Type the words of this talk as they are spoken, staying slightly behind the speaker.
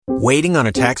Waiting on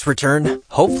a tax return?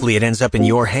 Hopefully it ends up in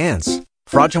your hands.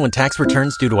 Fraudulent tax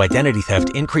returns due to identity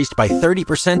theft increased by 30%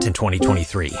 in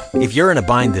 2023. If you're in a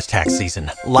bind this tax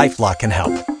season, LifeLock can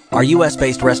help. Our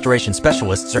U.S.-based restoration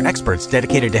specialists are experts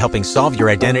dedicated to helping solve your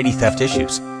identity theft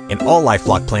issues. And all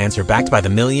LifeLock plans are backed by the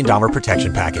 $1 Million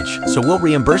Protection Package. So we'll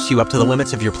reimburse you up to the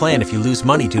limits of your plan if you lose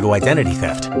money due to identity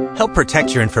theft. Help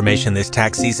protect your information this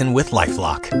tax season with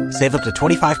LifeLock. Save up to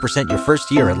 25% your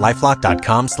first year at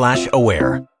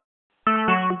LifeLock.com/aware.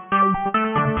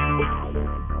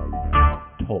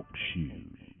 Talk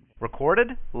shoes.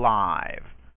 Recorded live.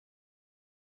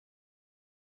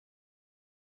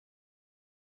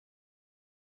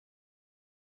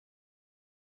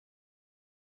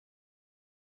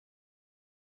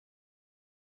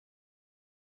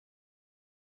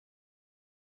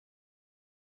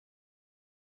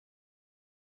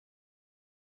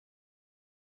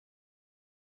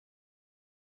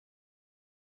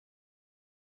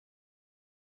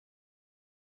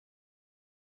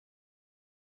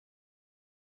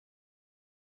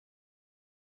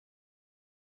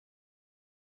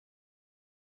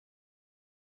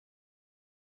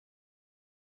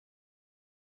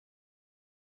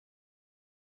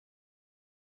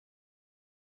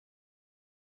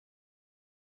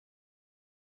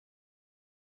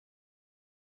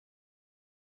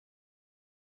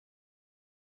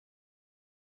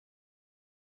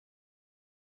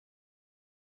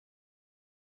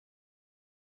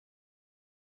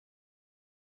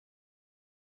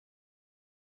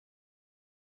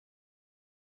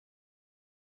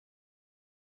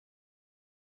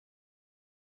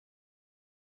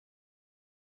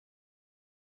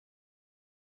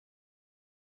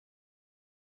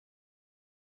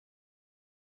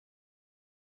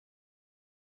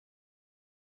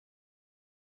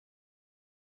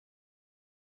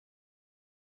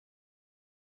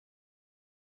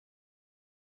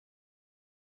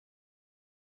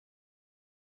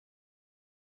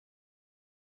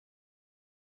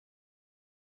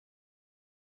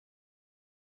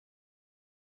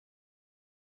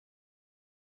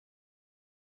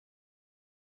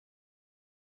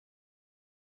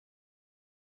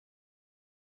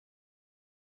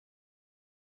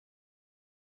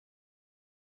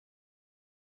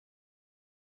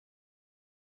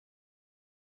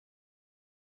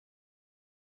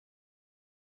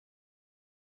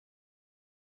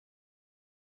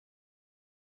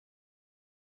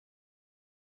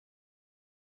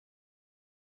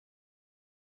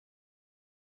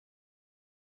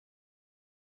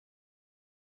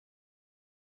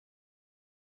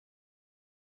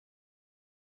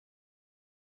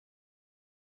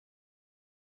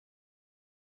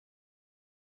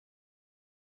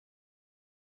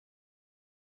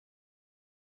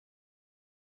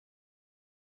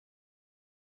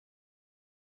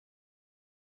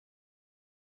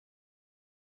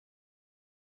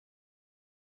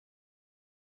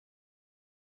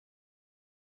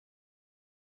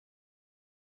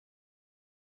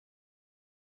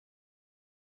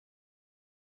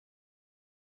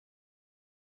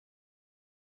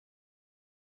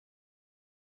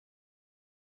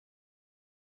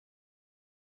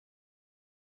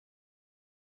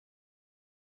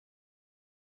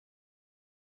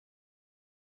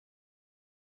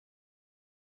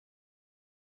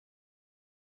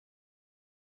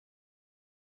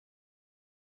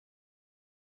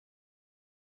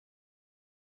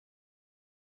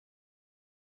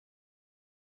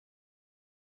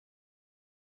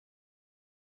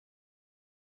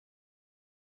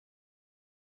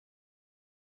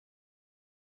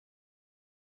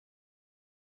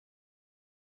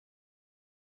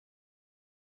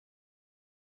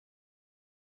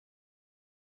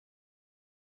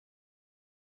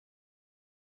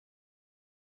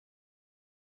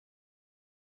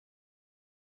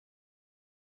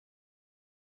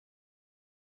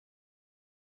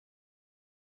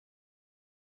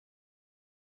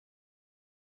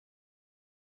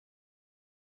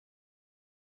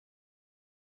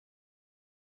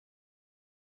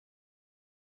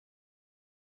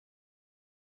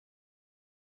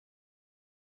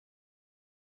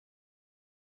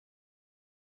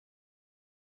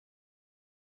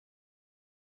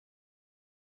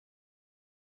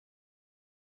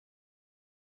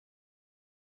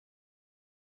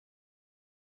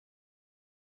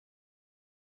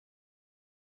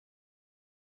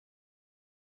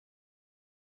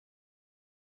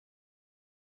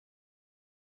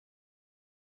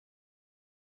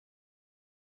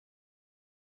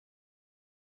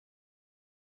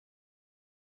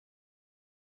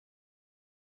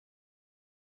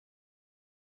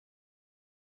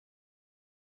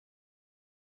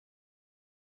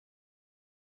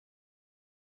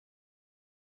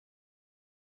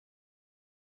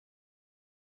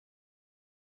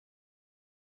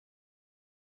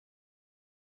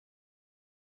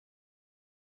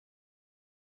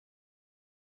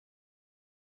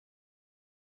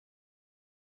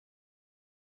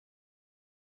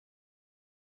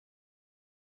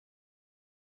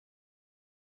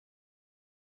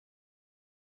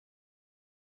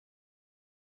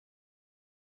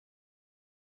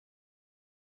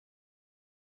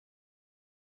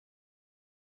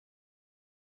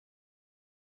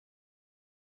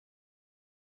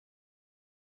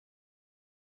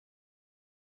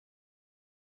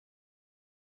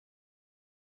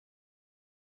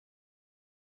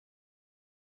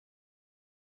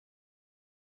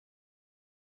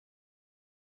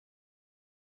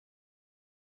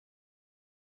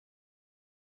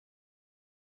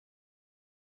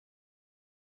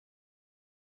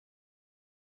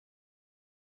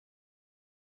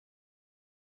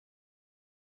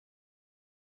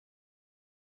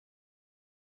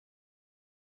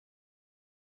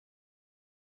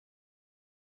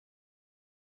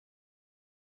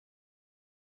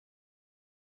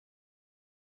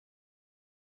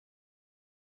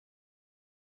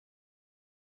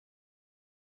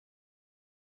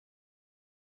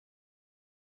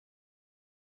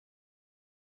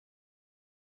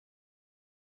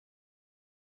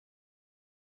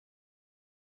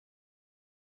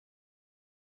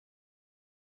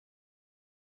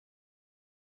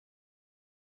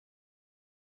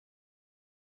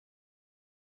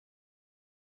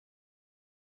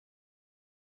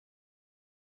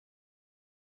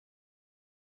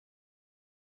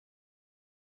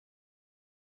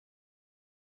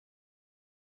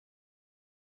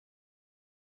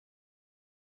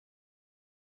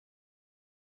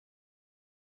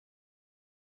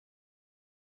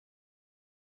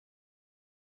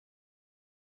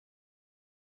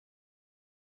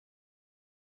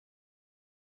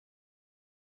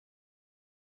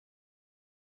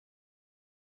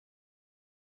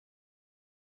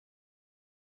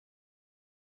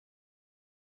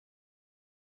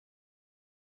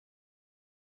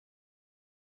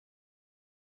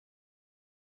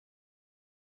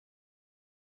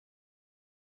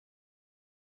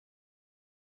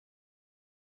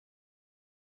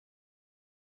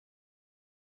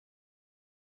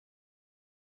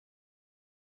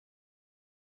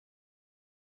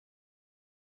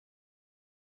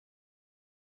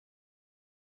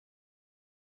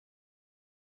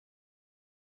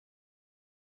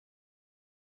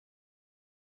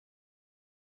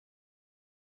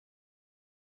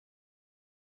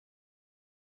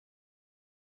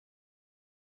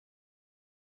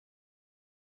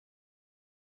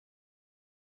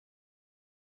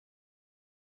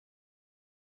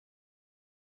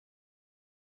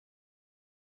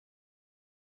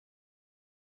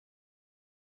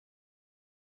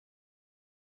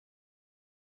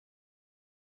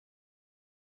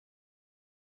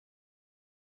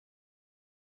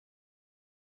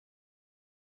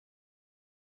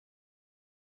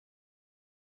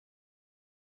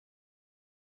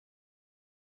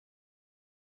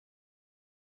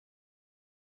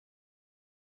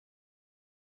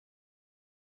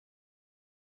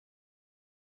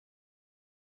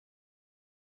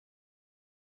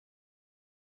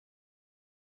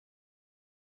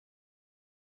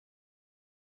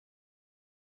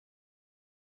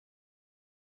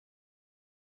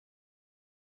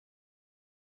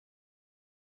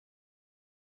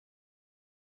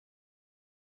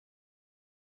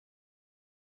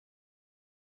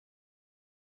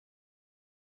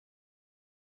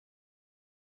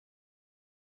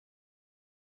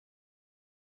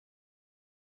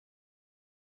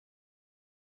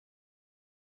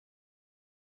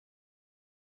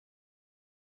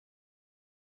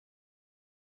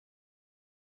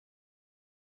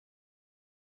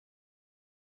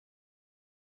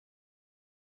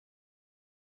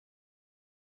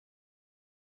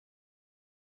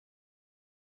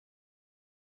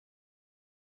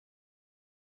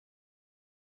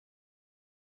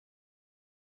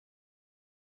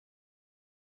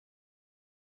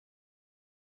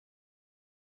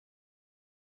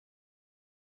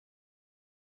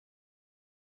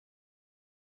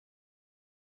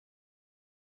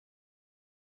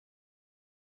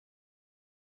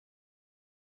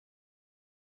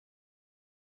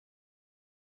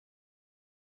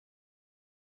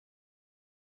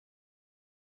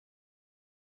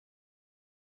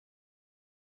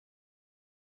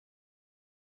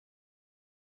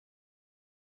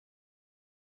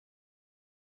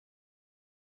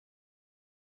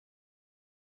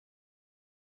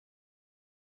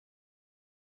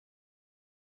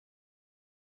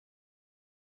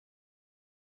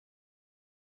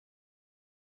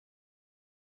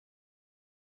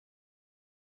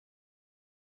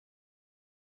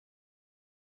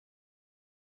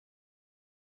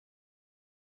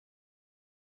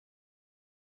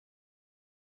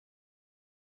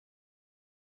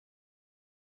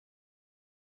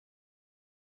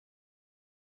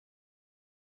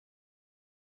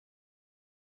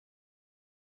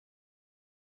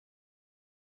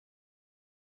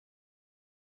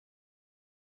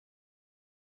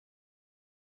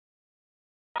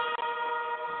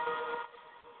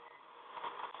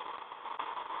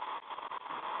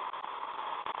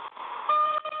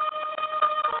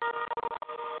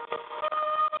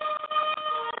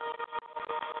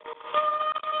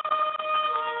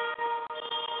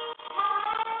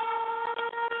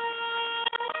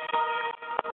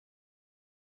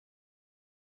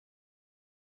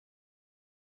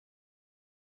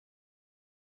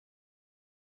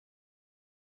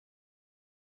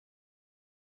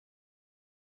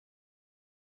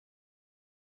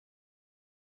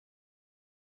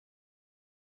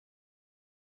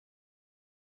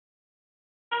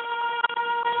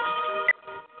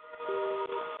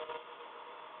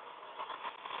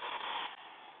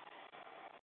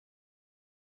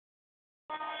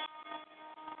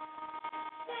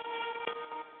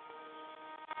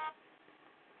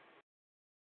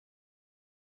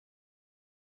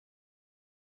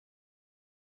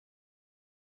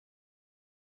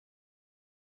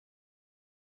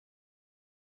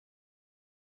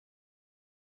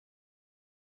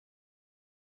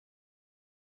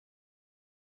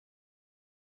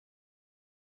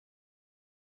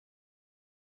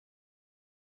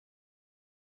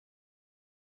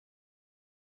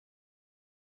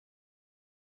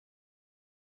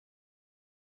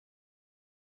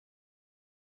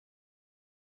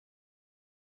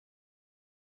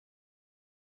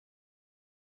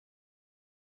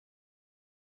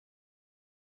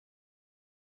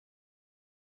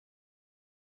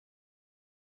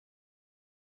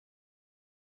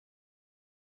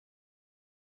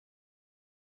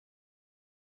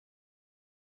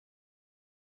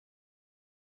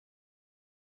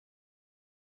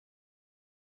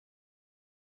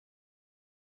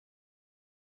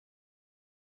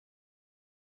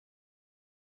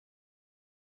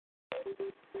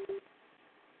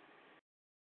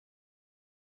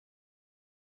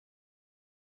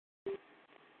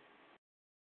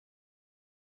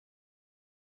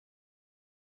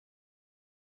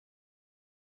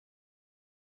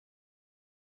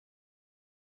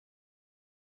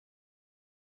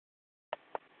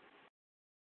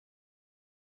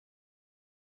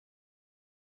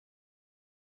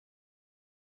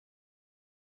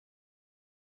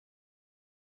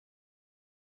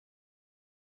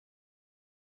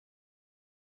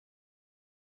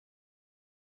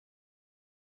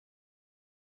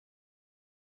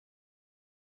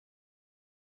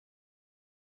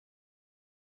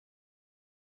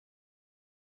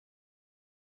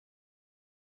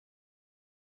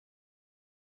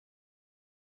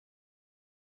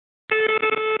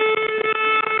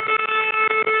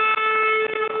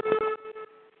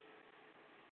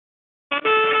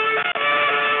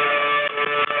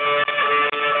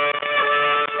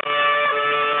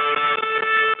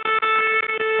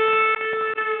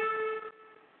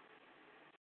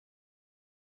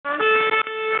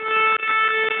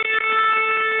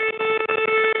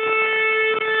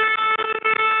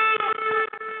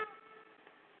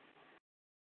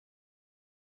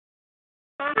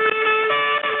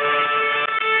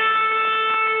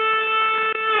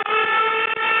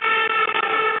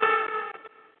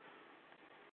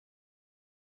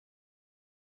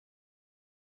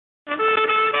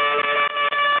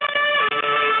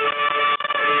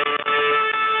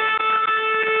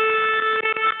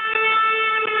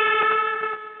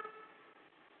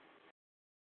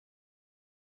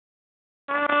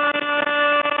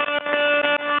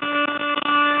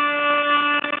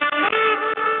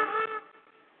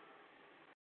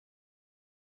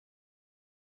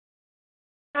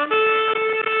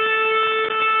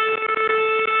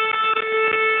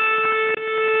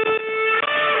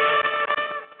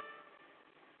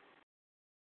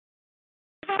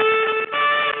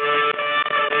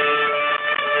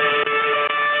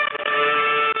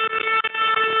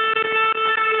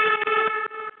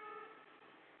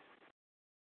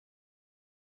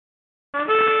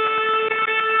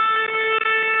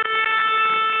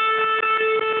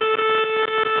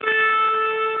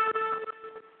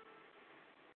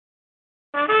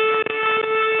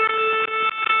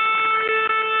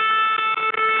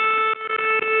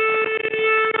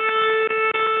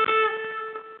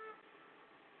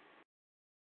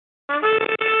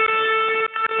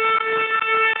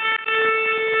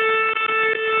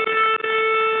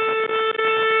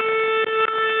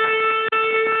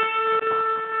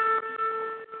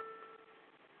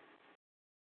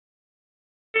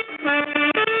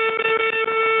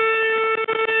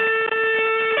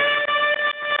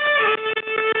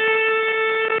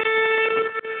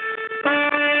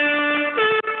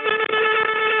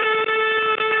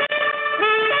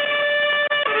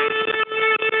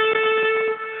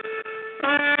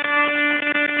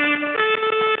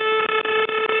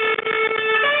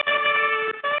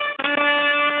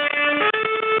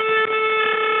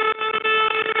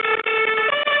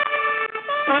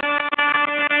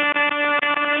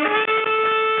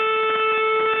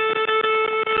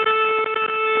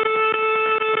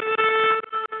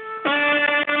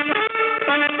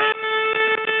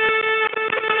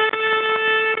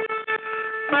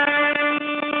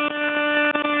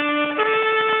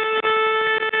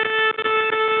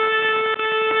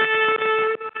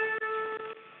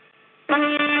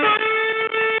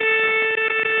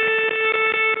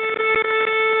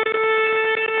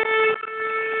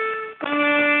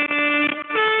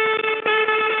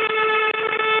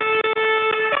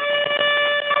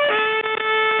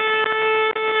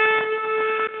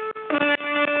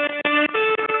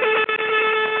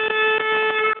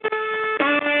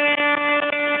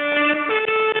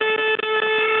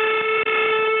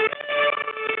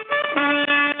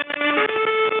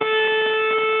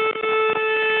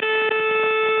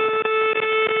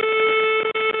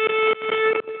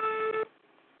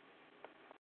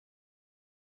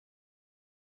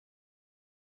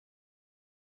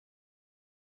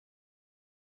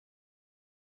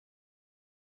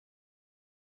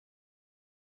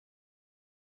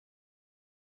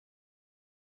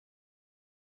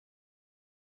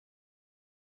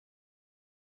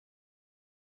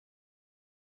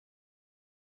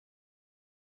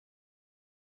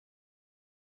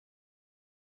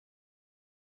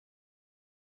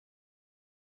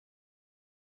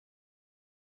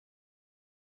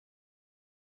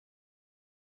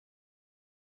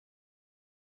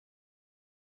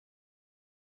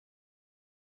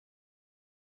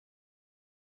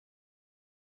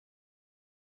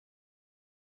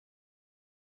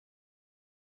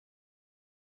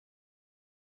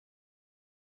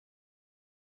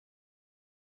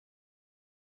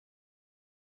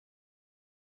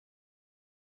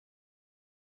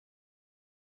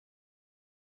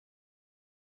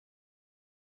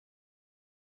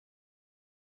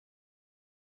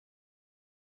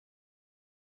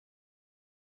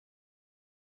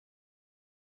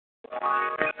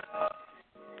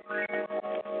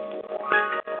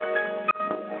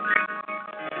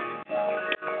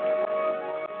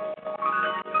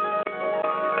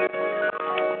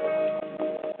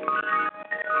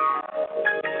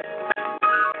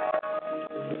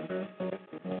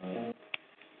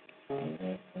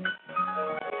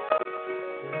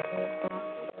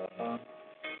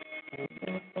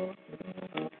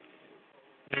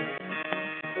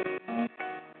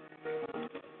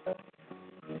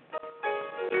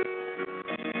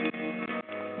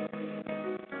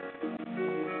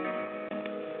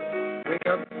 Wake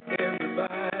up,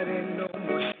 everybody, no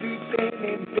more sleeping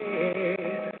in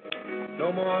bed.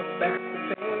 No more back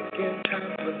thinking,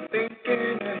 time for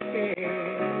thinking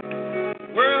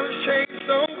ahead. World has changed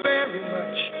so very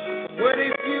much from what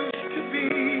it used to be.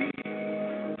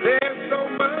 There's so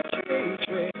much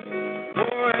hatred,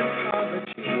 war and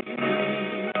poverty.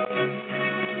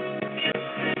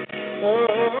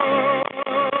 Oh,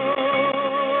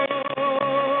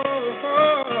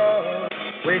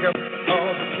 wake up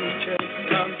all the teachers,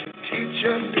 come to teach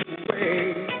a new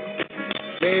way.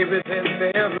 Maybe then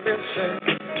they'll listen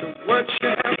to what you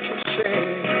have to say.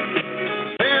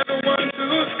 They're the ones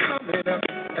who's coming up,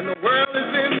 and the world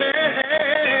is in their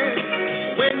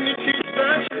hands. When you teach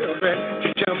the children,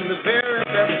 teach them the very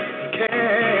best you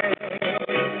can.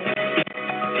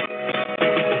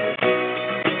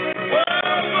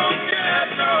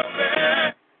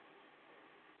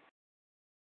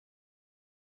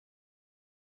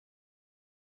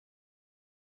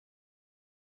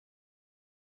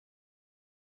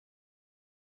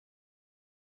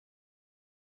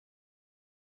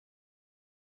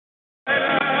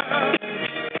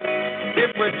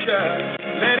 If we just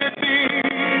let it be,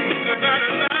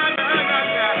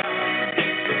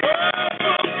 oh,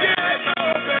 forget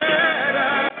no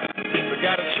better. We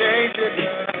gotta change it,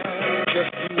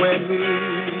 just you and me.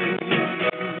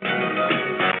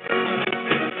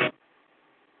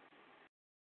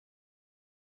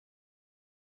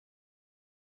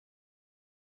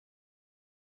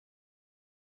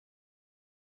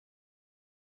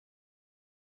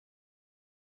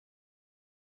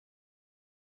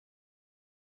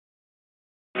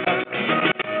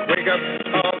 Wake up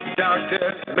all the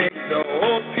doctors, make the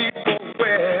old people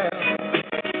well.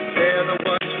 They're the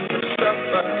ones who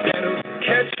suffer and who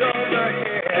catch all the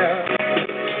hair.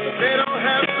 They don't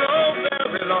have so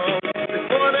very long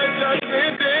before their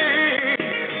judgment day.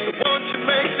 So won't you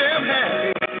make them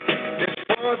happy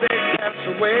before they pass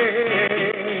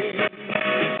away?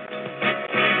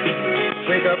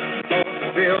 Wake up all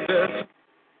the builders.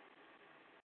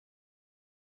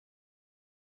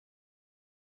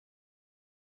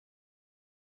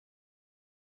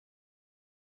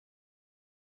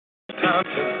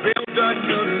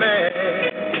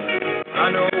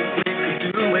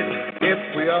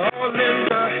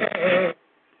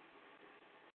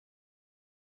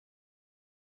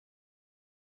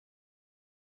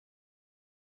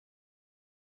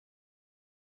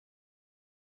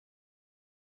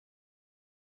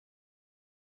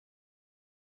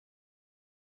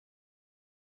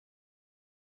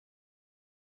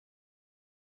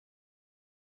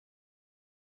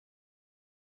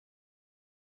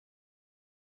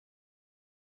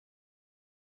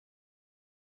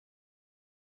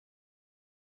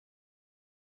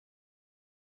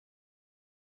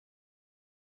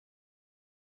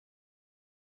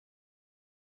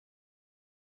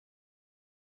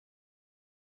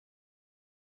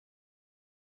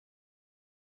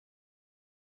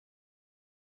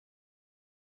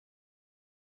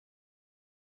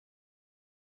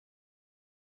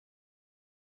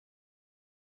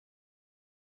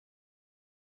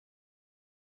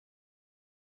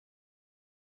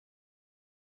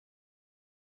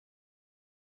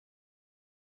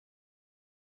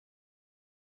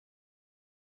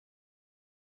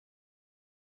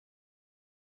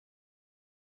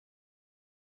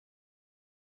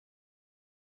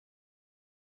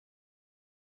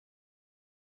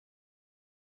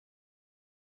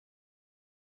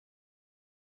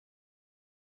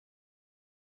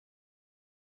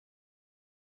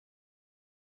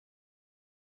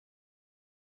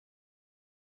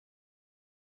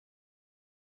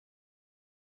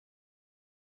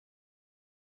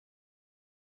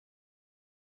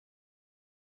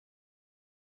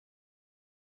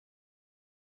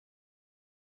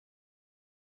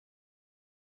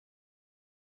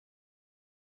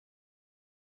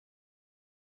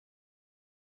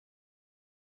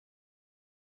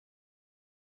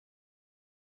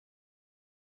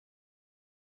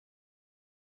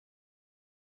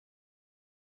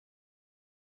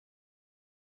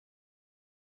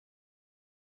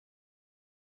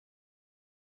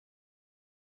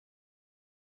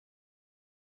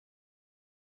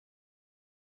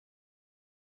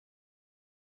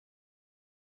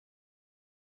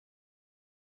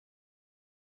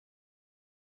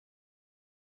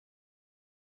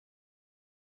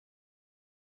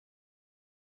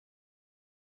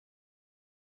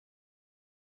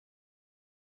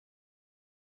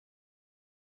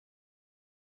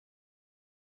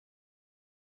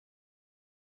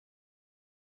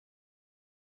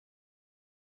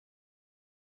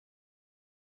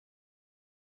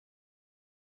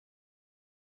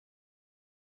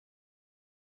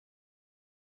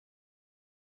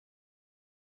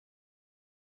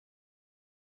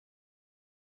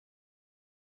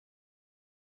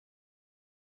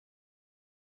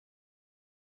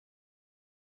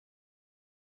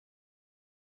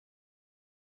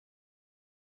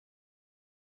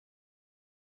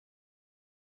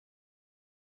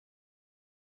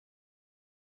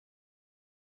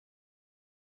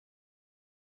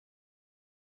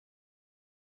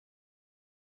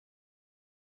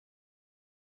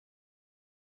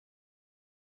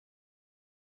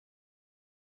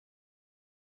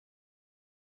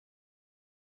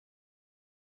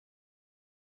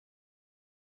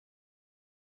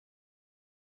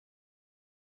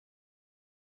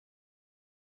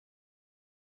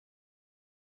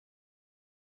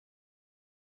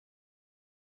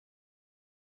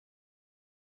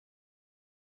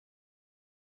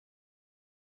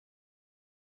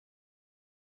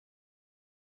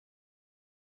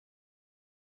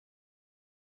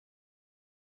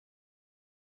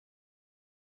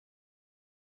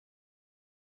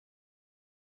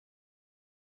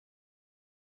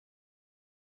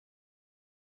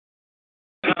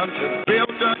 time to build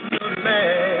a new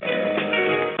land.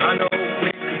 I know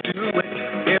we can do it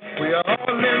if we all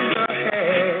lend a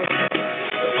hand.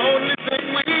 The only thing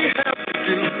we have to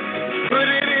do is put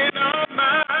it in our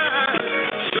minds.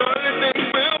 Surely things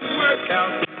will work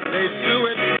out. They do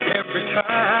it every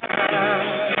time.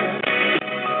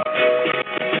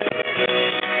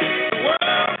 The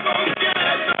world won't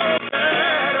get no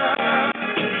better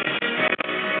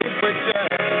if we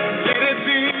just let it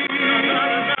be.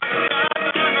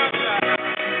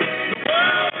 The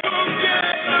world won't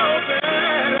get no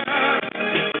better.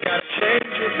 We gotta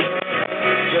change it,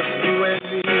 just you and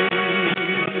me.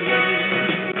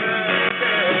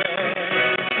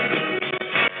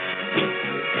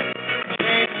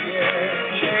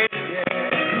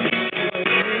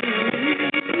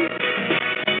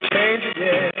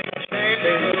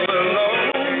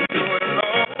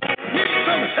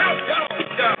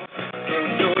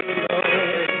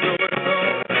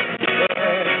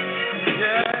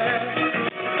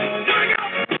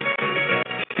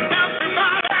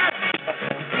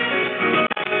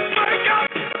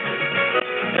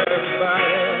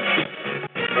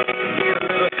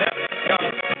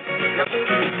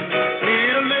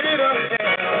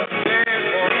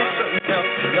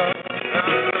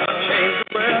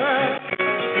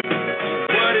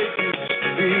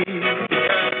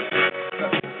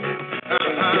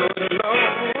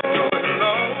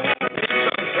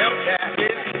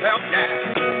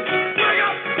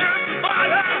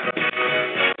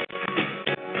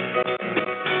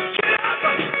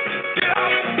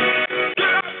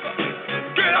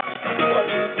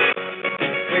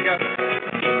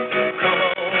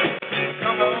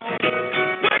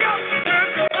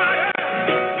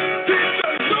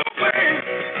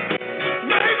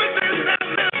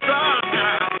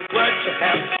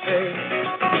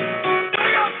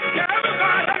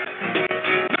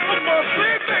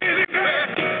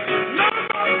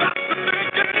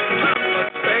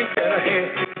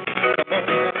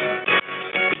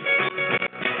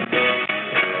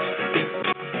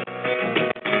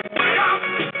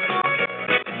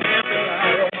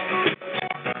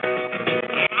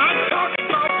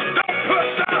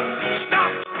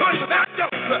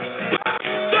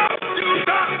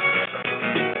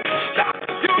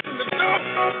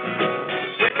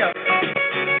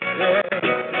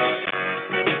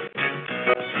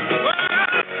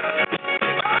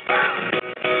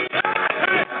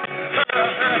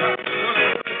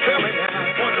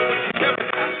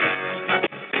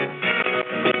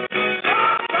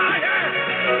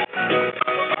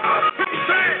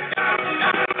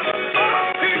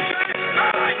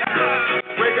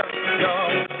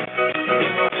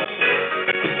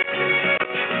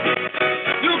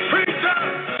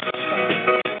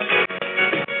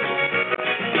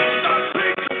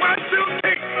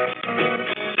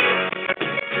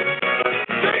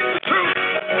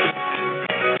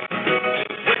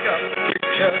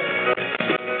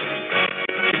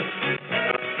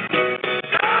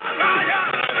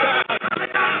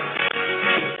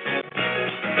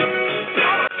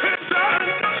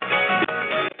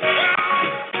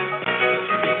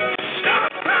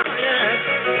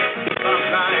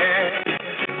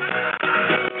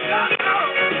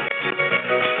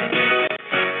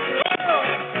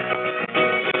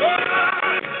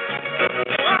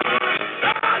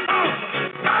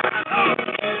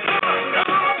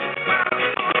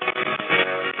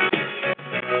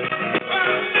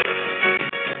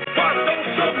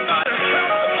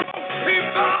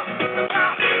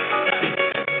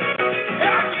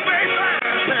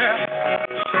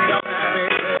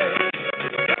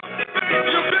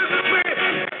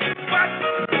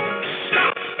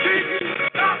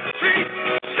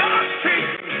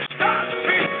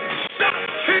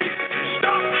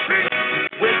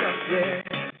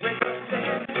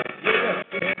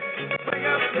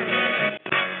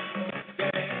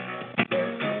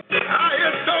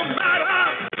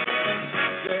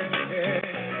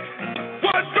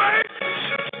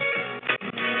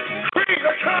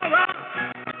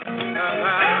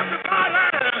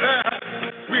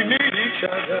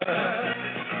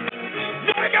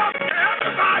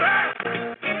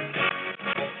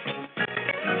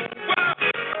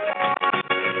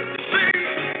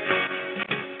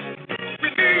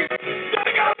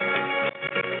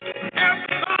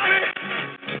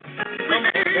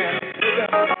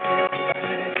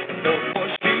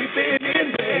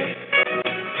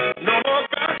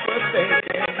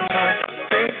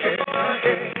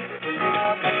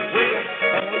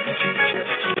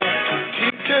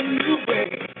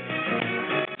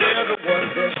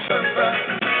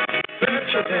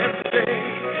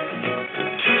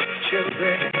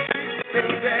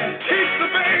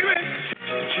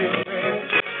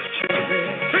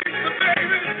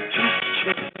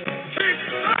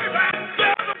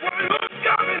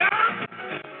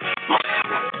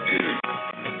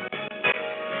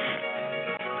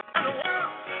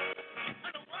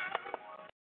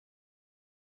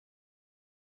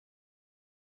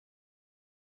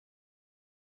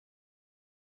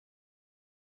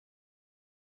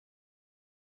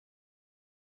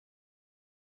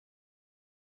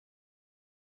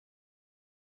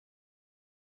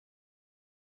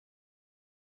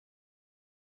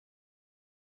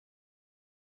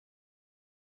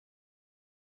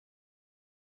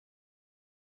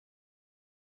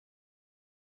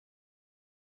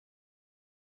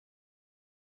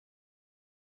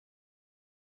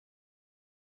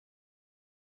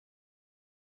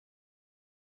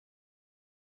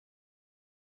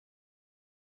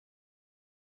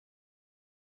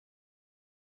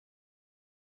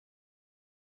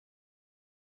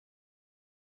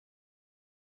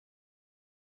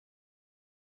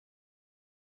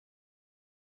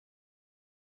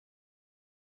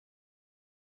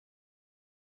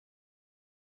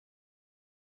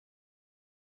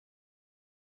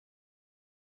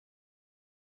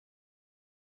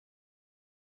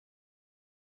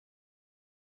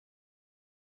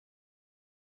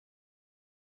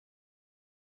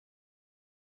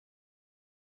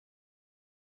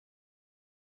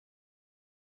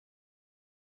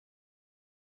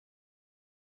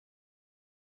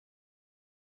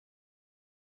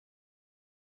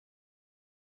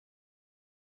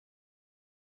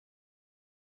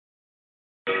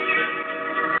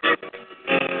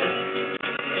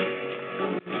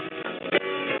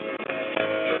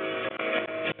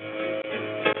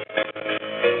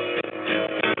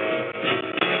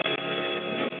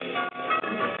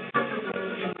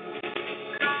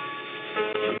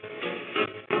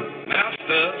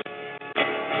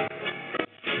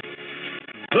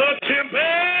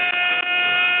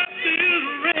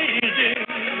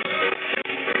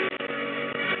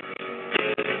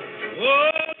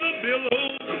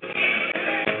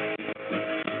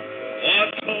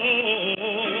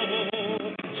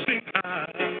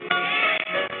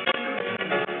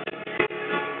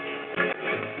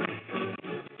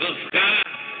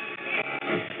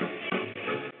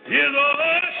 is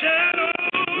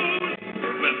overshadowed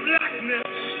with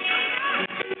blackness.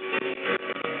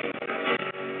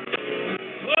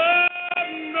 Oh,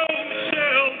 no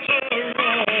shelter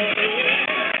on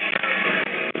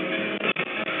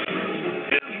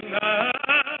his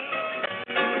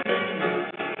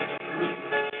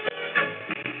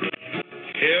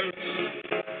careless,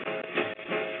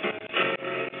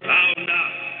 thou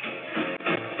not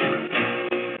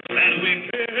that we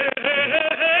carry.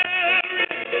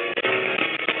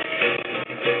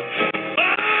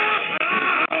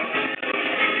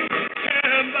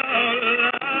 And thou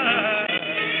lie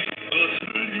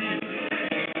asleep.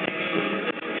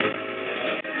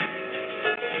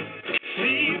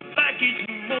 Seems like each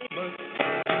moment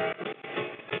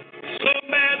so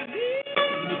madly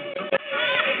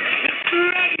it's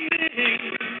threatening.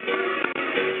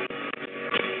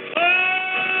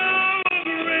 Oh, a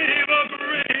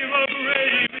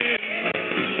grave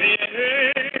in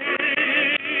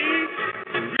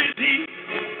the redeem.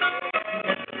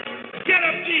 Get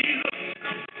up, Jesus,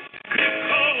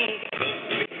 because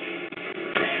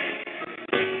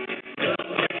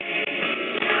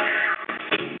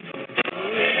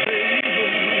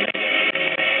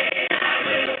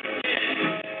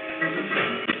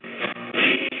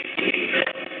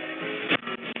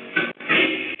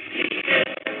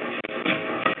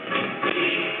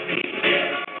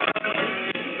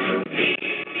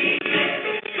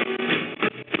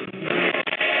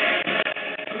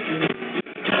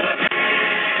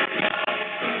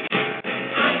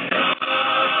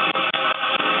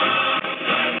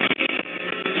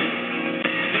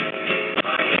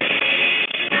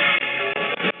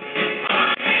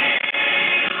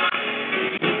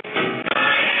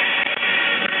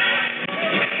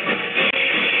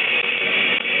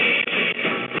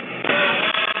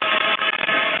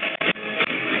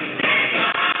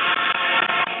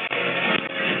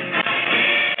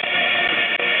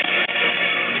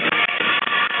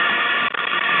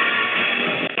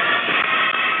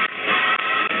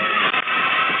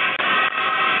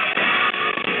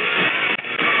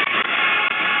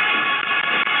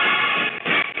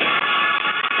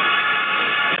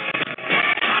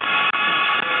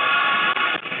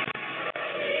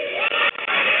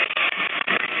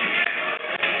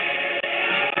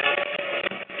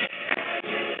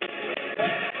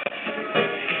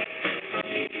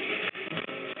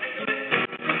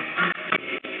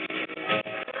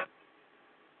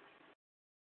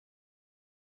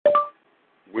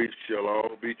we shall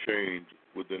all be changed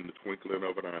within the twinkling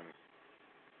of an eye.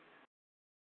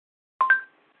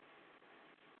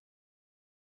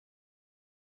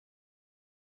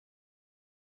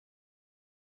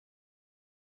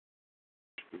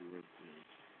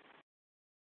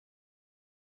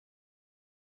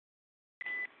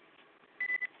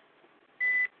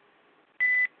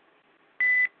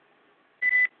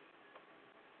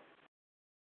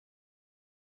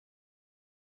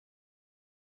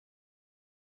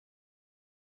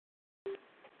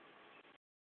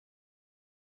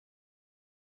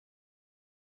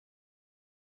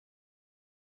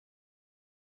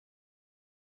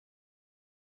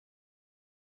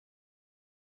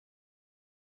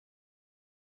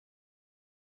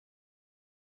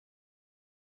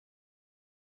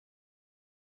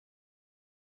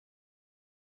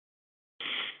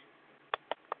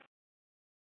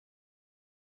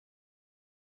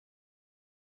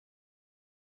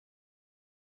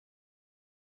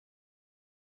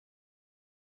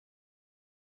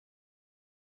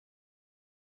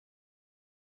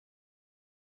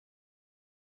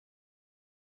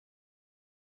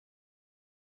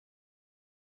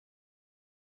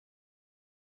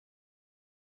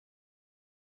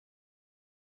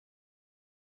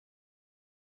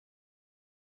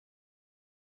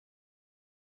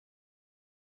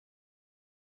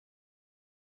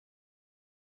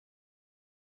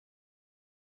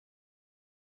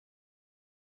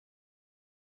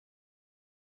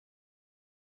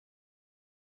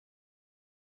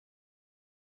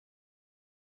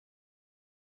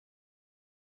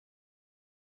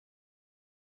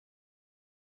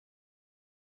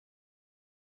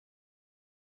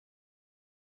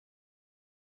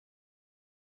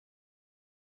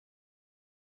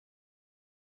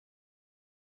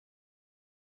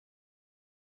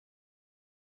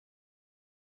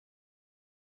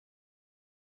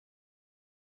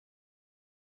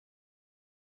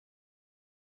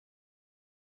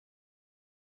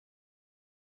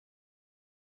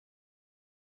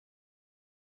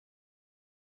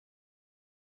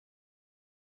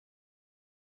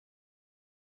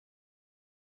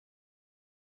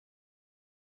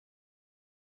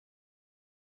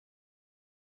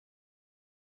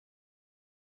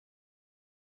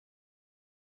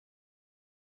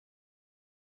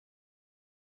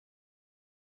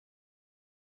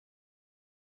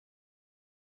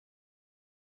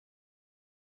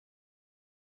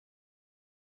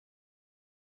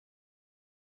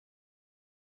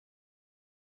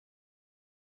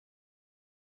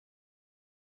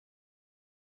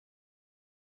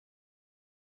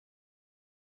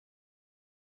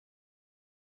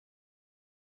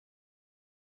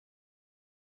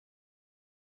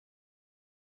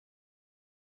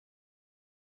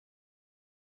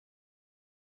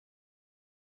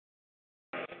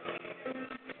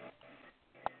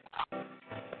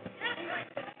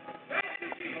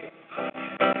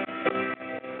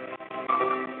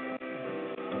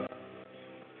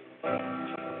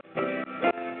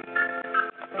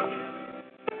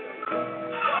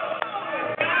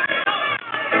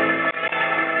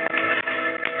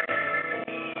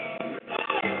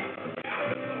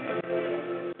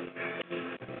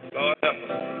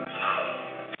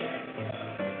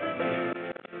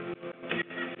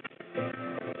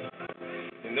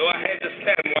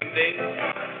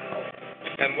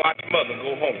 and watch mother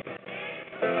go home.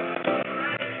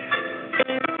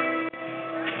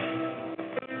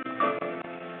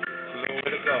 Glory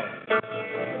to God.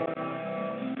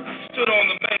 I stood on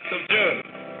the banks of Jordan.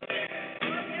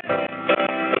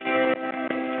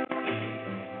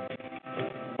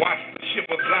 Watched the ship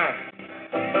of Zion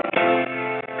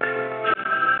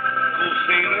go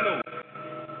sailing over.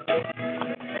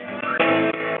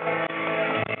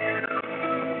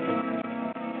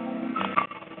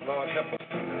 Lord help us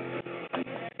tonight.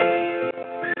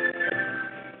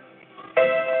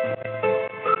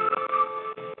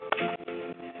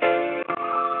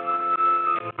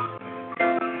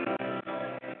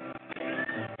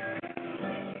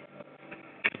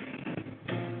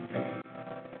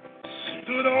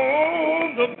 Stood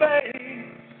on the bank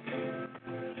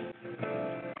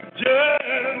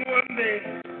just one day.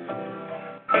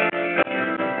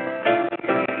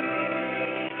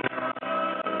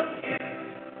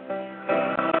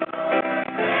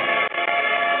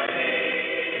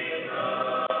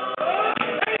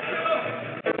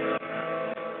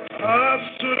 I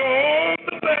stood on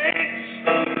the banks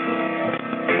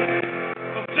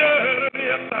of Jordan,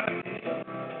 yes, I did.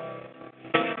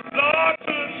 Lord,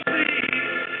 to see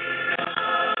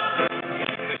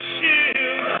the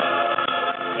ship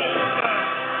go by.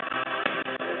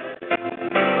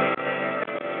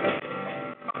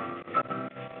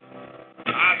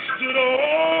 I stood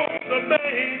on the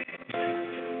bank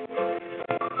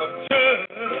of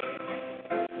Jordan,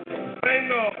 thank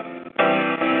God,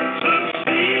 to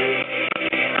see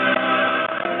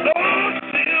Lord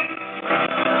ship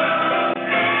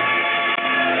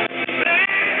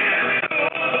sailing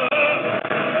over.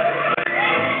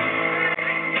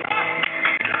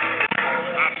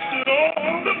 I stood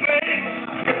on the bank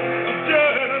of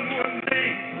Jordan one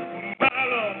day, my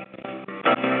Lord,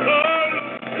 Lord, to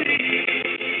see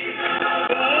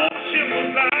the old ship of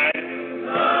life.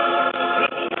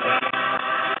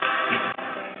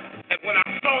 And when I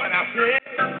saw it, I said,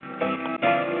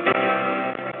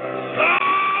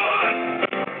 Lord,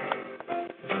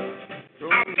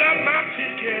 I've got my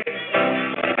ticket.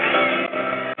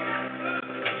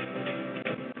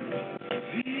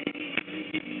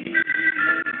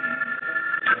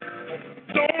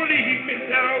 Don't leave me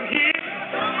down here.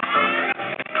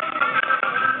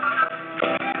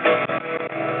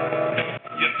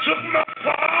 You took my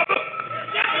father.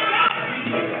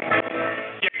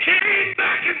 You came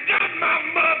back and got my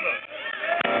mother.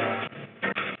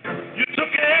 You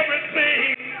took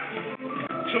everything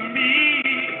to me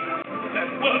that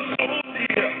was so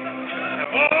dear. And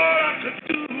all I could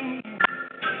do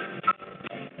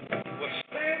was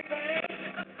stand there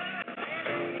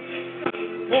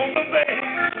on the bank.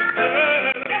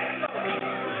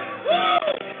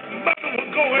 Mother was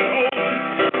going home.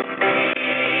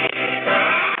 I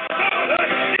saw her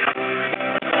ship.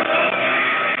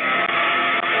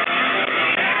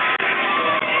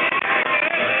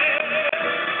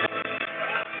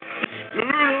 Stood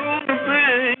on the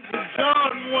bank of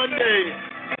John one day.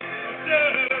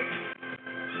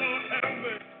 Lord have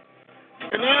mercy.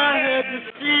 And I had to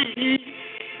see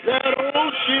that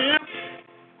old ship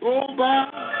go by.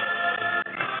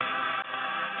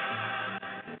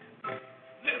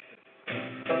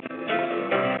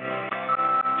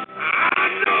 I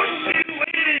know she's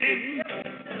waiting.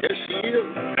 Yes, she is.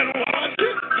 And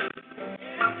watching.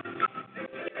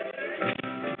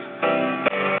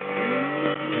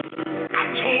 I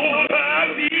told her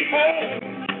I'd be home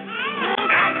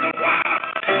after a while.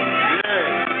 Yeah.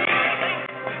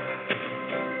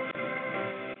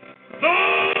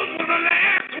 Those were the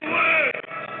last words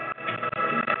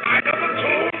I ever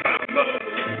told my mother.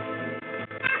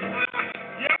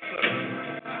 Yes, sir.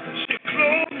 She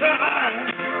closed her eyes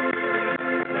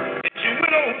and she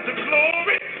went on to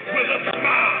glory with a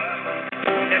smile.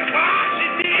 And while she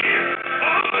did,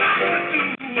 all I could do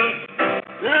was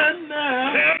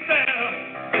stand there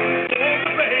on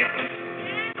the bank of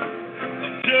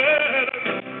Jordan.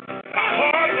 My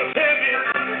heart was heavy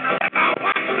and I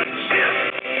watched the ship.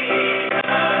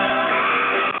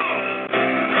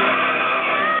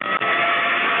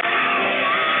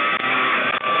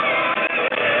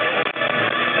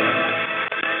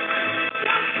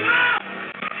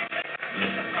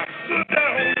 Stood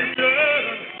down on the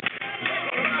Jordan.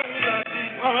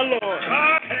 My Lord,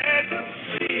 I had to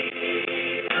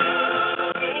see the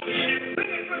old ship.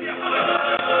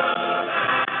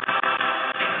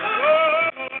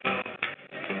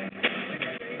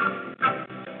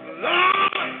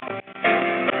 Lord,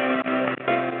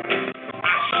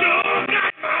 I sure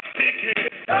got my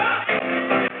ticket.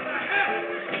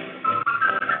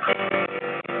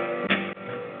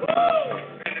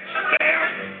 And it's there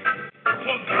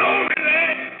for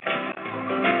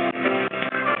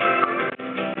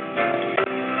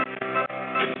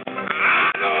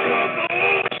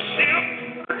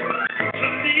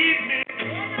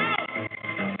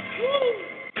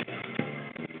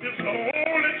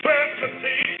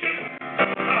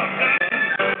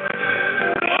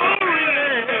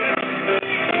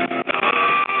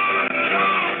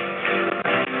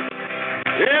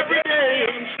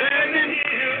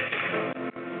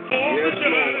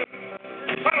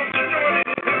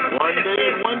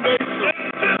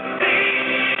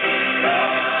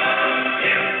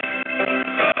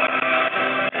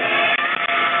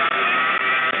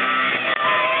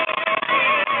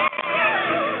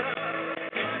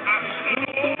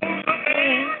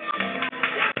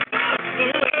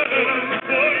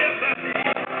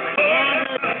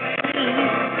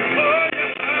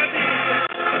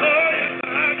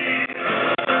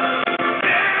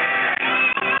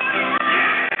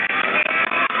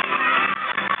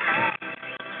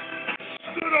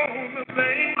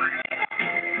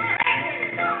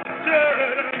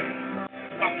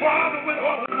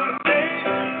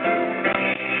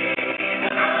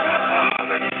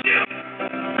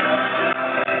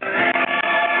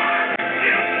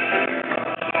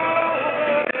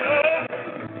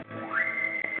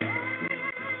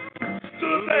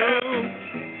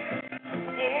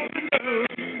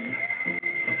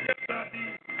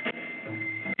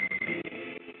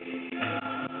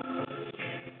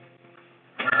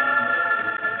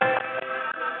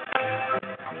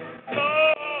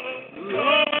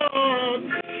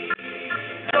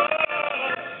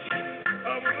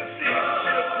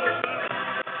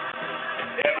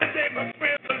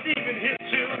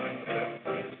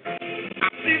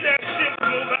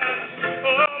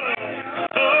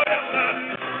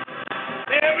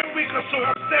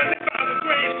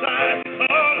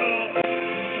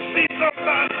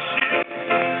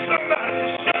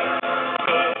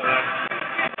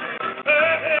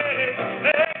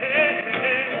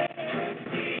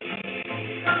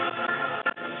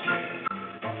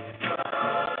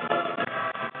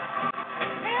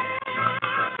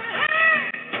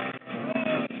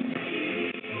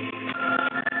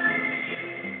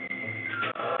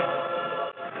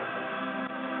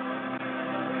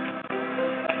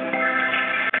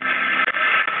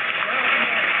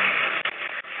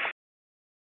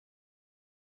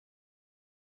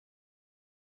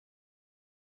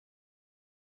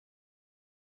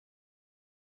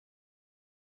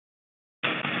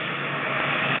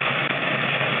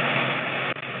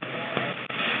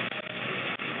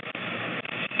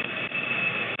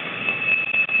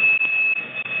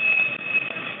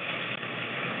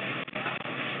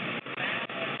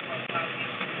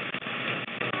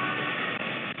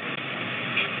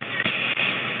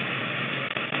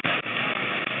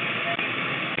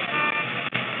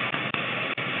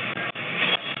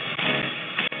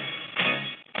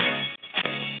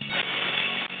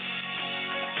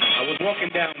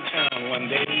Walking downtown one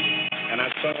day, and I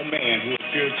saw a man who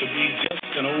appeared to be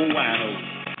just an old wino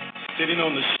sitting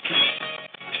on the street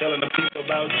telling the people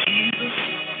about Jesus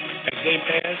as they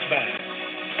passed by.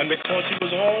 And because he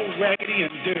was all raggedy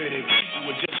and dirty, people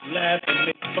would just laugh and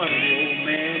make fun of the old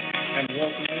man and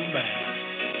walk on by.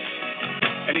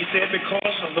 And he said,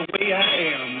 because of the way I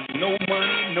am, no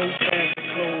money, no fancy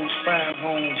clothes, fine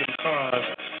homes and cars,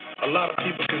 a lot of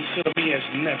people consider me as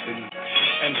nothing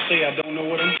and say I don't know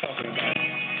what I'm talking about.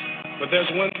 But there's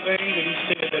one thing that he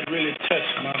said that really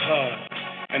touched my heart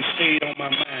and stayed on my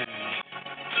mind.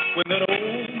 When that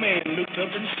old man looked up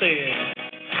and said,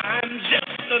 I'm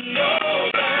just a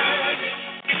nobody,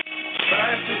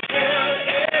 trying to tell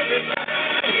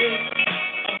everybody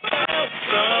about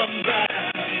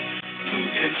somebody who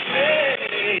can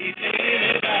save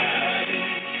anybody.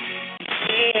 He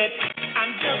said,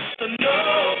 I'm just a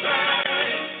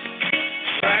nobody,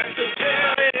 trying to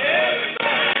tell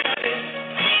everybody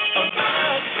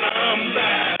about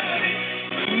somebody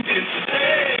who can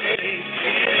save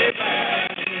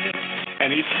anybody. And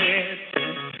he said,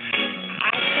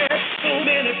 I've had so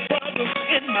many problems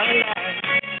in my life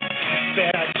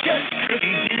that I just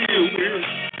couldn't deal with.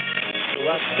 So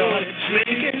I started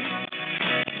drinking,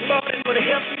 thought it would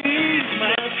help ease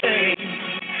my pain.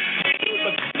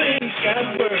 But things got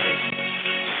worse.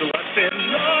 So I said,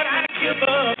 Lord, I give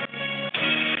up.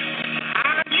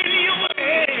 I'm in your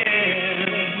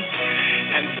hands.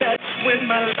 And that's when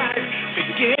my life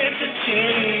began to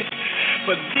change.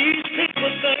 But these people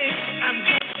think I'm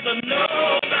just a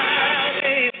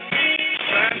nobody,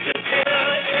 trying to tell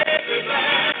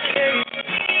everybody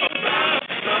about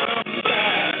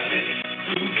somebody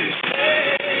who can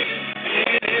save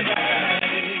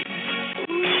anybody.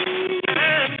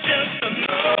 I'm just a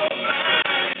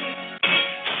nobody,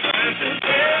 trying to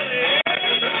tell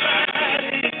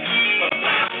everybody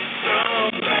about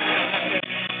somebody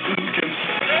who can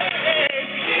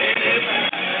save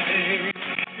anybody.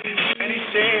 And he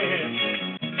said,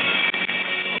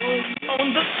 on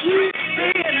the sweet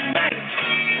day and night,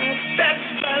 that's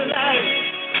my life,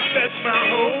 that's my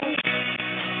home.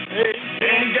 Hey,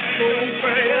 ain't got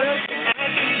nowhere else I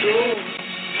can go.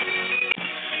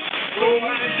 So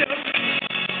I just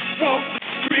walk the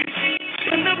streets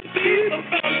and the people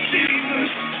about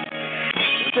Jesus,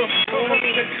 from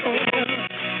corner to corner,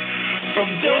 from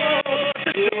door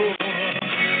to door.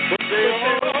 But they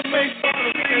all make fun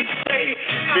of me and say,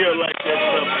 feel like that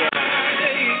sometimes.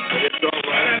 It's all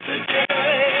right to tell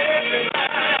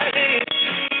everybody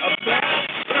about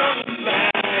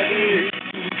somebody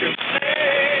who can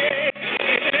save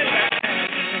anybody.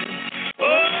 Oh,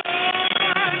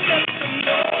 I'm just a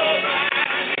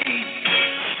nobody,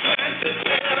 trying to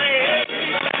tell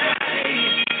everybody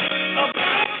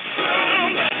about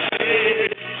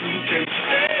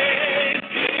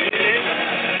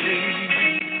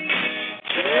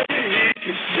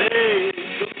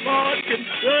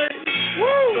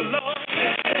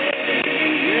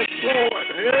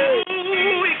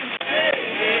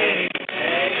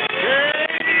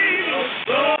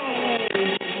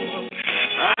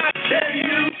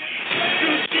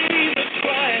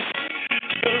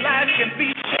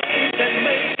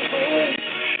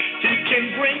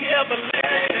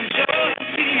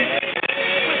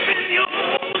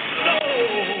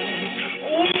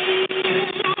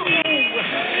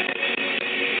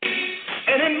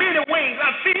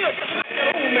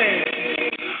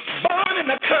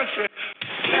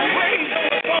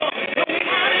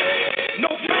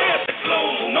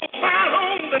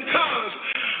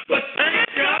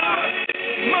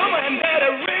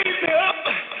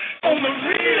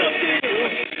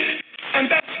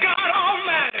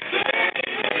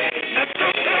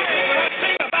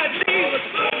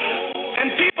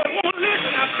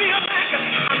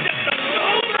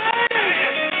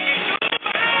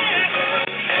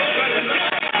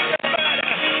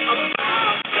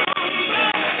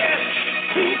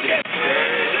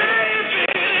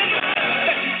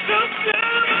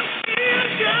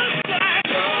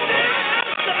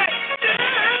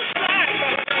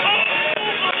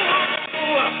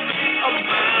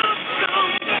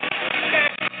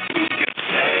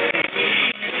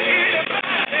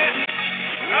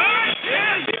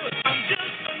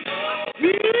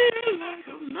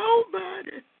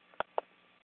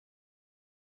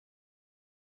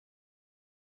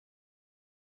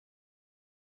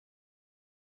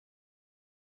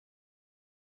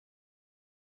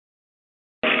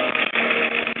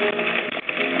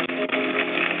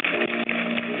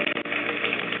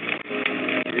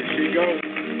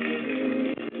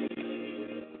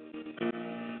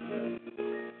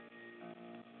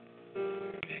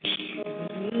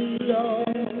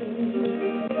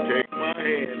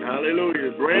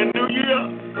Hallelujah. Brand new year.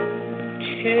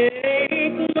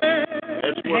 Take my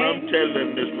That's what I'm telling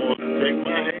them this morning. Take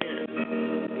my hand.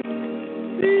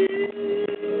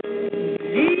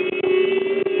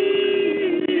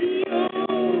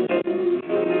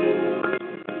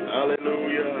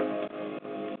 Hallelujah.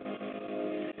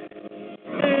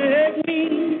 Let me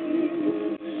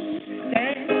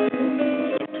stand.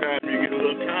 Sometimes you get a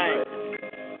little tired.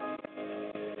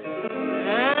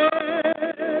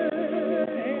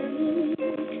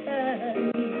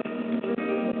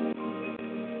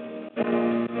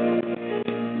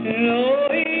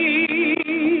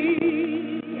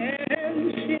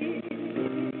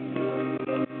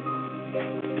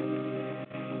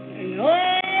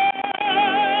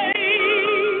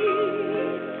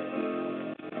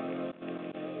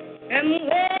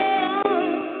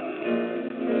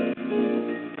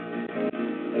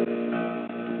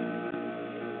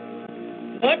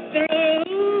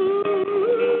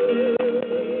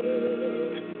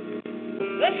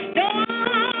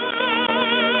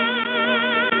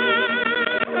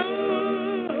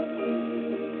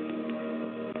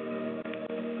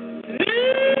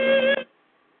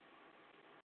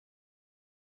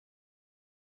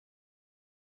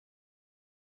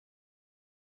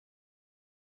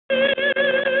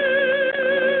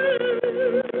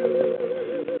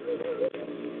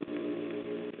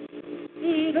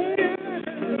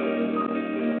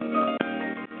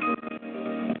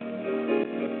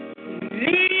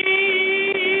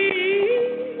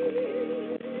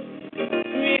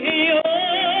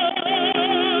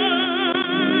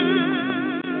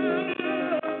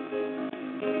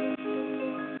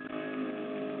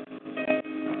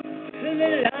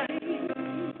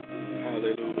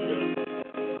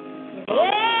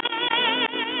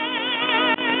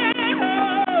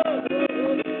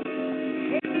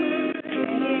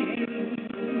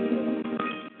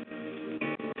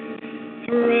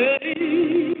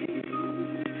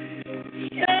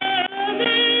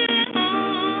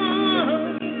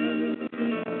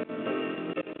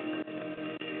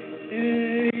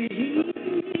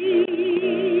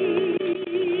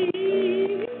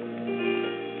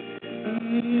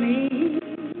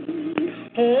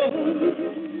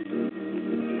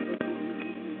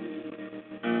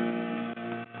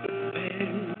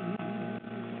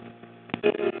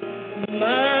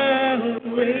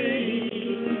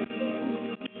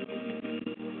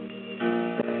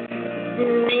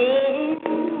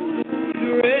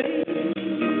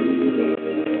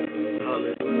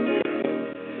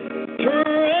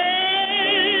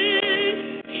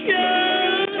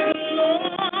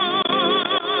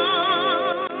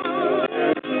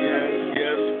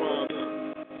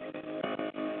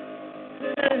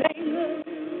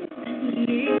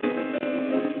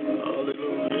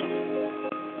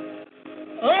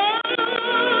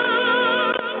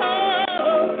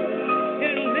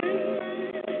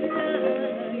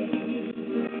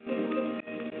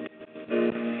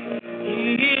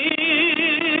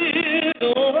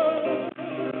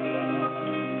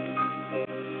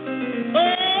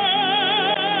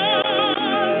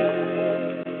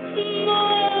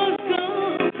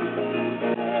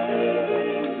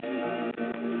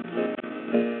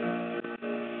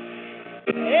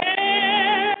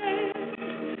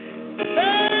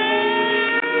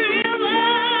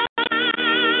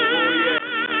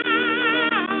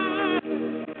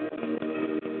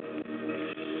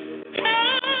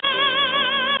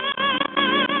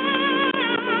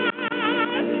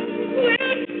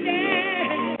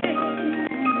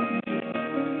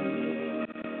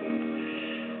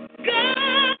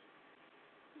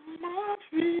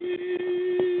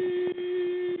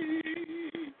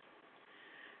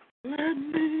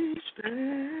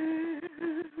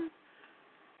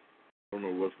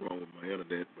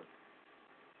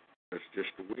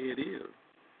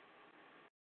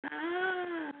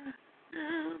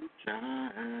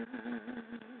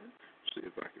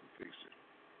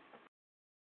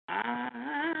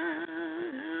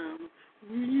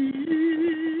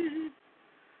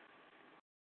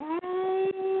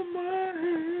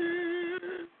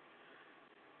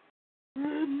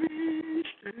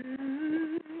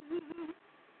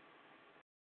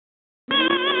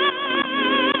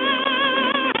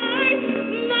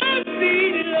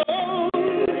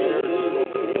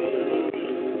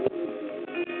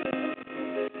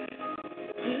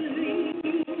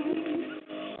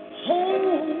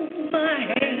 Hold my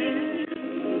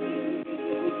hand.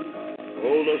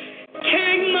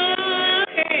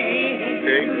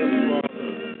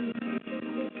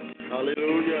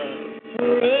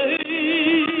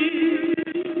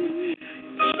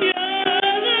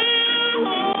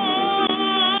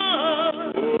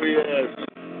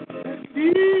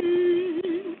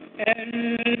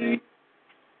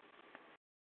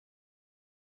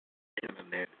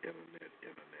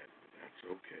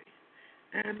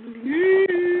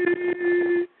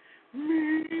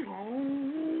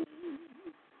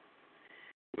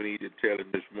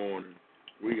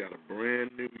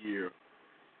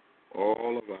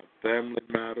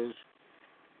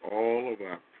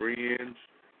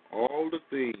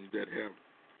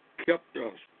 kept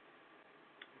us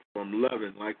from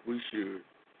loving like we should.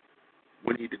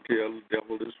 We need to tell the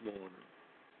devil this morning,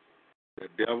 the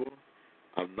devil,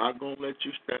 I'm not going to let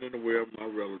you stand in the way of my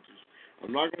relatives.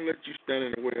 I'm not going to let you stand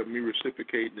in the way of me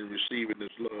reciprocating and receiving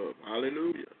this love.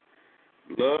 Hallelujah.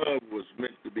 Love was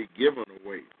meant to be given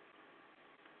away,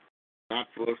 not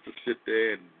for us to sit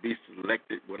there and be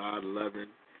selected without loving.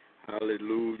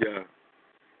 Hallelujah.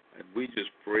 And we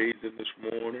just praise him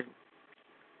this morning,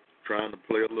 trying to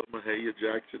play a little Mahalia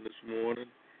Jackson this morning.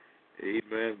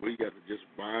 Amen. We got to just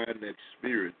bind that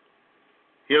spirit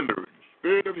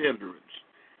of hindrance.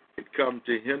 It comes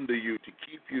to hinder you, to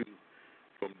keep you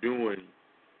from doing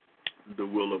the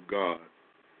will of God.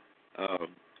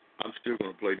 I'm still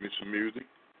going to play me some music.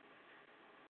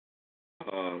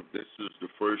 This is the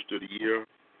first of the year,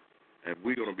 and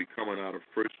we're going to be coming out of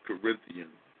 1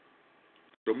 Corinthians.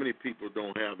 So many people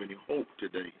don't have any hope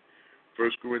today.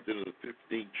 1 Corinthians, the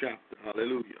 15th chapter.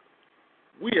 Hallelujah.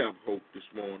 We have hope this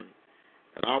morning,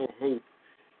 and our hope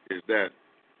is that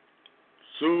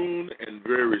soon and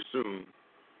very soon,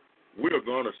 we're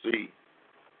going to see,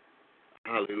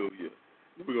 hallelujah,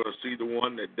 we're going to see the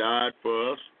one that died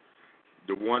for us,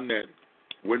 the one that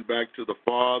went back to the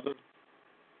Father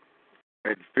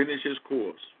and finished his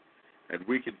course, and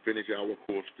we can finish our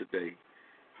course today.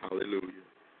 Hallelujah.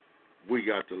 We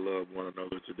got to love one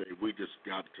another today. We just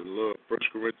got to love. 1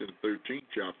 Corinthians 13th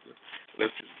chapter.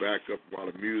 Let's just back up while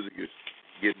the music is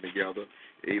getting together.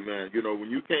 Amen. You know, when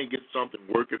you can't get something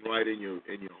working right in your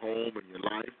home, in your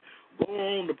life, go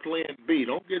on to plan B.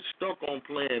 Don't get stuck on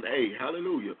plan A.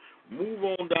 Hallelujah. Move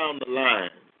on down the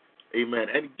line. Amen.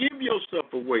 And give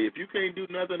yourself away. If you can't do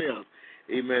nothing else,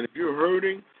 amen. If you're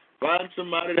hurting, find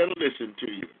somebody that'll listen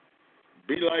to you.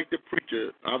 Be like the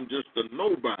preacher. I'm just a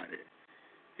nobody.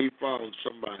 He found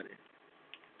somebody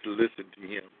to listen to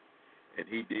him, and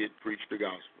he did preach the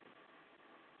gospel.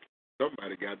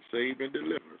 Somebody got saved and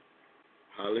delivered.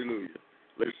 Hallelujah.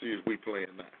 Let's see if we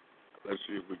playing now. Let's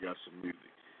see if we got some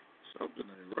music. Something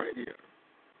ain't right here.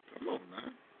 Come on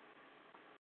now.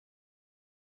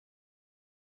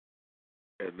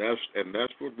 And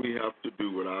that's what we have to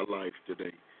do with our life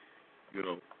today. You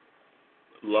know,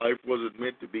 life wasn't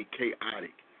meant to be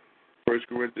chaotic. 1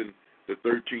 Corinthians, the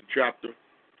 13th chapter.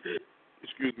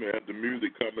 Excuse me, I have the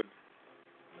music coming.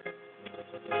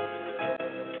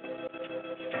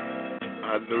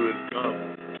 I knew it'd come.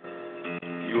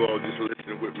 You all just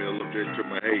listen with me a little bit to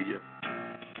Mahalia.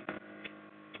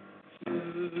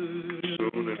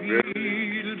 Soon and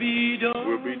very,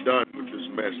 we'll be done with this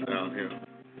mess down here.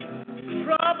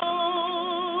 Trouble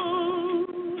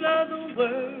of the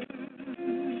world,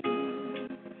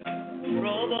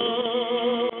 trouble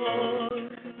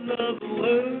of the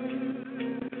world.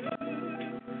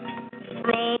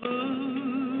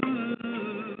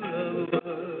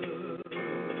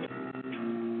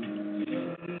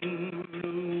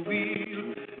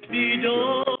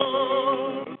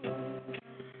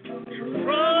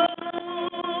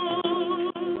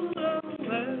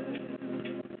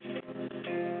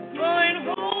 Going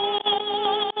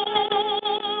home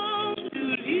to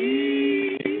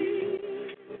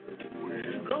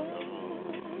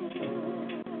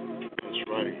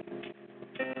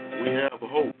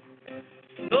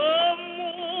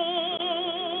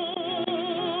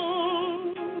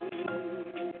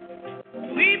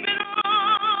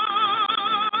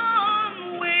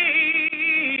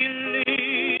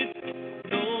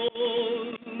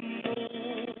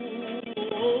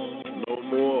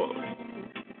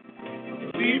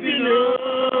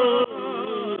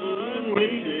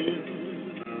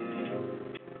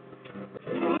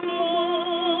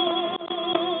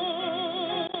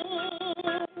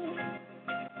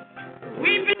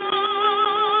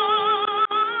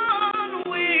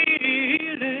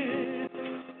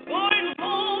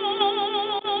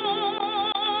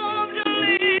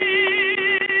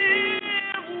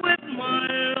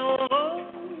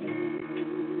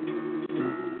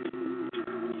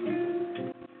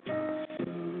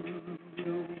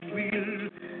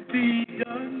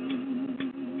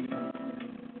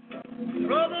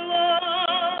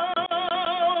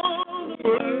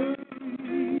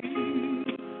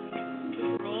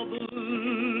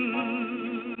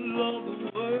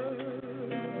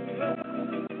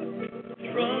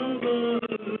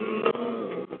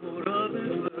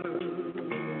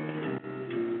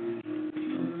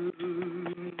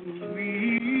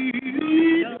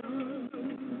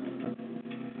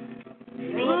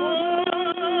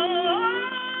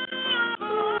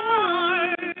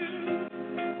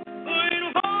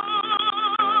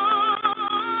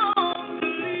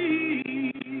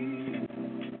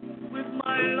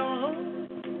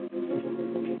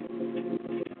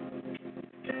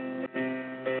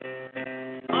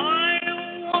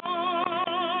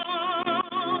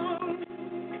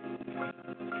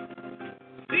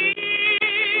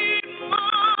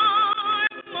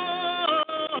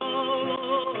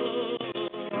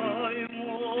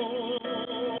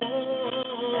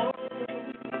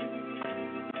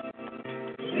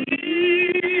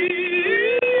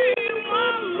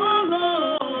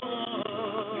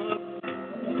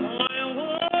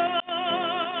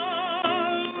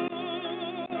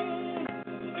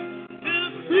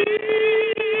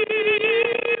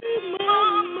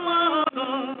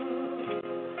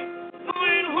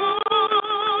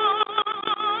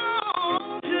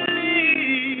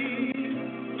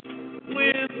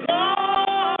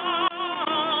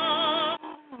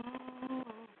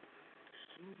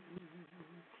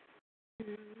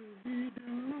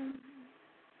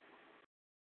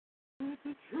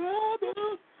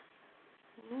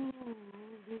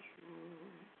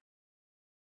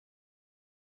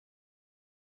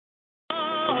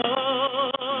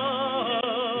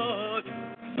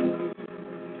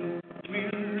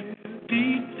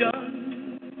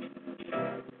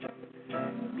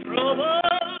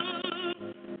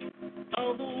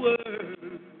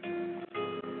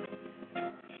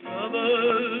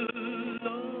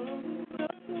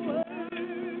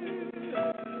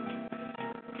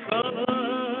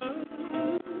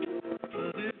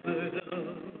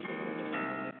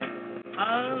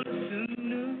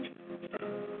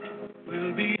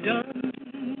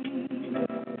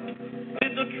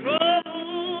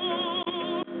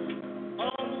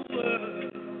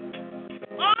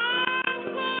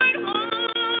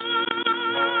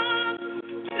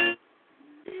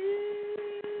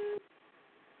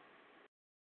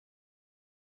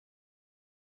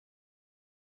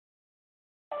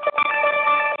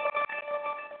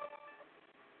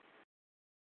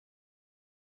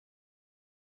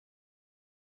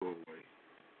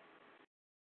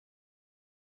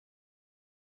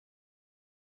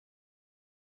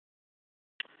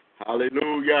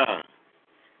Hallelujah.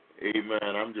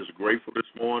 Amen. I'm just grateful this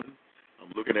morning.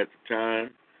 I'm looking at the time.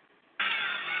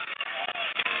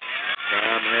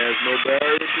 Time has no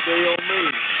barrier today on me.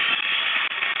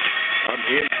 I'm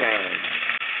in time,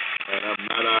 and I'm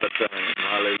not out of time.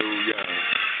 Hallelujah.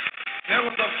 There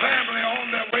was a family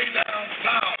on their way down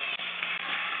south,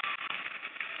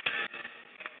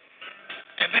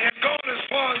 and they had gone as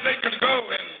far as they could go,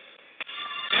 and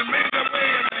they made their way,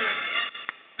 and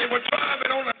they were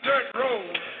driving on a dirt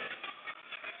road.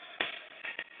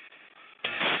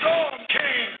 Storm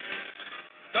came.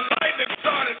 The lightning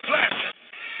started flashing.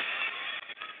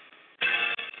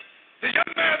 The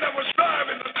young man that was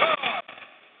driving the car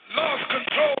lost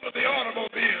control of the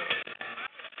automobile,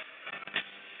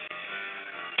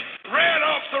 ran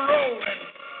off the road, and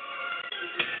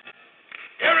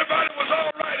everybody was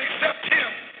all right except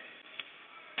him.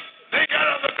 They got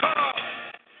out of the car,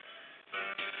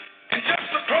 and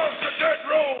just across the dirt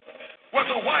road was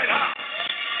a white house.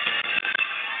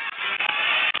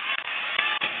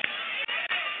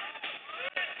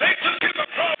 They took him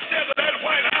across there to that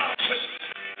white house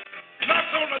and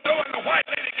knocked on the door, and the white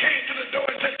lady came to the door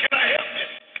and said, "Can I help you?"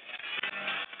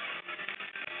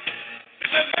 He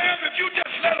said, "Ma'am, if you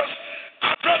just let us,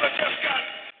 our brother just got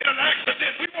in an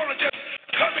accident. We want to just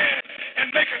come in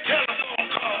and make a telephone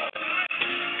call.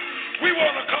 We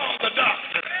want to call the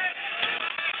doctor."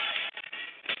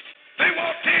 They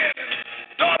walked in, and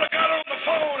daughter got on the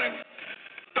phone, and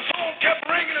the phone kept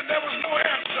ringing, and there was no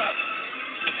answer.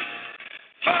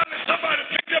 Finally, somebody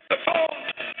picked up the phone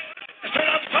and said,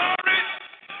 "I'm sorry,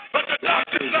 but the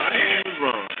doctor's not here.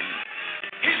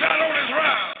 He's out on his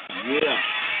round." Yeah.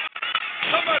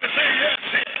 Somebody say yes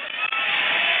here.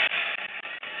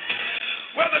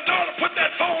 Well, the daughter put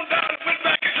that phone down and went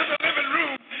back into the living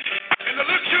room, and the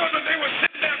little children, they were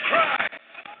sitting there crying.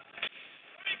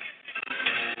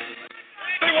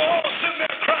 They were all sitting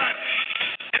there crying.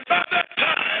 And by that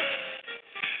time,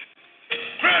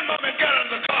 Grandmama had got out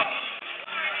of the car.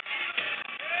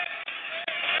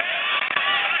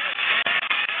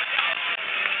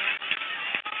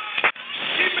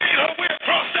 She made her way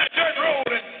across that dirt road,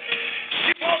 and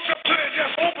she walked up to it and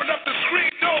just opened up the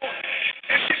screen door,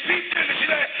 and she peeped in and she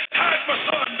said, "How's my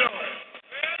son doing?"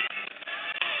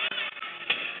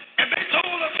 And they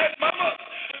told her that, "Mama,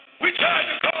 we tried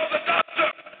to call the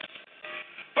doctor,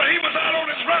 but he was out on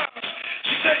his rounds."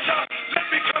 She said, "John,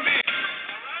 let me come in."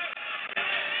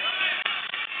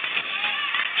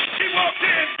 She walked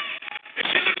in, and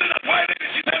she looked at that white lady,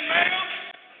 and she said, "Ma'am,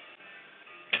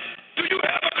 do you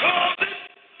have a closet?"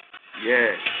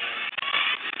 Yes.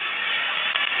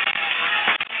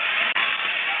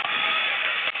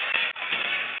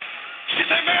 She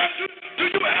said, "Ma'am, do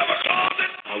you have a closet?"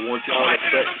 I want y'all to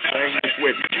sing this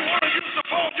with me. "If you want to use the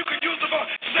phone, you can use the phone."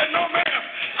 She said, "No, ma'am,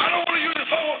 I don't want to use the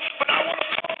phone, but I want to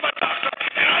call my doctor,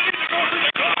 and I need to go to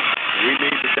the closet." We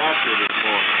need the doctor this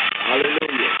morning.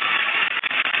 Hallelujah.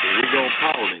 So we're going to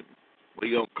call him.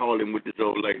 We're going to call him with this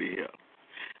old lady here.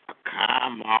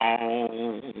 Come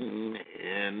on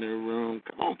in the room.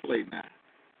 Come on, play now.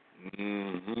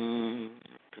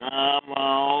 Come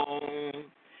on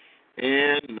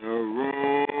in the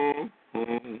room.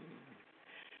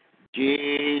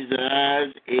 Jesus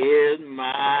Jesus is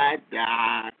my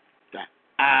doctor.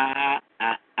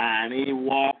 And he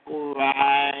walk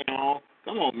right on.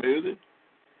 Come on, music.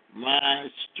 My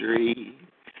street.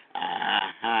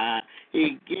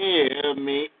 He give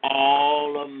me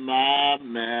all of my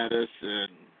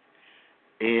medicine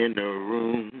in the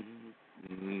room.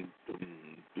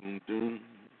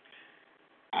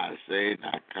 I say,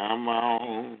 now come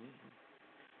on.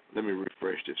 Let me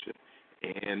refresh this.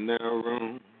 In the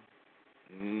room.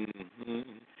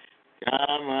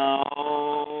 Come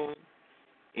on.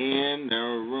 In the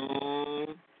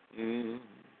room.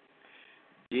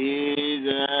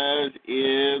 Jesus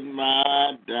is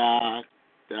my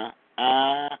doctor.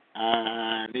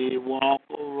 And he walk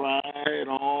right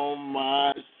on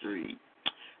my street.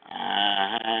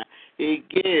 He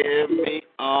give me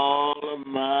all of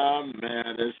my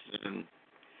medicine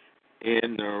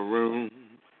in the room.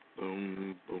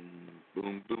 Boom, boom,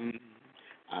 boom, boom.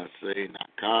 I say, now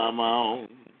come on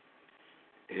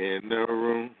in the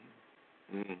room.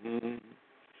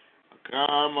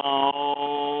 Come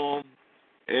on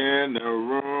in the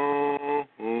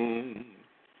room.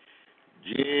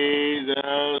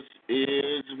 Jesus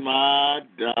is my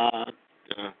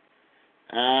doctor.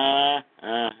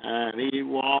 And he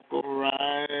walk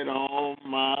right on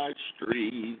my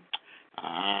street.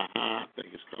 I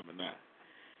think it's coming now.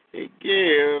 He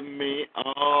give me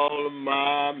all of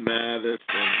my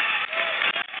medicine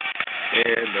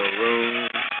in the room.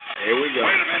 Here we go.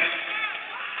 Wait a minute.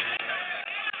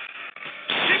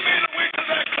 She made her way to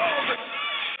that closet,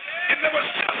 and there was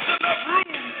just enough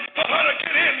room for her to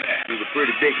get in there. She's a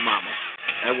pretty big mama.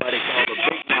 That's why they call her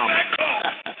Big Mama.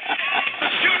 The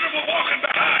children were walking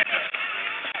behind her.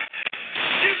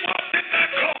 She walked in that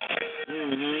closet,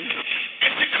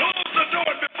 and she closed the door,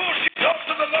 and before she talked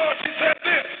to the Lord, she said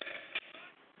this.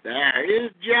 There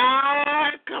is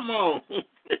joy. Come on.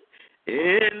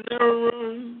 In the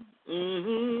room.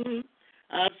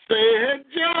 I said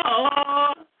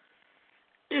joy.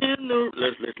 In the room.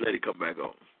 Let's let it come back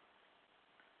on.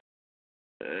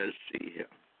 Let's see here.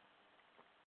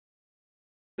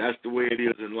 That's the way it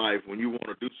is in life. When you want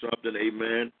to do something,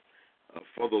 amen,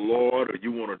 for the Lord, or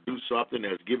you want to do something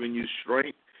that's giving you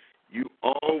strength, you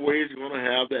always going to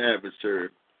have the adversary.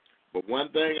 But one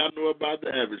thing I know about the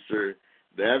adversary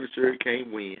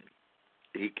can't win.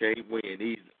 He can't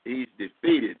win. He's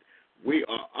defeated. We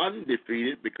are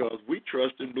undefeated because we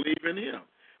trust and believe in him.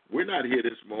 We're not here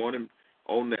this morning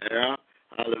on the air,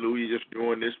 hallelujah, just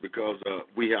doing this because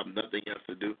we have nothing else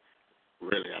to do.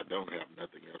 Really, I don't have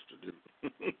nothing else to do.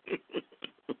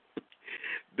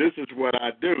 This is what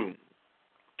I do.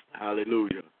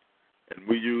 Hallelujah. And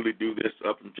we usually do this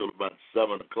up until about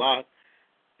 7 o'clock,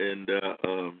 and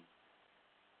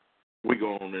we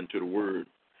go on into the Word.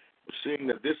 But seeing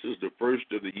that this is the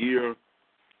first of the year,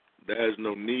 there is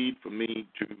no need for me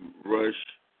to rush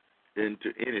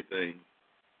into anything.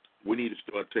 We need to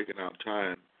start taking our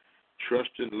time,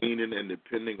 trusting, leaning, and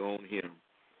depending on him.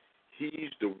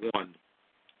 He's the one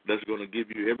that's going to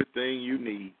give you everything you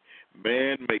need.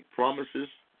 Man make promises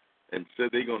and said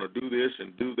they're going to do this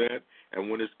and do that, and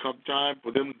when it's come time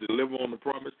for them to deliver on the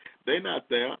promise, they're not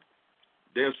there.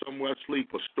 They're somewhere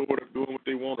asleep or stored up doing what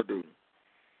they want to do.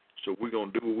 So we're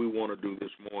going to do what we want to do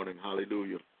this morning.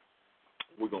 Hallelujah.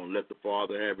 We're going to let the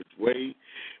Father have his way.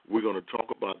 We're going to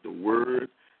talk about the Word,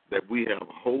 that we have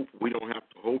hope. We don't have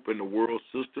to hope in the world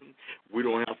system. We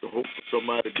don't have to hope for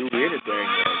somebody to do anything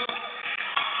else.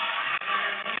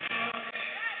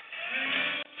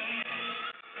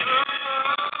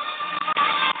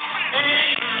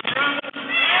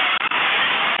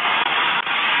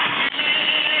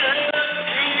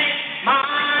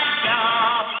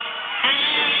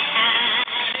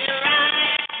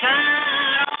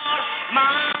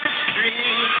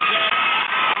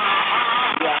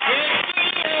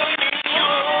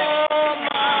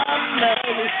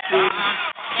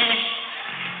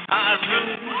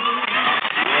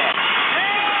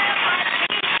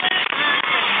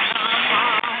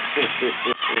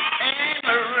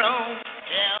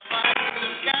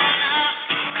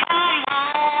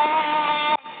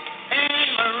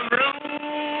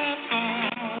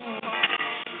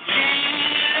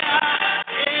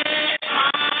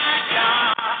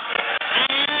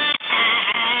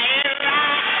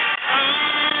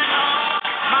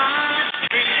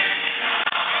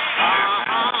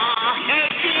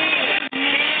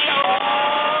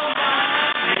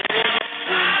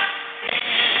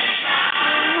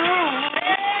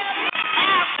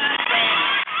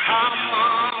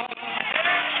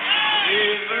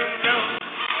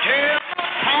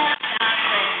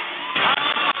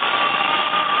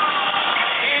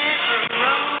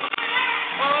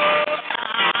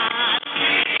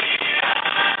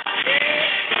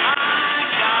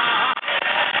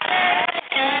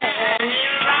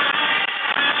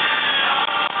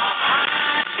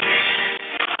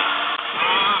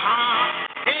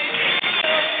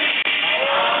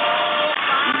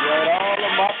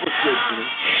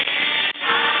 listening.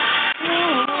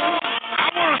 I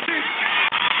want to see.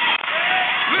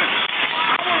 Listen,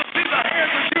 I want to see the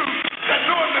hands of you that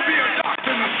know him to be a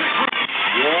doctor in the sick room.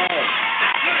 Yes.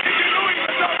 If you know he's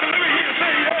a doctor, let me hear you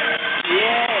say yes.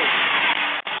 Yes.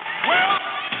 Well,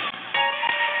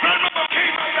 grandmama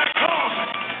came out of that closet,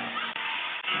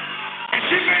 and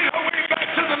she made her way back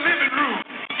to the living room,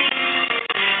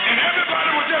 and everybody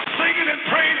was just singing and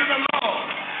praising the Lord.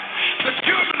 The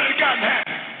children had gotten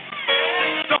happy.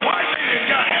 The white lady had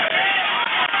got happy.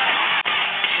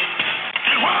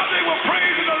 And while they were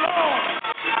praising the Lord,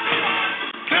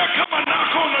 there come a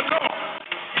knock on the door.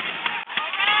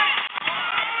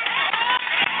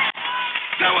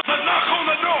 There was a knock on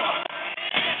the door.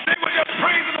 They were just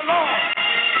praising the Lord.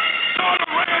 Daughter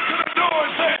ran to the door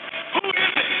and said, "Who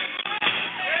is it?"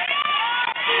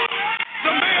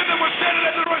 The man that was standing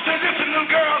at the door said, "Listen, little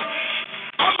girls,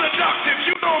 I'm the doctor. If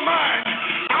you don't mind,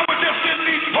 I was just in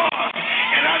these bars,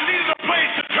 and I needed a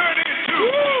place to turn into.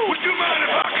 Would you mind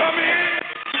if I come in?"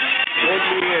 Let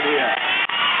me in here.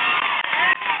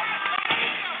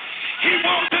 He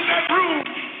walked in that room.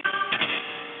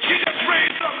 She just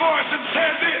raised her voice and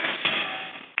said this.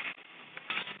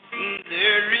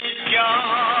 There is joy.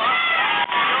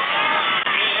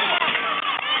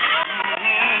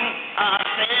 I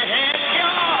said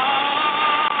joy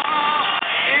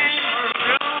in the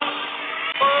room.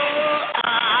 Oh,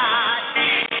 I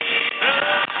did.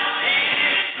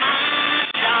 It's my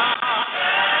joy.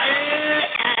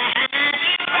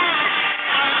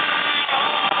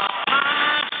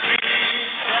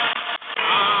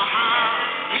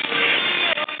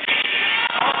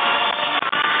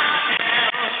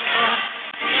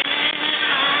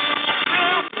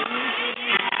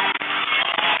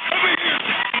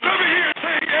 Let me hear you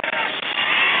say yes.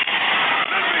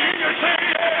 Let me hear you say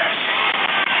yes.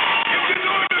 If you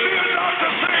know to be a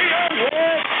doctor, say yes.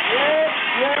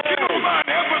 If you don't mind,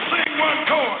 help us sing one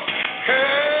chord.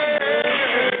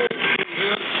 Hey,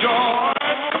 there's joy.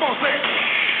 Come on, say it.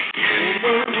 In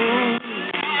the room.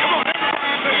 Come on,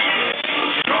 everybody say it.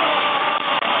 Joy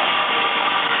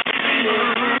in the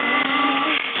room.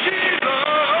 Jesus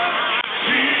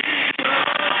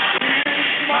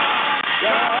is my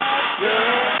doctor.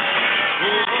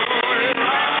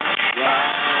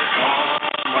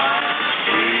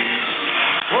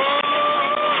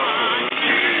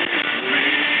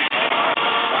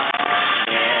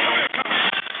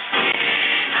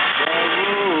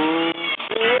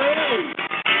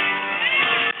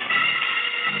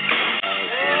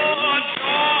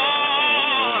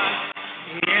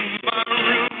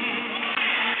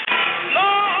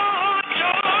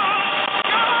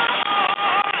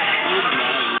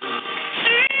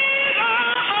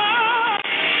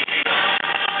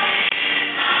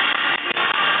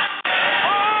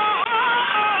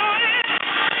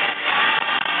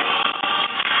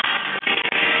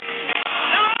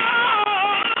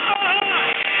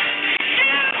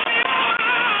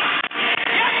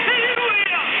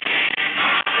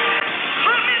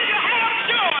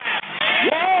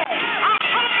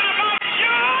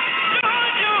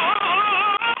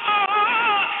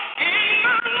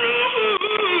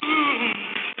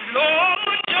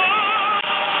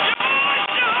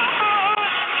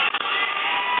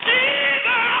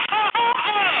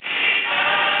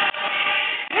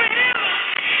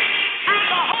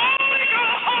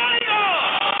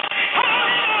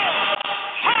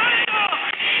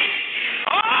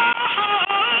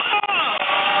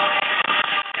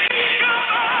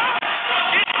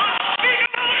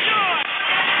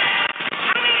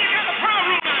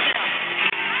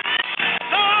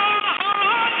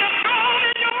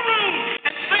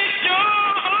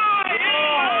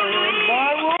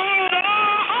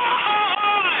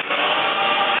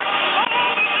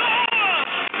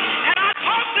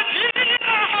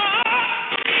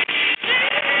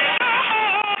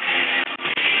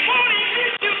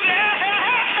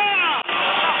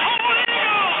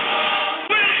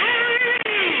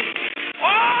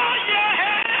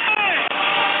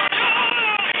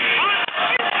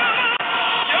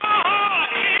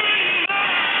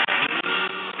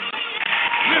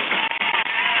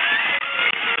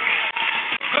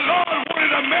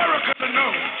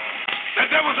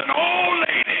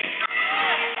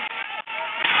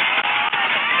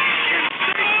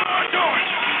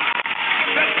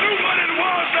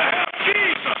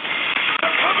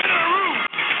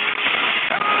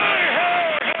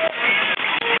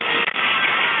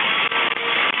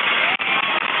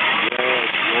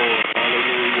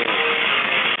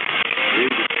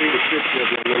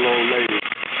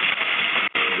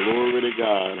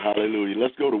 God. Hallelujah.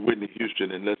 Let's go to Whitney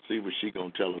Houston and let's see what she's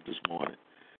going to tell us this morning.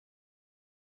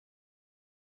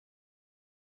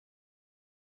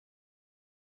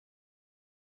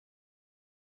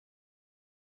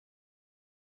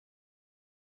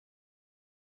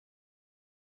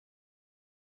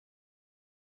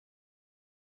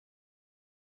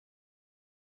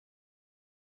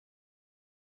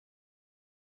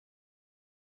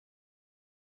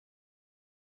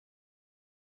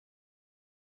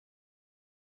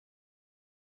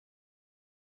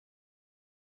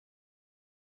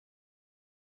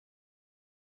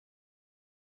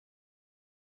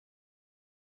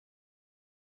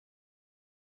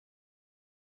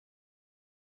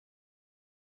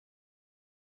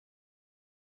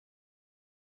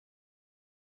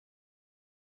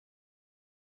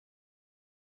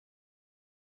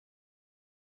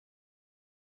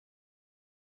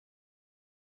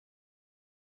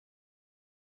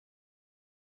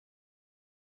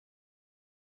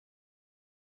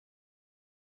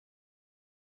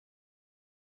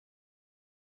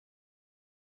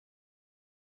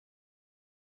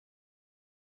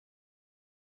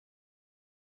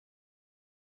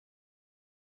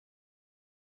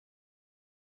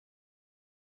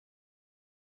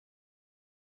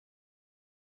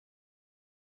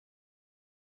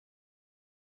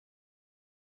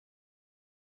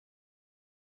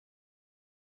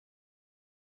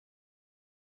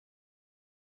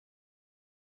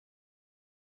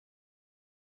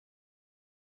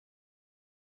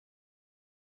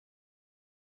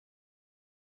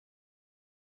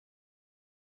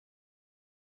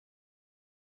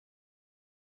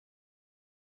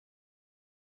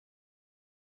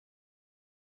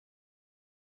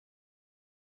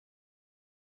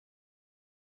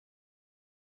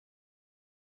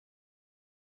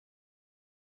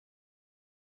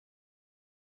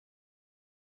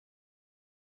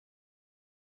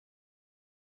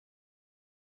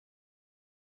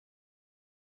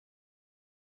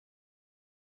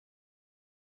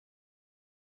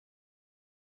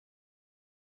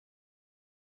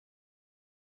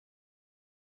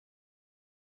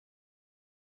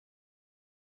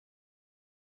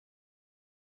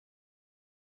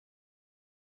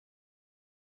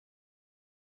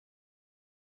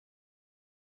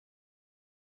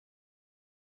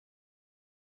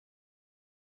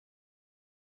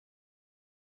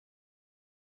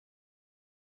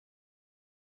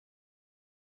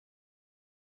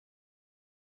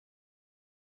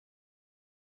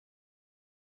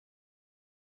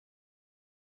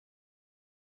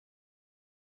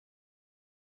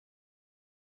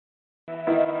 As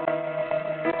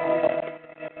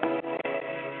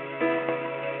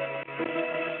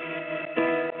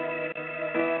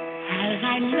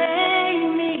I lay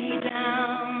me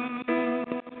down,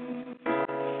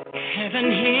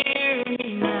 heaven hear me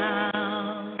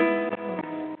now.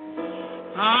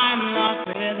 I'm lost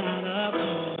without a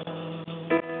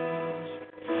cause.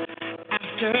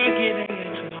 After giving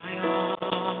it my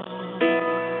all,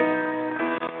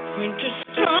 winter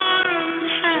storm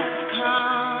has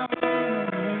come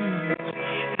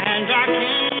and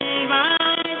darkened my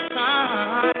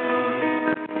sun.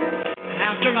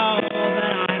 After all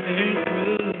that I've been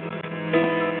through,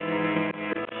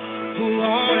 who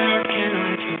on earth can I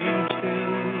turn to?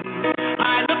 I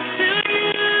look to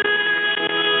you.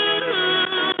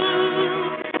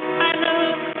 I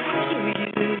look to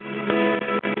you.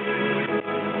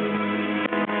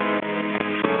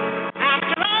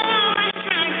 After all my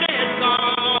strength is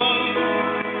gone,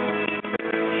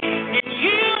 in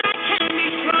you I can be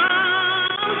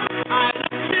strong. I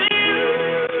look to you.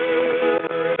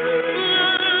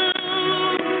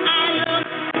 I look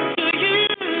to you.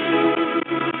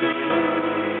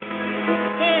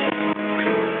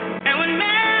 And when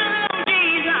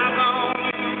melodies are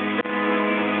gone,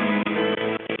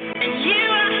 and you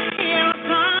hear a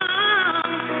song,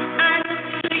 I look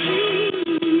to you.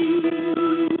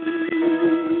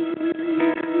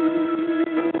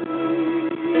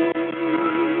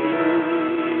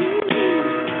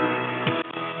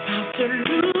 About to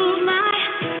lose my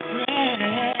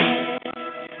breath.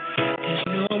 There's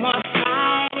no more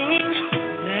fighting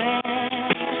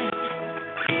left.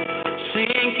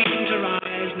 Sinking to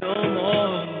rise no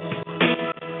more.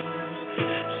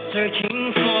 Searching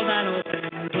for that open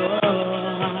door.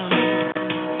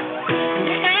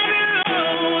 Every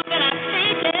road that I've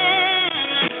taken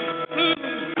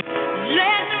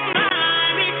led to my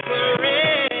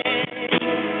regret.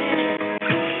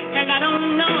 And I don't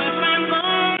know if I'm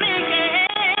gonna make it.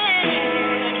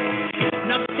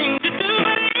 Nothing to do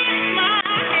but lift my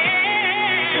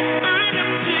head. I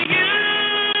look to you.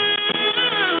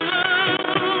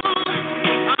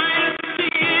 I look to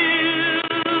you.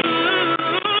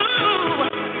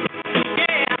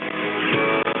 Yeah.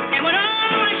 And when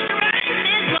all my strength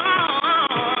is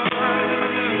gone,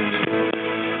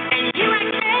 and you I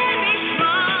can be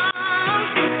strong,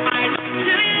 I look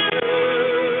to you.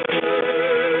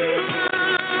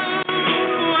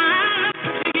 I look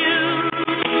to you.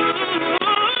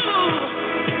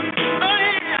 Oh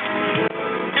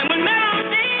yeah. And when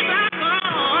melodies are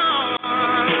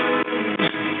gone,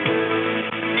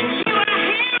 and you are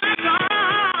here a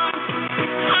song,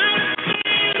 I look to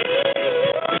you.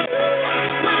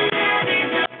 My head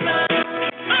is above,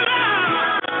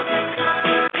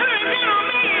 coming down on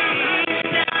me,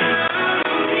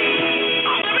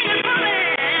 all the rain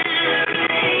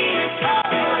is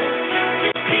falling,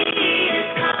 defeat is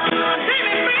come, set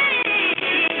me free,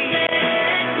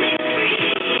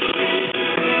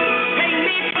 take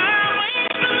me far away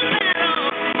from the battle.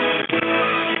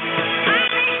 I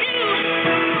need you,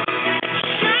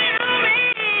 shine on me.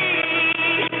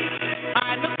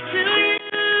 I look to you.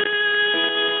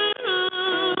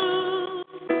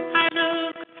 I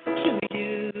look to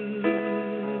you.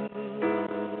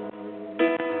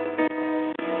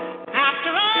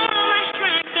 After all my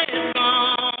strength is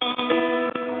gone,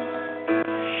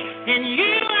 in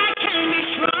you I can be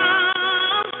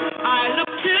strong. I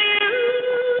look to you.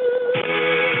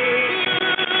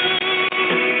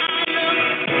 I look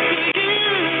to you.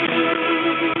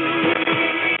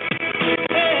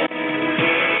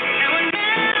 And when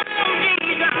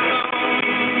melodies are gone,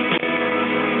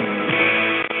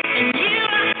 and you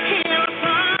hear a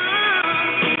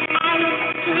song, I look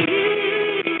to you.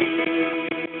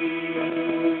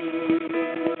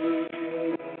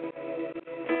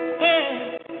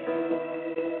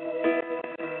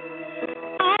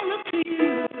 I look to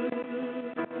you.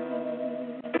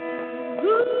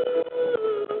 Ooh,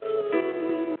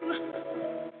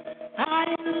 I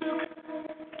look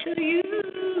to you.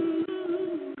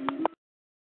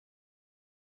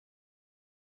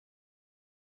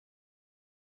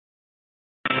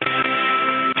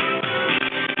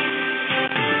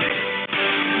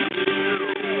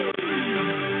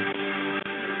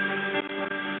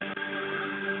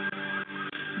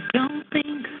 Don't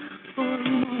think for a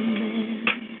moment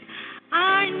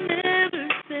I never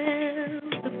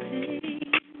felt the pain.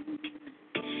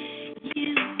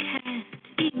 You can't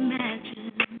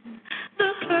imagine the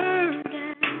hurt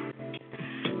and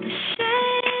the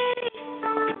shame.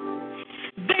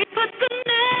 They put the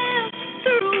nail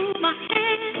through my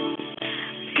head.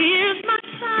 Here's my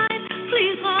sign,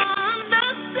 please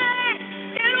understand.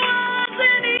 It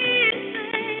wasn't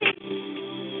easy.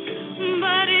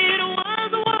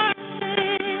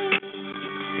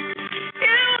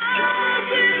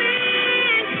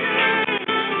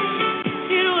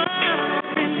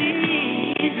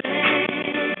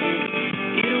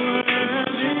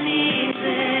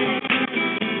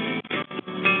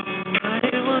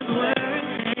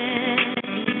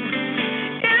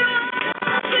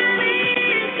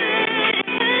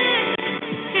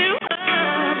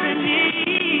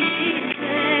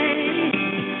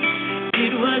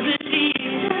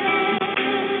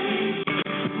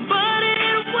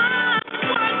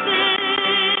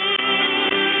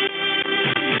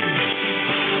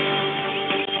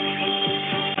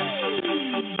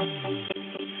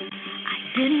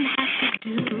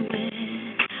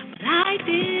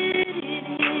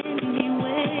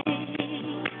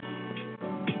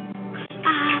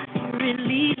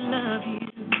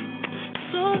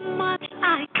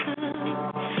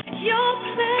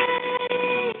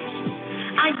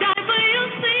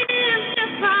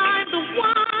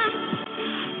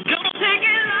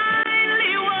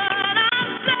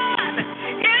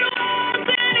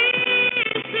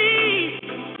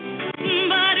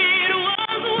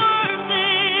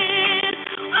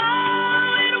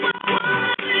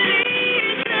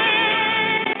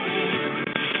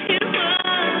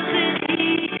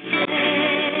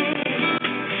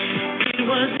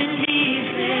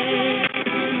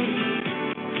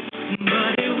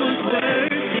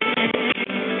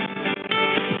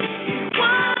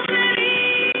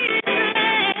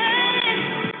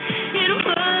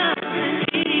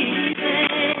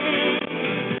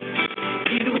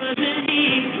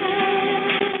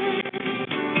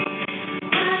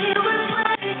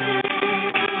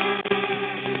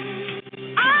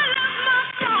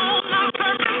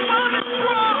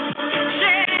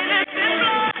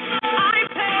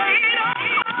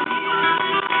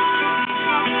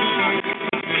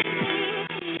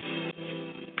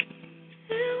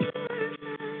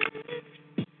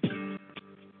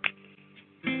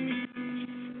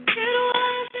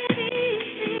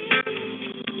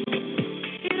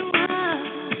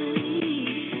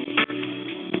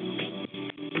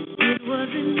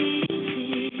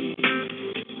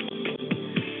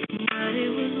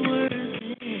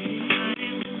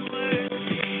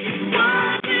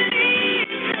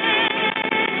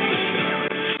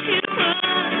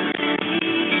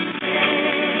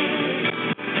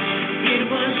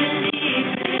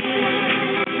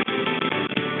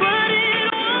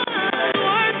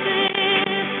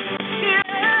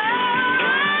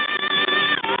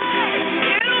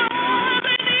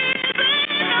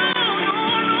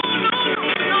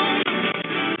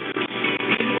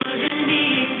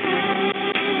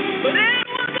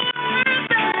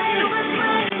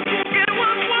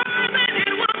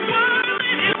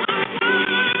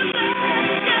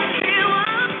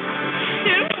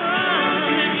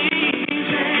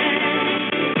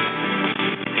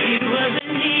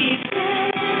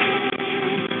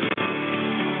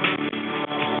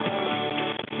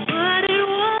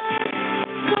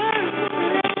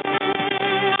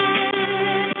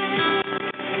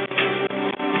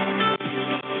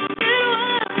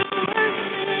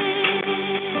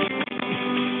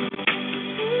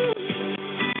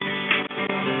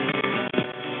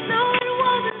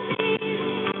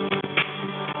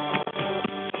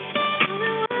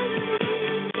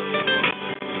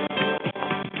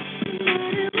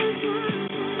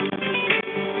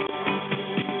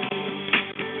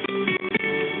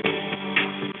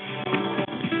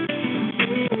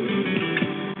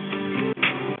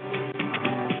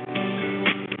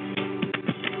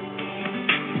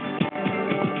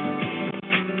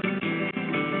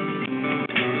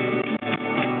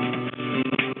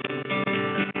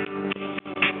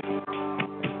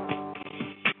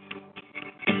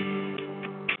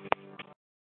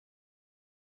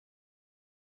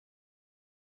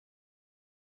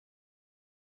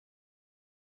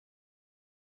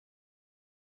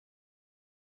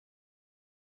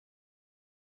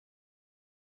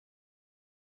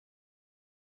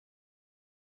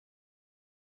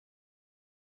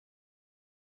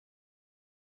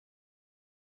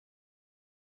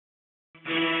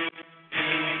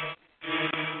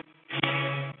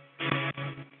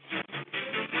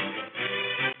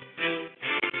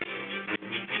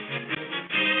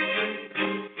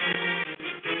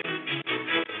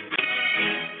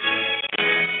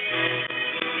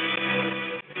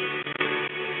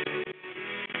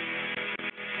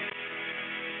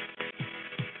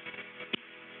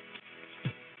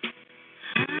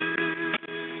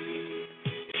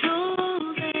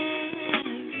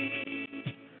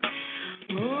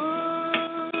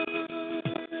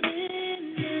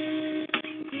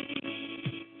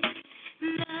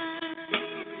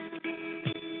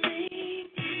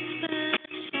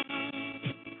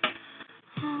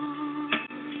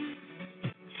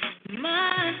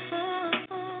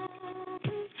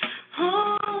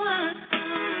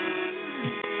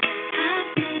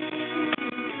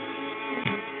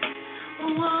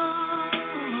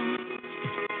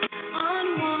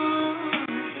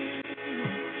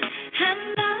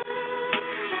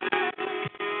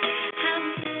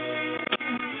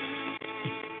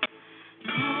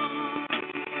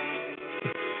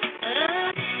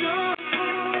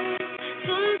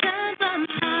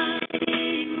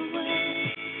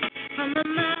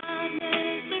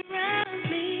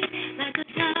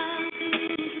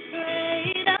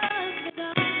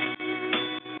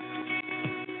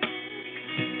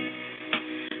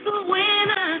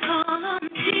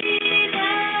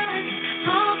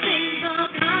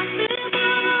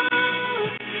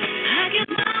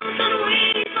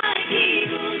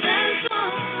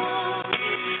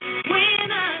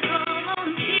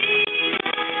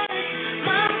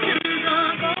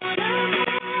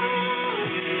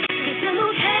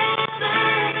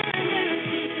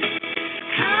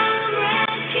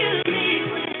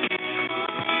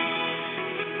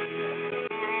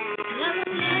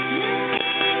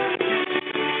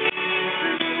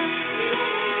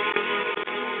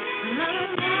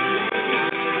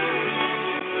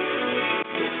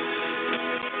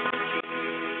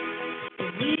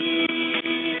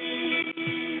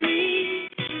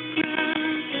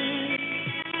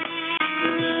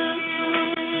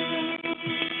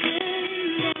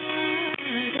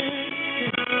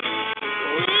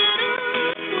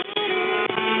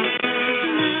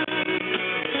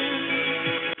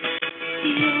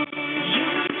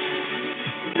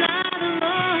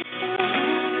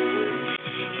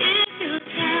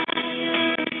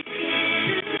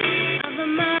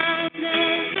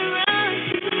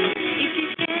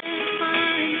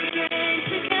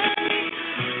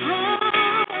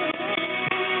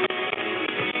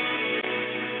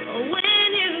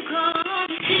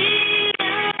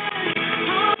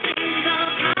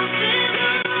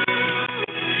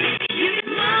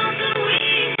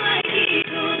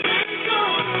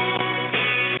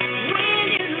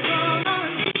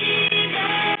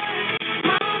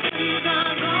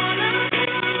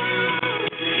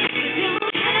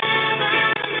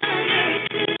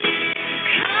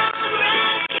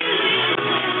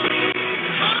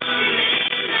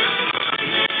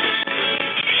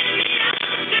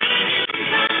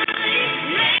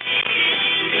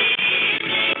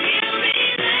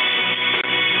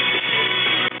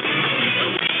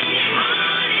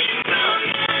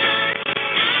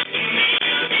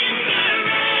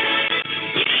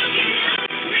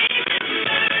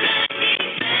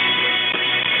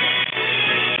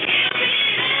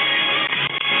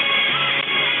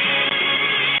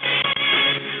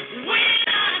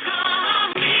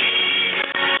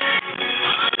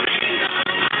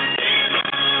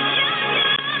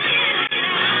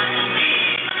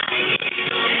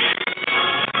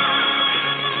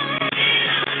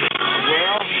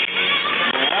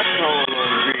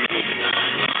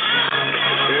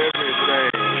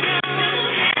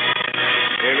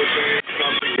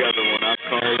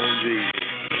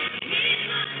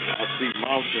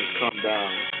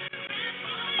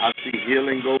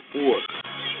 healing go forth.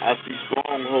 I see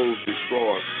strongholds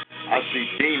destroyed. I see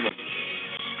demons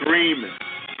screaming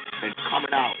and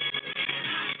coming out.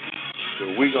 So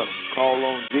we're going to call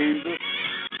on Jesus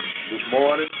this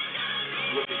morning.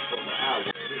 Looking for my hour.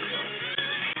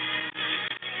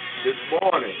 This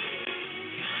morning,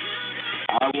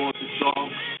 I want to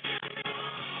talk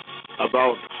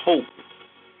about hope.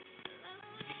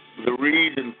 The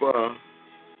reason for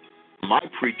my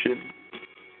preaching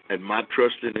and my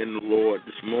trusting in the Lord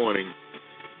this morning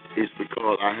is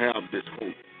because I have this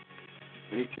hope.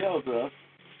 And he tells us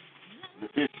in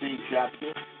the 15th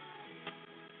chapter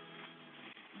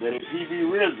that if he be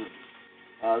risen,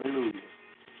 hallelujah,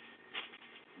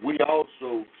 we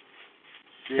also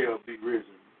shall be risen.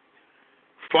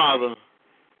 Father,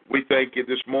 we thank you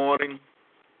this morning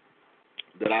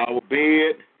that our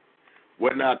bed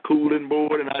wasn't our cooling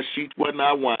board, and our sheets wasn't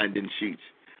our winding sheets.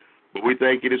 But we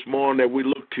thank you this morning that we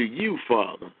look to you,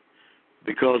 Father,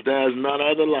 because there's none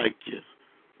other like you.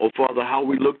 Oh, Father, how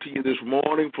we look to you this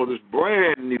morning for this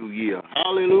brand new year.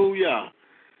 Hallelujah.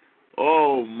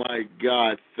 Oh, my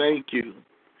God, thank you.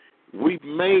 We've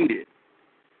made it.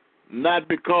 Not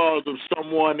because of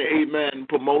someone, amen,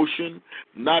 promotion,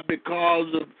 not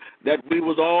because of that we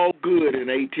was all good in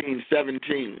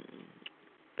 1817,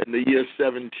 in the year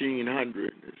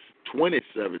 1700, it's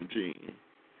 2017,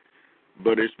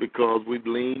 but it's because we've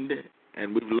leaned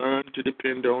and we've learned to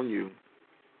depend on you.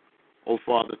 Oh,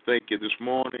 Father, thank you this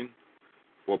morning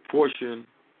for a portion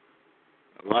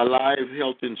of our life,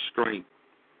 health, and strength.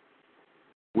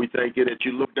 We thank you that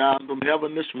you look down from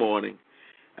heaven this morning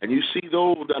and you see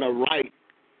those that are right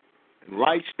and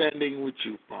right standing with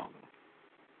you, Father.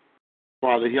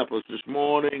 Father, help us this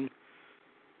morning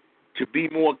to be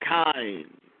more kind,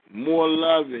 more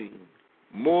loving,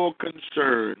 more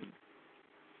concerned,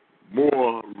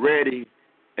 more ready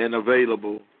and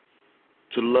available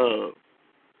to love.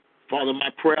 Father, my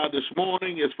prayer this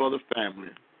morning is for the family,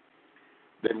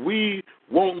 that we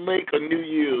won't make a New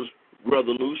Year's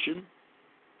resolution,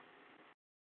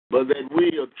 but that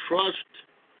we'll trust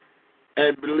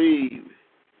and believe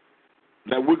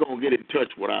that we're going to get in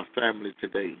touch with our family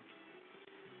today.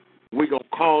 We're going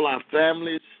to call our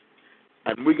families,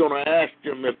 and we're going to ask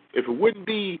them, if it wouldn't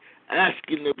be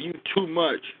asking of you too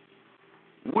much,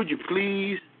 would you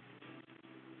please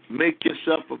make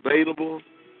yourself available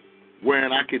where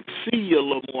I can see you a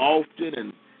little more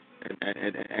often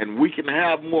and we can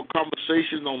have more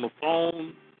conversations on the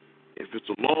phone if it's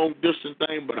a long-distance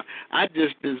thing, but I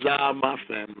just desire my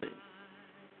family.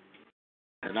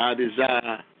 And I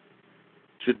desire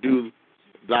to do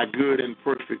thy good and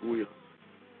perfect will.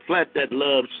 Plant that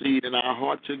love seed in our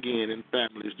hearts again in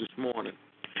families this morning.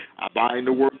 I bind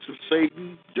the works of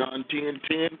Satan, John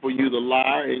 10:10, for you the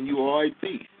liar and you are a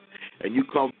thief. And you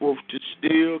come forth to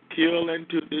steal, kill, and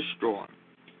to destroy.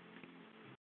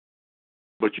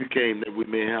 But you came that we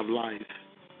may have life.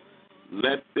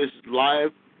 Let this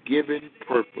life-giving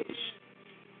purpose,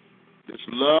 this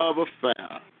love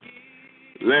affair,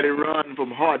 let it run from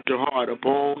heart to heart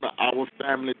upon our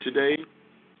family today.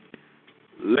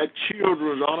 Let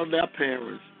children honor their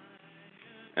parents,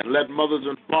 and let mothers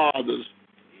and fathers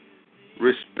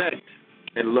respect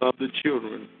and love the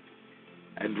children,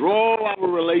 and draw our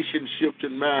relationships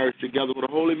and marriage together with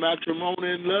a holy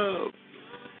matrimony and love.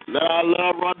 Let our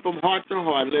love run from heart to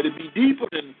heart. Let it be deeper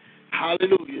than,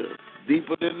 hallelujah,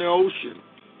 deeper than the ocean.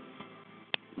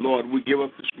 Lord, we give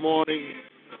up this morning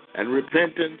and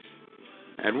repentance.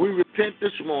 And we repent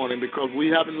this morning because we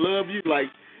haven't loved you like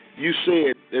you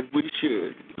said that we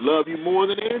should. Love you more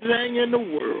than anything in the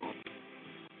world.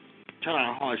 Turn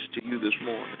our hearts to you this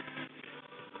morning.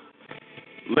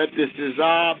 Let this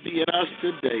desire be in us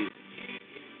today.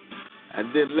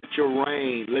 And then let your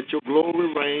reign, let your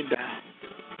glory rain down.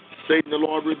 Satan, the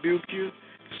Lord rebuke you.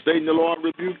 Satan, the Lord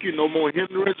rebuke you. No more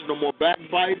hindrance, no more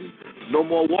backbiting, no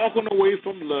more walking away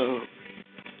from love.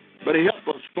 But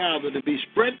help us, Father, to be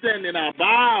strengthened in our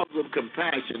bowels of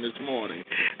compassion this morning.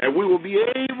 And we will be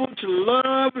able to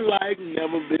love like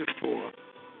never before.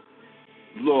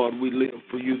 Lord, we live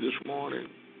for you this morning.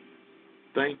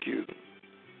 Thank you.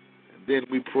 And then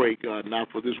we pray, God,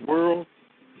 not for this world,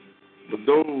 but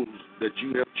those that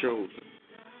you have chosen,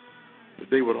 that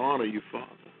they would honor you, Father.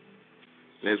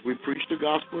 And as we preach the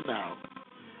gospel now,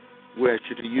 we ask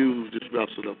you to use this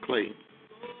vessel of clay.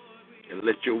 And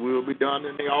let your will be done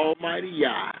in the almighty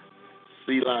Yah,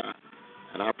 Selah.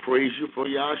 And I praise you for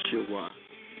Yahshua.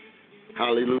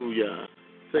 Hallelujah.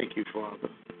 Thank you, Father.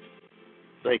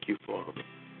 Thank you, Father.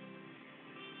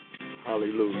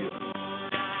 Hallelujah.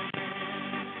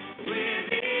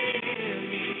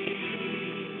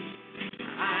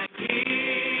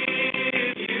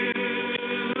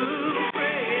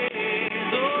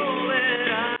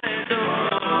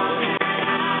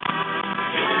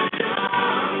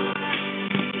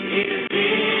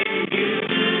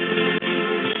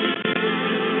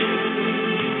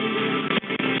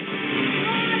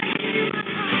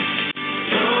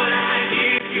 Lord, I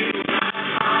give you my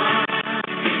heart.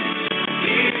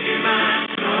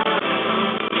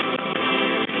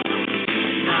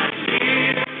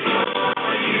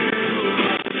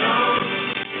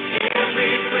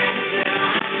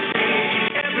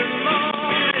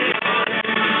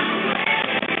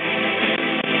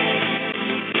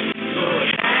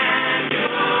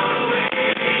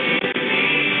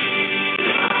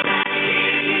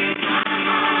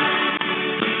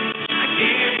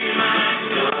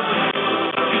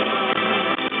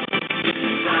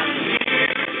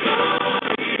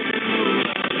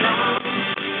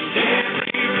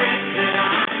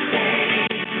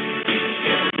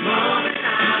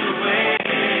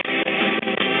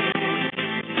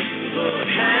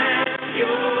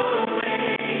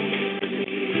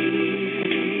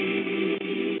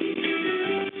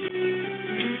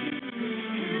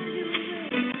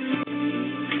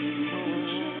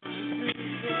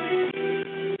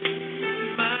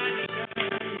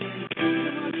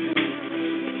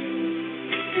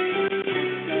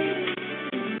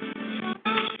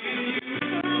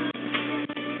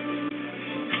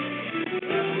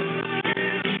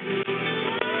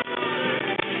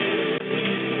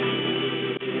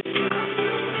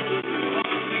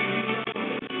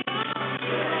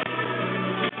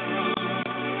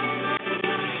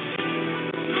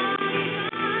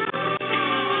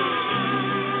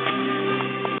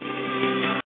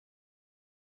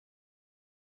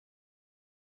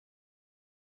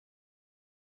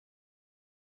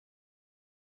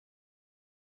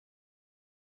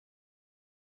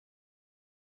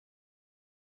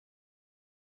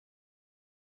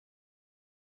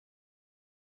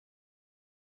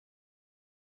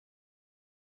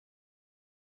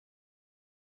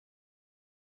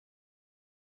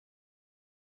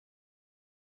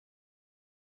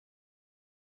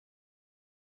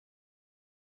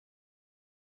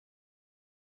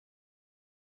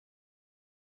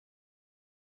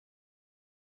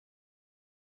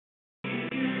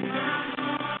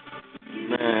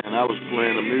 I was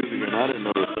playing the music and I didn't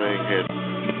know the thing had.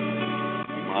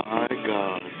 My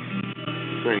God.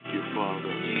 Thank you,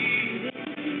 Father.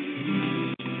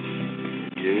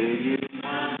 Yeah, yeah.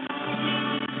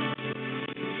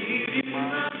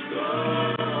 My soul.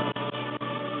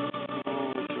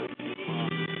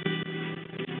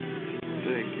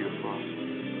 Thank you, Father.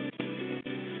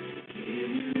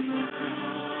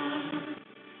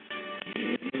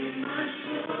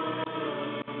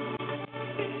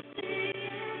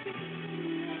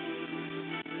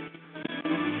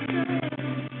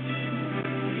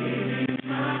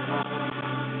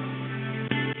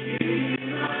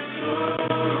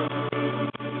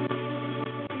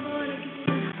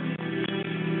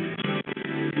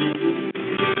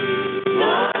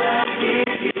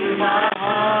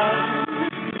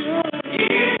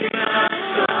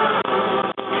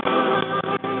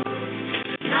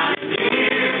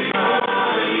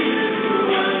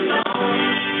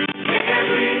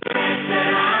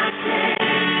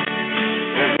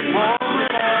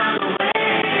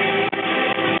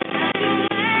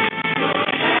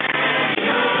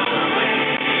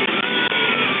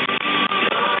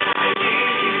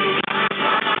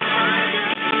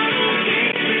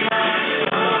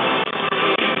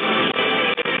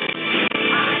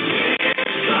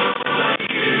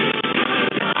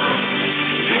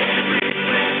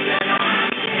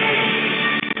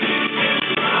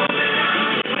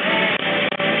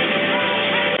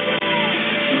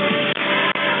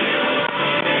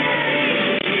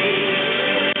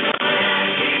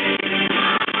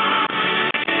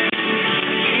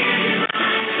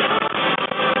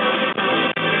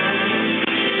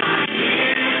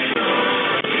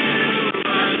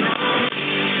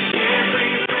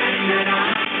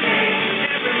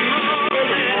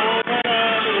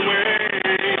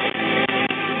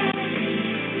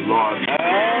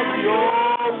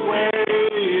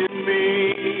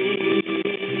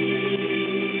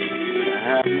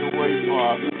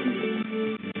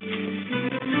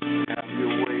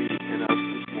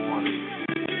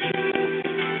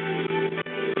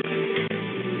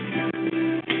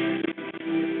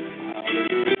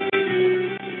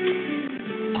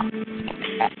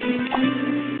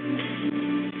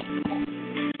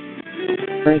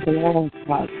 Praise the Lord.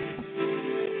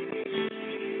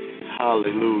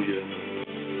 Hallelujah.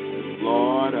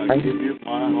 Lord, I give you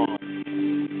my heart.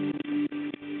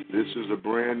 This is a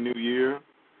brand new year,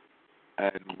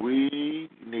 and we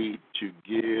need to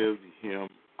give him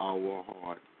our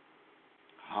heart.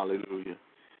 Hallelujah.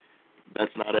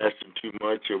 That's not asking too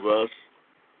much of us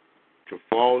to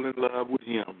fall in love with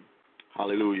him.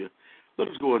 Hallelujah. Let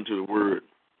us go into the word.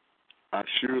 I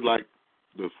sure like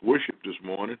the worship this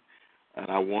morning, and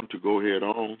I want to go ahead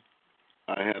on.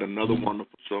 I had another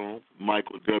wonderful song,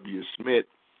 Michael W. Smith,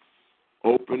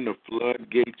 Open the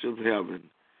Floodgates of Heaven.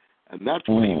 And that's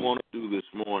what he want to do this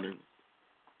morning.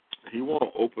 He want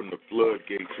to open the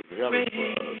floodgates of heaven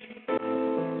for us.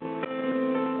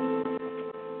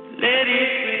 Let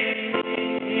it rain.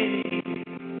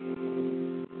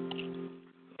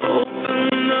 Open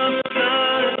the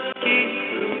floodgates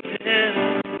of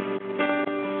heaven.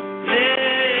 Let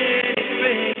it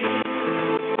rain.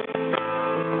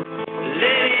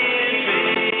 Let it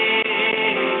rain.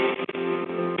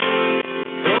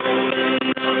 Open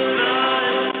the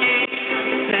floodgates of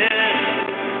heaven.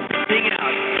 Sing it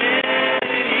out. Let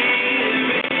it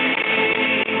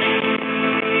rain.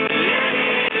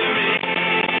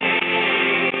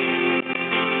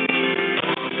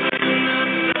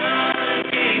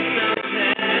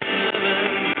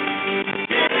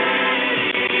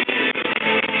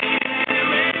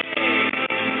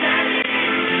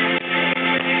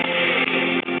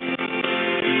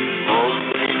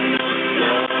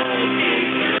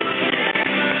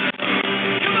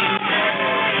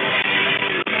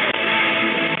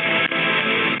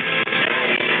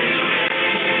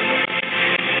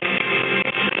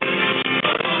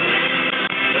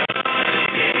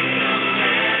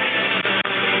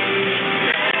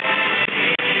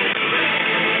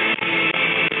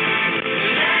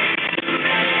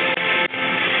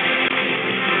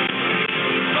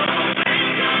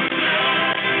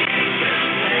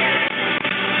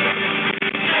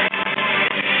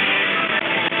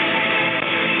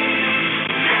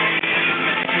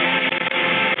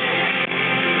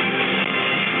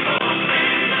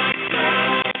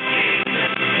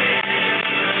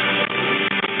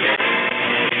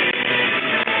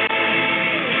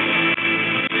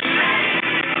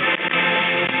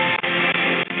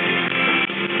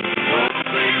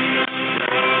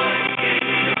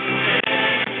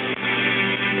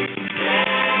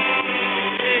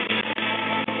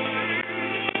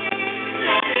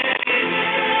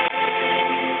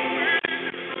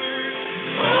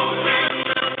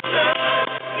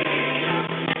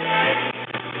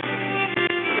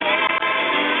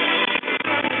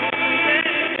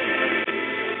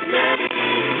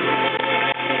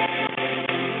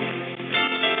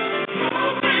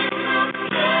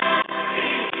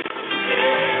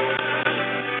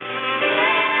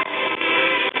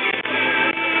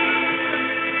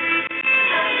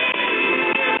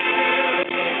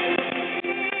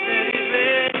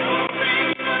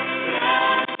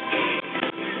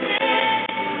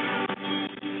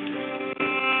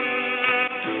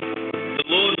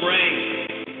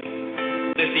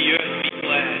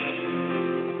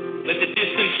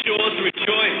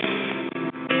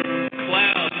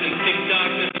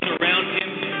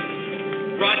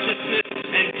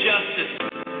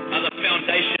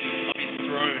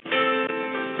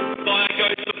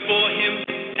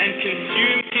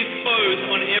 consumes his foes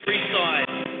on every side.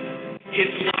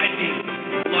 His lightning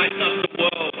lights up the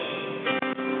world.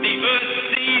 The earth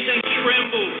sees and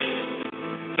trembles.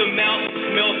 The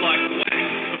mountains melt like wax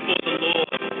before the Lord.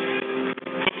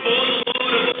 Before the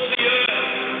Lord of all the earth,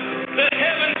 the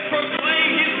heavens proclaim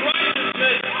his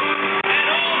righteousness, and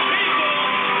all people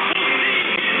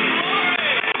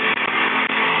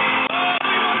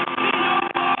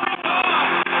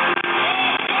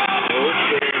will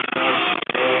see his glory.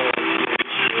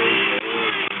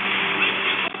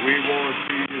 We want to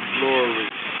see his glory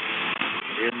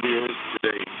in the earth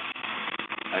today,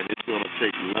 and it's going to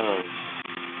take love.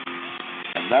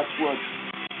 And that's what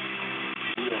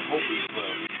we are hoping for.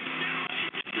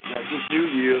 That this New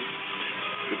Year,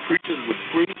 the preachers would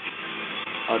preach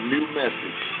a new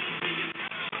message,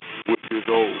 which is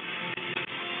old.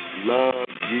 Love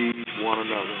ye one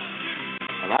another.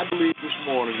 And I believe this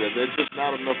morning that there's just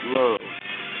not enough love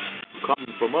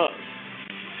coming from us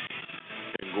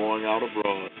and going out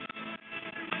abroad.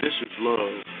 This is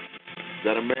love,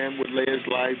 that a man would lay his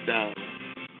life down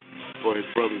for his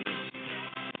brothers.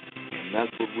 And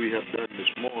that's what we have done this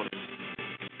morning.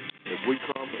 If we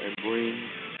come and bring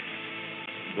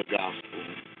the gospel,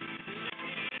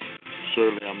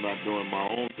 certainly I'm not doing my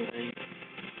own thing,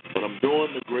 but I'm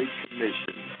doing the Great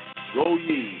Commission. Go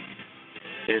ye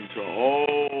into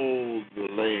all the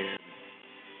land,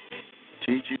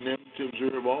 teaching them to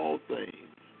observe all things.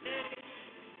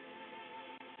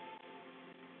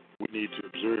 We need to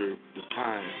observe the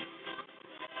time.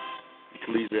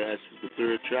 Ecclesiastes, the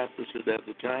 3rd chapter, said there's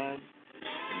a time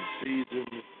and season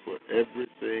for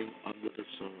everything under the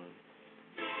sun.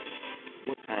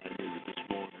 What time is it this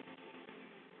morning?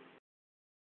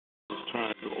 It's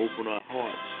time to open our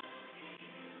hearts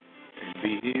and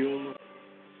be healed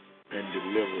and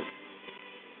delivered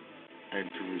and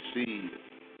to receive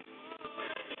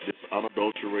this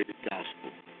unadulterated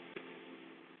gospel.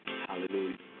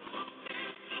 Hallelujah.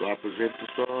 So I present to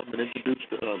some and introduce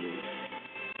to others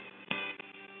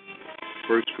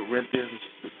 1 Corinthians,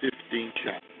 the 15th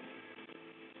chapter.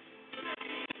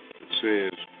 It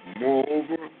says,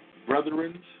 moreover,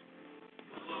 brethren,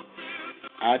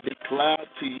 I declare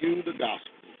to you the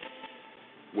gospel,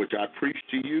 which I preached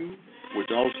to you,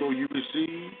 which also you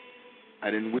received,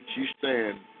 and in which you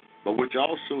stand, but which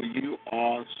also you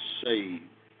are saved.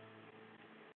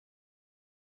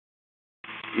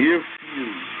 If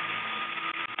you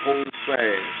hold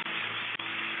fast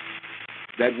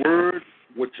that word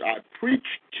which I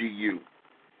preached to you,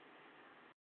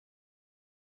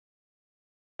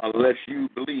 unless you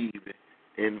believe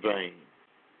in vain.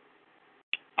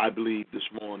 I believe this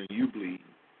morning you believe.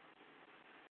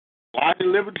 I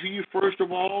delivered to you first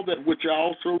of all that which I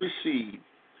also received,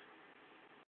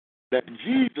 that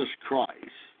Jesus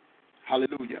Christ,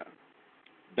 hallelujah,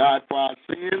 died for our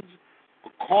sins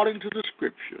according to the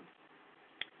Scripture,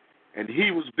 and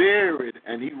he was buried,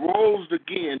 and he rose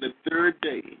again the 3rd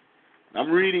day. I'm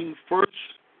reading 1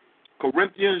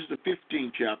 Corinthians, the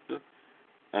 15th chapter,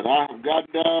 and I have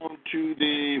got down to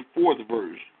the 4th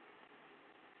verse.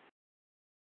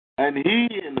 And he,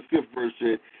 in the 5th verse,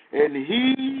 said, and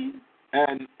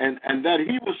that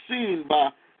he was seen by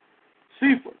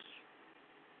Cephas,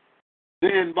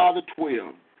 then by the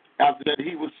 12. After that,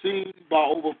 he was seen by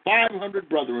over 500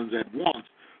 brethren at once,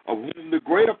 of whom the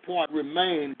greater part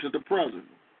remain to the present.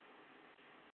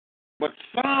 But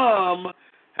some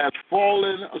have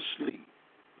fallen asleep.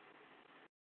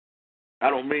 I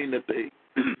don't mean that they,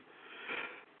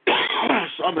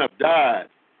 some have died,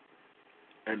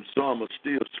 and some are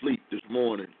still asleep this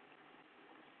morning.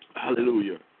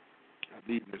 Hallelujah.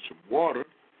 I need me some water.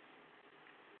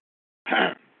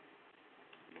 Lord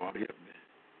help me.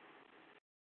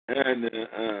 And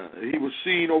he was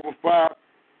seen over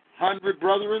 500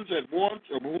 brethren at once,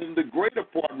 of whom the greater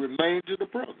part remain to the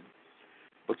present.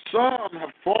 But some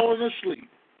have fallen asleep.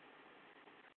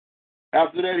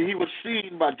 After that, he was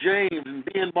seen by James, and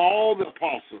then by all the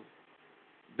apostles.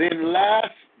 Then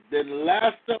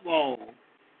last of all,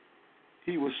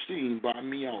 he was seen by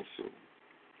me also,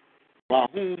 by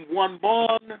whom one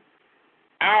born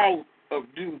out of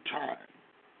due time.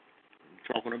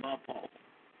 I'm talking about Paul.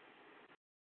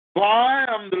 For I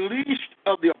am the least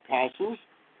of the apostles,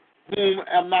 whom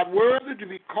am not worthy to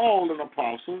be called an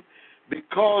apostle,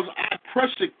 because I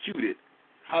persecuted,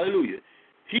 hallelujah,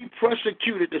 he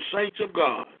persecuted the saints of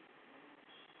God,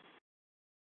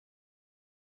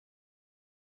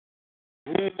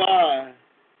 whom I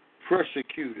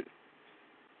persecuted.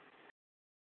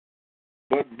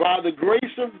 But by the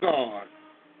grace of God,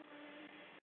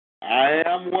 I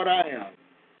am what I am,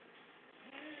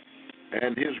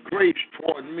 and his grace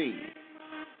toward me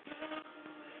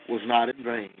was not in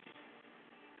vain.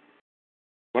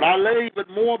 But I labored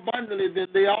more abundantly than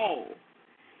they all.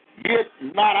 Yet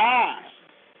not I,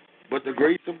 but the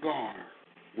grace of God,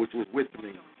 which was with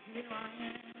me.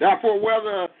 Therefore,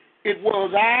 whether it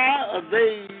was I or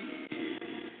they,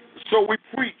 so we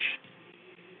preach,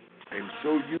 and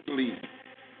so you believe.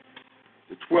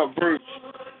 The 12th verse.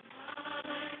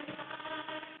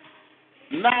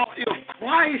 Now, if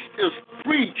Christ is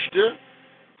preached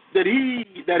that he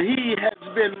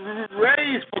has been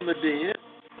raised from the dead,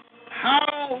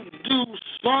 how do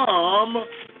some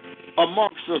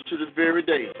amongst us to this very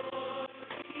day?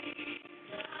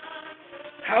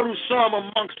 How do some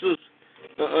amongst us,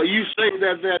 you say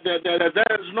that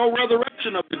there is no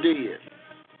resurrection of the dead?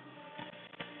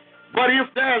 But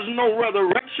if there is no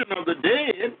resurrection of the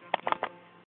dead,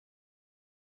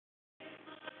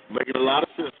 making a lot of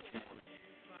sense.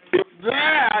 If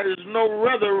there is no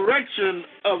resurrection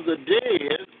of the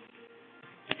dead,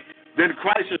 then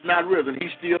Christ is not risen. He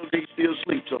still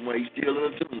sleeps somewhere. He's still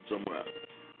in a tomb somewhere.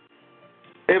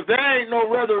 If there ain't no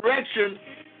resurrection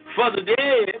for the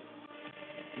dead,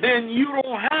 then you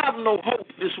don't have no hope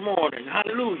this morning.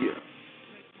 Hallelujah.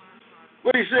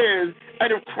 What he says,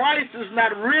 and if Christ is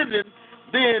not risen,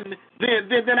 then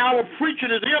our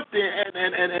preaching is empty,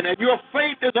 and your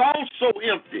faith is also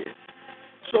empty.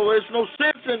 So there's no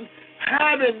sense in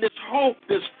having this hope,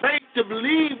 this faith to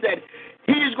believe that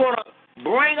he's going to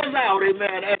bring us out,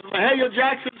 amen. As Mahalia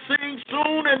Jackson sings,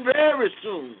 soon and very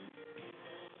soon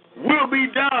we'll be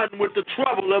done with the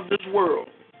trouble of this world.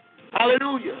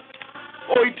 Hallelujah.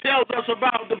 Or he tells us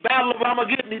about the battle of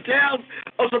Armageddon. He tells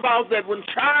us about that when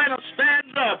China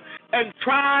stands up and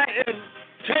try and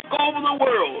take over the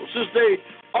world, since they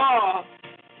are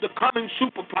the coming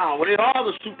superpower. They are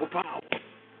the superpower.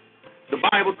 The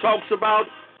Bible talks about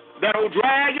that old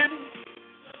dragon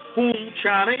whom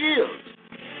China is,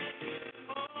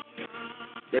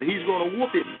 that he's going to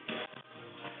whoop him.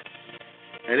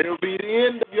 And it'll be the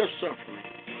end of your suffering.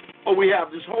 Oh, we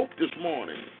have this hope this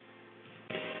morning.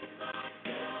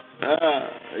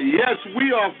 Yes,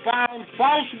 we are found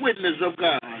false witness of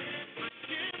God.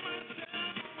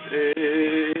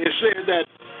 It said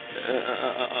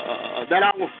that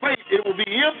our faith, it will be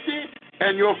empty,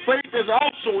 and your faith is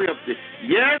also empty.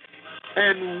 Yes,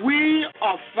 and we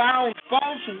are found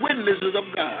false witnesses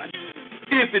of God,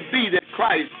 if it be that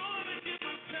Christ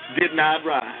did not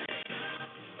rise.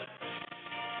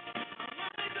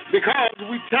 Because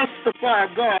we testify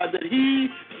of God that he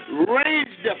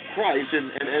raised up Christ,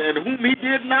 and whom he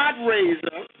did not raise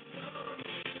up.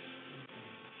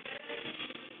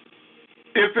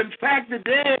 If in fact the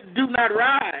dead do not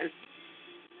rise,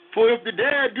 for if the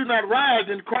dead do not rise,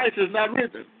 then Christ is not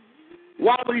risen.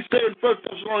 Why would he say in 1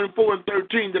 Thessalonians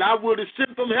 4:13 that I will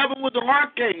descend from heaven with an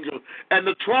archangel, and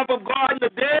the trump of God, and the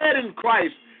dead in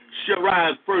Christ shall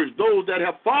rise first, those that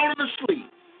have fallen asleep.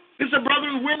 He said,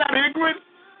 brethren, we're not ignorant.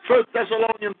 1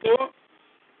 Thessalonians 4.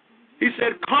 He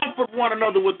said, comfort one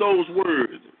another with those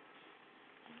words.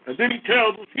 And then he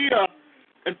tells us here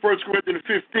in 1 Corinthians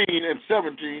 15 and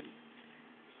 17,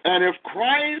 and if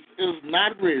Christ is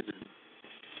not risen,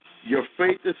 your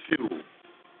faith is futile.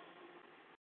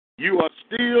 You are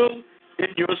still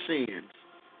in your sins.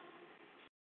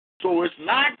 So it's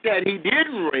not that he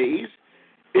didn't raise,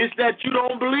 it's that you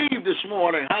don't believe this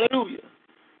morning. Hallelujah.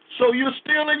 So you're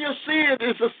still in your sins.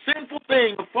 It's a sinful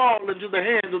thing to fall into the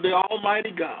hands of the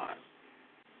Almighty God.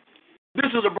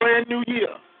 This is a brand new year.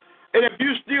 And if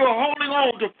you're still holding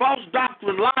on to false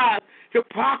doctrine, lies,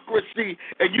 hypocrisy,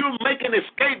 and you're making a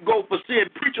scapegoat for sin,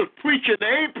 preachers preaching,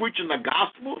 they ain't preaching the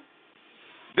gospel.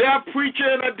 They're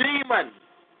preaching a demon.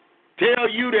 Tell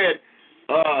you that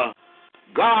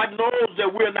God knows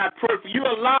that we're not perfect. You're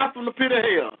alive from the pit of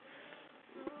hell.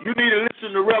 You need to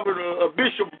listen to Reverend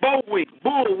Bishop Bullwink.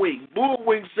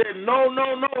 Bullwink said, no,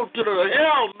 to the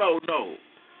hell no.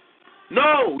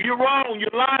 No, you're wrong.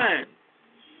 You're lying.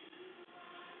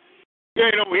 There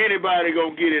ain't no anybody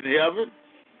going to get in heaven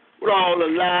with all the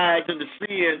lies and the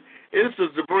sin. This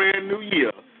is a brand new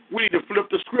year. We need to flip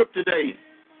the script today.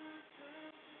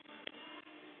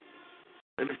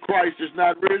 And if Christ is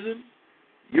not risen,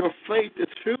 your faith is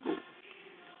futile.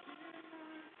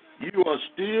 You are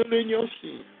still in your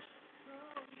sins.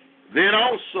 Then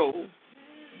also,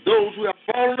 those who have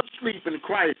fallen asleep in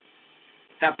Christ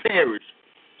have perished.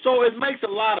 So it makes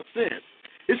a lot of sense.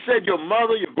 It said your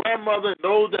mother, your grandmother, and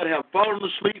those that have fallen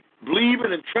asleep,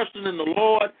 believing and trusting in the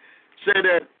Lord, said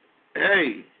that,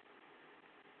 hey,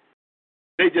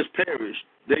 they just perished.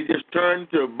 They just turned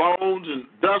to bones and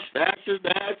dust, ashes,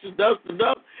 dust, and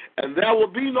dust, and there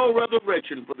will be no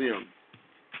resurrection for them.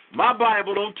 My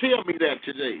Bible don't tell me that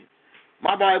today.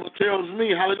 My Bible tells me,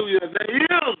 hallelujah, that there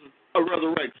is a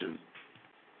resurrection.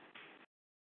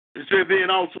 It said, then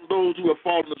also those who have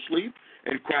fallen asleep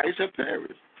in Christ have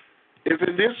perished. If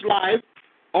in this life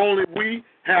only we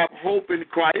have hope in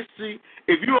Christ, see,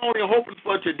 if you're only hoping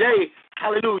for today,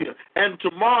 hallelujah, and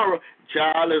tomorrow,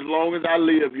 child, as long as I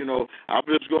live, I'm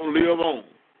just going to live on.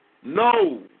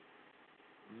 No.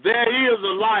 There is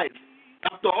a life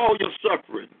after all your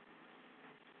suffering.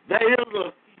 There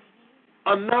is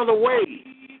another way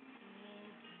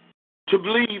to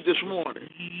believe this morning.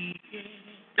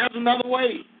 There's another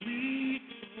way.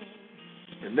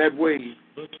 And that way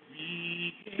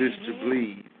is to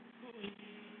believe.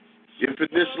 If in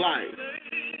this life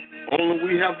only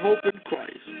we have hope in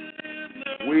Christ,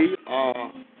 we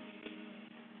are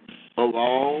of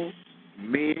all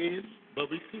men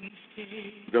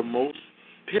the most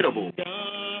pitiable.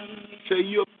 Say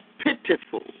you're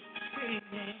pitiful.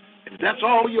 And that's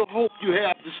all your hope you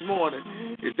have this morning.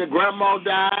 Is that grandma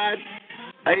died,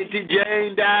 Auntie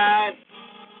Jane died,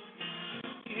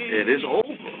 it is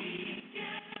over.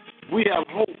 We have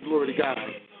hope, glory to God.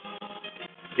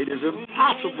 It is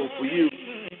impossible for you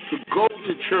to go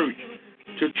to church,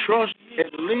 to trust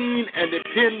and lean and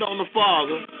depend on the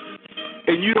Father,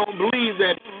 and you don't believe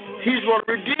that He's going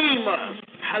to redeem us.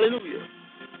 Hallelujah.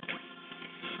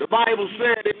 The Bible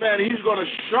said, amen, He's going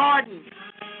to shorten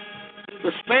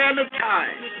the span of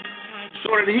time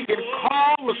so that He can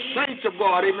call the saints of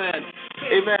God, amen.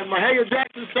 Amen. Mahalia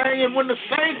Jackson sang, and when the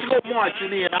saints go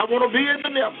marching in, I want to be in the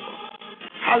number.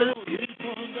 Hallelujah.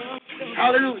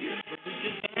 Hallelujah.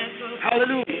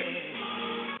 Hallelujah.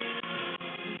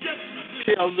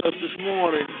 Tells us this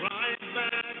morning,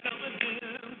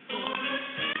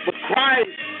 but Christ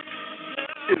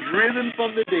is risen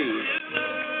from the dead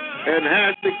and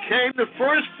has become the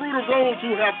first fruit of those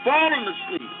who have fallen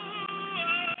asleep.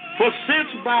 For since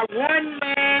by one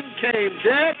man came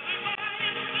death,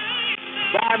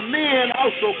 by men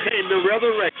also came the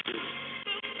resurrection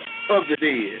of the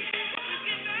dead.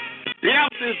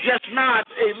 Death is just not,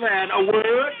 amen, a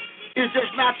word. It's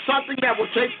just not something that will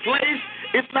take place.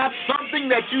 It's not something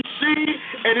that you see,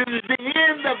 and it is the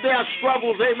end of their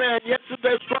struggles, amen. Yes,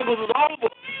 their struggles is over.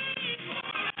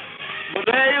 But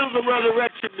there is a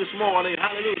resurrection this morning,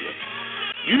 hallelujah.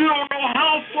 You don't know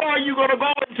how far you're going to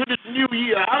go into this new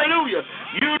year, hallelujah.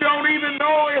 You don't even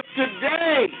know if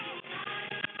today,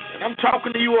 and I'm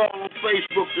talking to you all on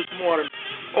Facebook this morning,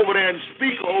 over there in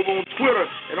Speaker, over on Twitter,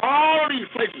 and all of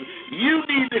these places, you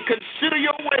need to consider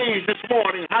your ways this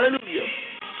morning, hallelujah.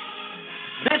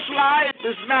 This life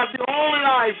is not the only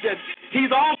life that He's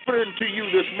offering to you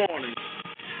this morning.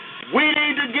 We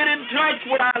need to get in touch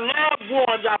with our loved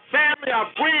ones, our family, our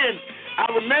friends,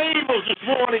 our neighbors this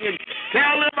morning and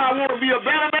tell them I want to be a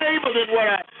better neighbor than what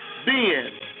I've been.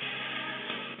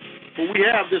 For we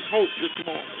have this hope this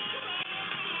morning.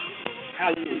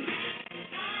 Hallelujah.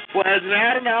 For as in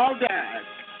Adam all died,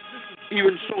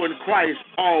 even so in Christ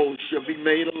all shall be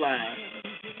made alive.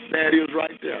 That is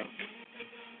right there.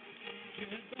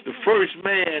 The first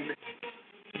man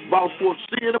brought forth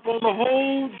sin upon the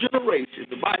whole generation.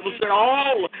 The Bible said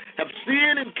all have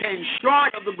sinned and came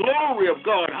short of the glory of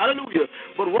God. Hallelujah.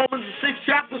 But Romans the 6th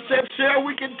chapter says, shall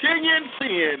we continue in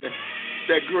sin,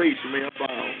 that grace may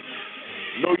abound?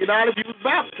 No, you're not if you was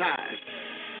baptized.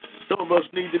 Some of us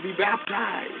need to be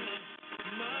baptized.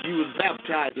 You was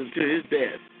baptized into His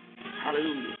death.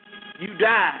 Hallelujah. You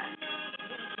died.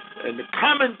 And to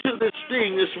come into this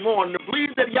thing this morning, to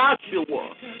believe that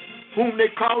Yahshua, whom they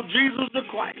call Jesus the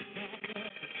Christ,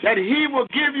 that He will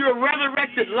give you a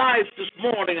resurrected life this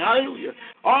morning. Hallelujah.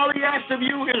 All He asks of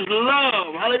you is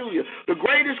love. Hallelujah. The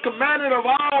greatest commandment of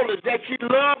all is that you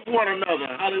love one another.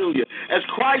 Hallelujah. As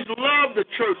Christ loved the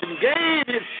church and gave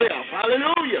Himself.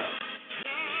 Hallelujah.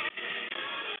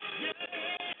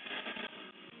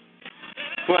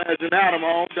 For as in Adam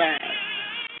all died,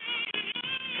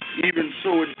 even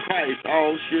so in Christ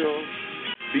all shall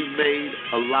be made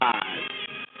alive.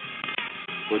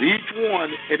 But each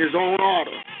one in his own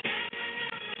order.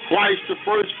 Christ the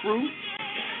first fruit,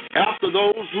 after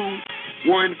those who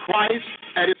were in Christ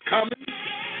at His coming,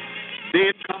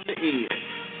 then come the end.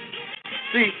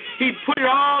 See, He put it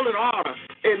all in order.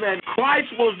 Amen. Christ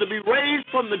was to be raised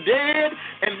from the dead,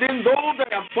 and then those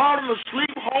that have fallen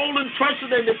asleep, holding,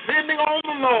 trusting, and depending on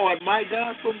the Lord, my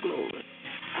God, from glory.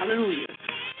 Hallelujah.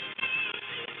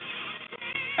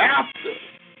 After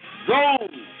those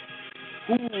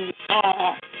who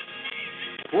are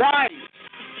Christ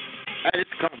at His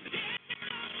coming.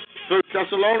 1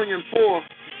 Thessalonians 4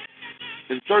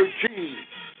 and 13,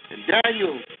 and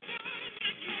Daniel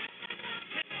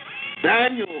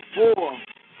 4,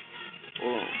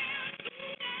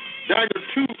 Daniel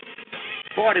 2,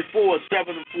 44,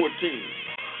 7 and 14.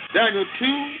 Daniel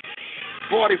 2,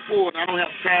 44, and I don't have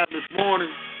time this morning.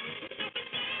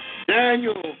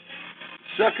 Daniel,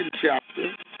 2nd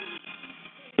chapter,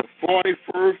 the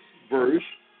 41st verse.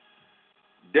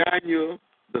 Daniel,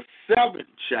 the 7th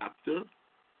chapter,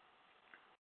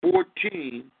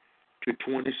 14 to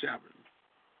 27.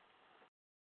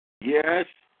 Yes,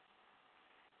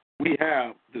 we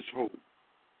have this hope.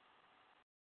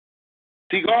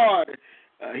 See, God,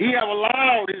 He have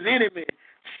allowed His enemy,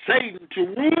 Satan, to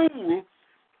rule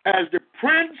as the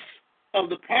prince of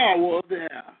the power of the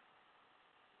air.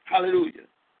 Hallelujah.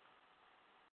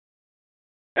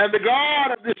 And the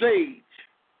God of this age,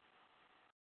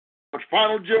 but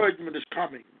final judgment is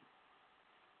coming.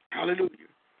 Hallelujah.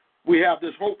 We have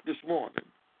this hope this morning.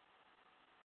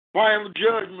 Final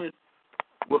judgment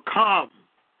will come.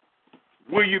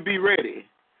 Will you be ready?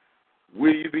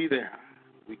 Will you be there?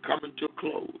 We coming to a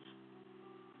close.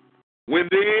 When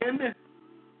then,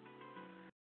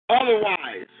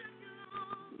 otherwise,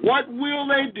 what will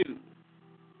they do?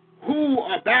 Who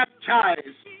are baptized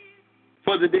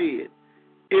for the dead?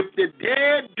 If the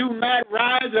dead do not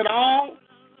rise at all,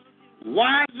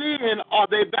 why then are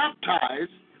they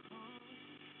baptized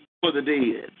for the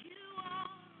dead?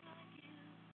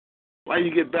 Why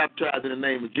you get baptized in the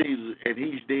name of Jesus and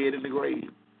He's dead in the grave?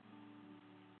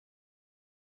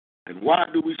 And why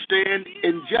do we stand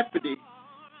in jeopardy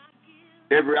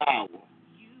every hour,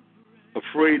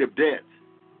 afraid of death,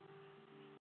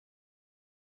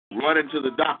 running to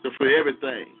the doctor for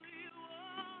everything?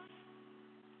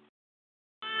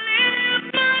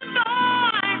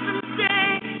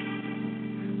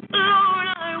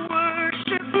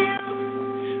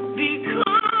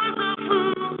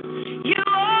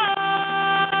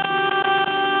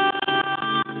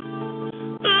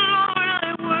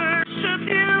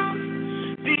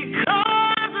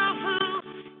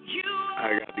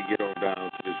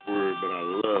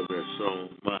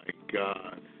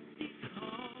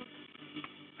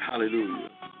 Hallelujah.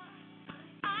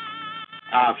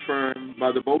 I affirm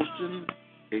by the boasting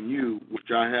in you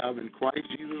which I have in Christ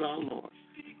Jesus our Lord.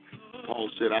 Paul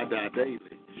said, I die daily.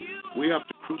 We have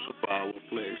to crucify our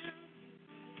flesh.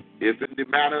 If in the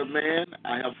matter of man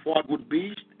I have fought with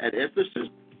beasts at Ephesus,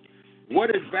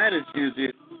 what advantage is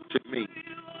it to me?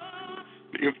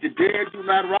 If the dead do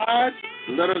not rise,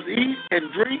 let us eat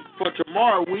and drink, for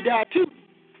tomorrow we die too.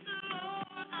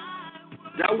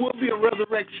 There will be a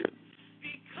resurrection.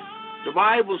 The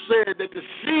Bible said that the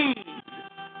seed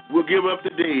will give up the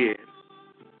dead.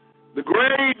 The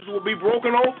graves will be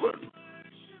broken open.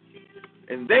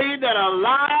 And they that are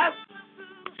alive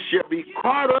shall be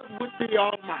caught up with the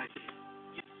Almighty.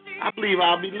 I believe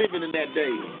I'll be living in that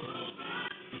day.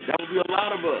 That will be a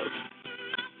lot of us.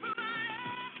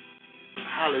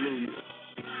 Hallelujah.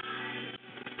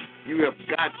 You have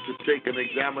got to take an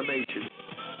examination.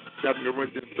 2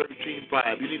 Corinthians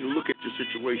 13:5. You need to look at your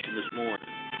situation this morning.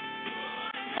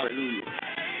 Hallelujah.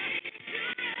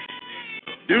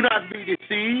 Do not be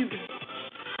deceived.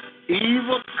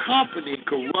 Evil company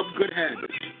corrupt good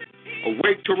habits.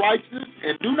 Awake to righteousness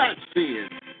and do not sin.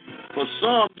 For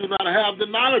some do not have the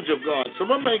knowledge of God. Some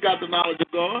of them ain't got the knowledge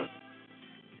of God.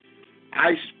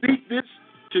 I speak this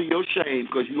to your shame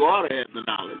because you ought to have the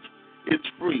knowledge. It's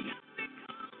free.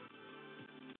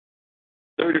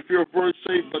 35th verse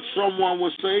say, but someone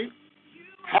will say,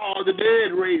 how are the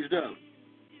dead raised up?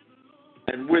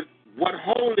 And with what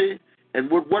holy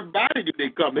and with what body do they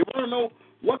come? They want to know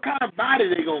what kind of body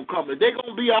they going to come. Are they going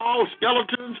to be all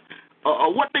skeletons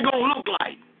or what they going to look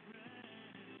like?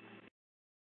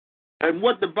 And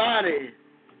what the body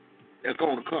is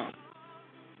going to come.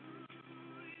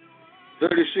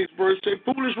 36th verse say,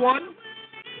 foolish one,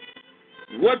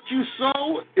 what you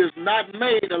sow is not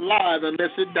made alive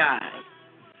unless it dies.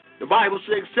 The Bible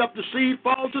says, except the seed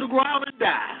fall to the ground and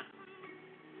die,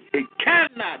 it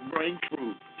cannot bring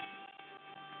fruit.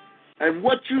 And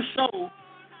what you sow,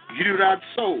 you do not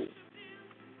sow.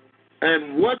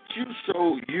 And what you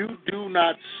sow, you do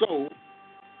not sow.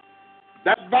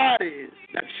 That body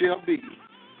that shall be,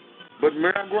 but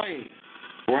mere grain,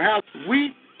 perhaps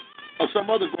wheat or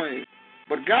some other grain.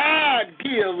 But God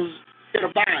gives it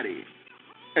a body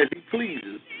as He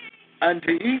pleases, and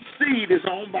to each seed his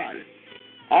own body.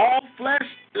 All flesh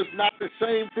is not the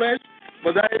same flesh,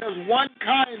 but there is one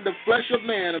kind of flesh of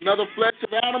man, another flesh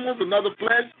of animals, another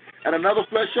flesh, and another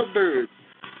flesh of birds.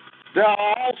 There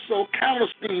are also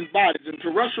counterstine bodies and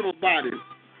terrestrial bodies,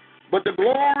 but the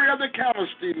glory of the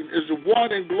counterstine is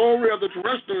one, and glory of the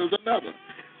terrestrial is another.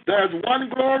 There is one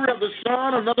glory of the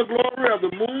sun, another glory of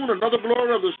the moon, another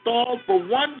glory of the stars, for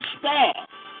one star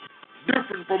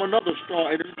different from another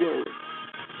star in its glory.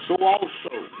 So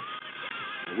also,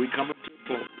 we come to a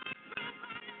close.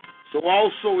 so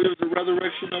also is the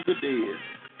resurrection of the dead.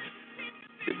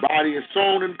 The body is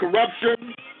sown in corruption,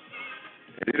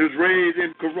 and it is raised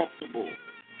incorruptible.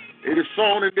 It is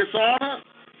sown in dishonor,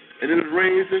 and it is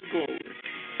raised in glory.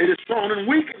 It is sown in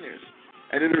weakness,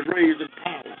 and it is raised in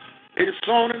power. It is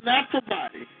sown in natural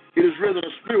body. It is risen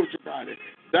a spiritual body.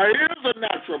 There is a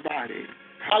natural body.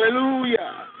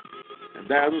 Hallelujah. And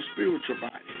there is a spiritual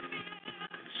body.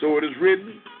 So it is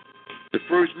written, the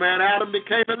first man, Adam,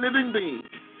 became a living being.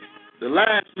 The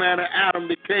last man, Adam,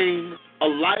 became a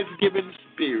life-giving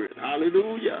spirit.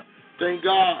 Hallelujah. Thank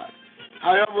God.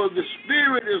 However, the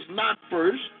spirit is not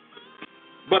first,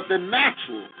 but the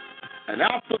natural. And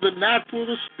after the natural,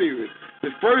 the spirit. The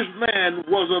first man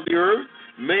was of the earth,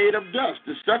 made of dust.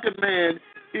 The second man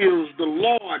is the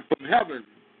Lord from heaven,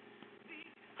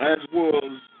 as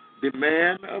was the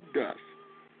man of dust.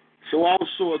 So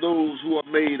also are those who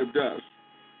are made of dust.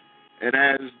 And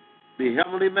as the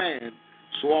heavenly man,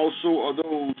 so also are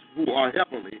those who are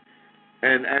heavenly.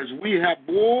 And as we have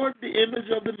borne the image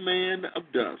of the man of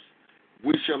dust,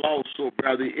 we shall also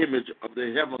bear the image of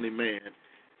the heavenly man,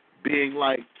 being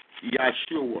like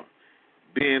Yeshua,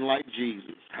 being like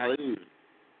Jesus. Hallelujah.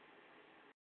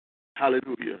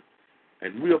 Hallelujah.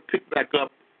 And we'll pick back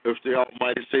up, if the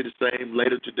Almighty say the same,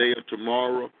 later today or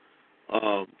tomorrow,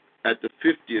 at the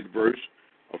 50th verse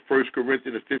of 1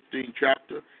 Corinthians, the 15th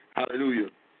chapter. Hallelujah.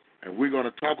 And we're going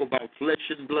to talk about flesh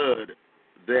and blood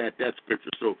there at that scripture.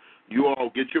 So you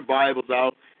all get your Bibles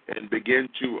out and begin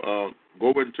to go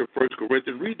into 1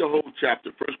 Corinthians. Read the whole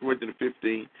chapter, 1 Corinthians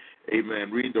 15.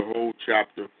 Amen. Read the whole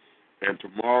chapter. And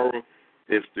tomorrow,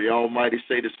 if the Almighty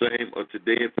say the same, or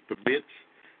today if it permits,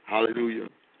 hallelujah.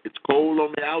 It's cold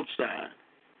on the outside,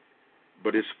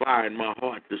 but it's fire in my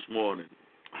heart this morning.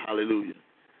 Hallelujah.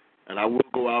 And I will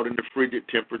go out in the frigid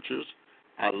temperatures.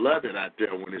 I love it out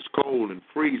there when it's cold and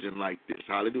freezing like this.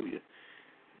 Hallelujah.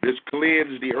 This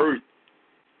cleanses the earth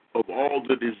of all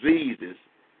the diseases,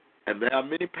 and there are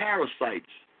many parasites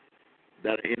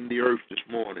that are in the earth this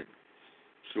morning.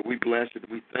 So we bless it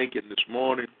and we thank Him this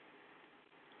morning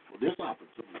for this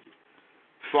opportunity.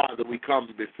 Father, we come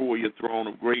before your throne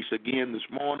of grace again this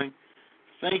morning,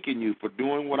 thanking you for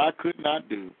doing what I could not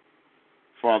do.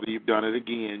 Father, you've done it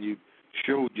again. You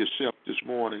showed yourself this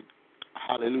morning,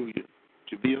 hallelujah,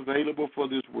 to be available for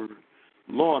this word.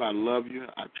 Lord, I love you.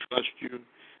 I trust you.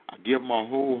 I give my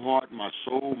whole heart, my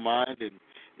soul, mind, and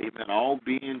amen, all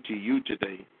being to you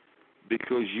today,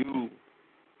 because you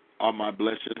are my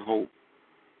blessed hope.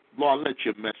 Lord, let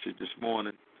your message this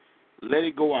morning, let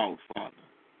it go out, Father.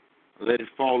 Let it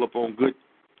fall upon good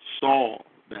soil,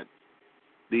 that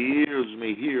the ears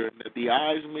may hear and that the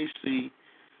eyes may see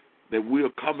that we are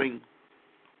coming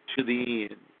to the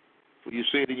end. For you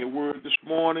said in your word this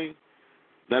morning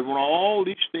that when all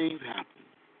these things happen,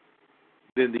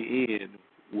 then the end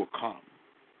will come.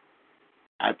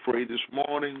 I pray this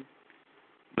morning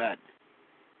that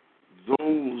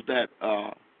those that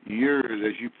are yours,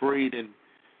 as you prayed in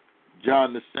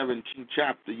John the 17th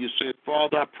chapter, you said,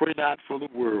 Father, I pray not for the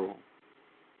world,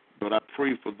 but I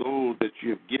pray for those that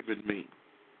you have given me.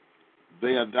 They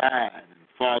are thine. And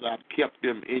Father, I've kept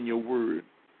them in your word.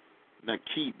 Now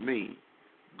keep me.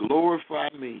 Glorify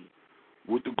me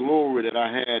with the glory that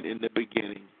I had in the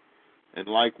beginning. And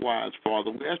likewise, Father,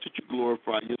 we ask that you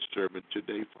glorify your servant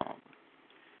today, Father.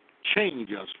 Change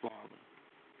us, Father.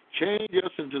 Change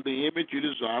us into the image you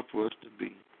desire for us to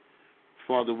be.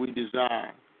 Father, we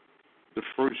desire the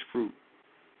first fruit.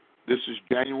 This is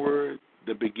January,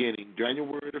 the beginning,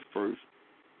 January the 1st.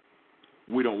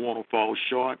 We don't want to fall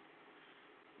short.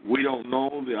 We don't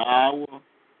know the hour,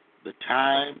 the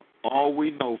time. All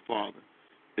we know, Father,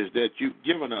 is that you've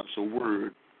given us a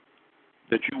word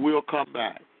that you will come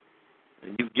back.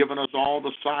 And you've given us all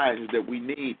the signs that we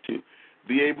need to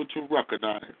be able to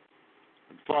recognize.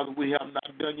 And Father, we have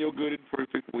not done your good and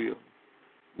perfect will.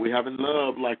 We haven't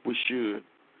loved like we should.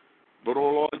 But,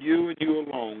 oh Lord, you and you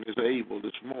alone is able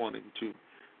this morning to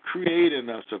create in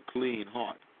us a clean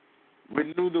heart.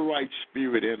 Renew the right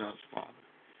spirit in us, Father.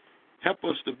 Help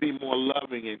us to be more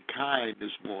loving and kind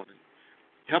this morning.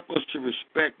 Help us to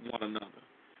respect one another.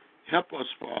 Help us,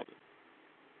 Father.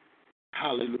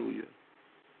 Hallelujah.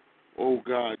 Oh,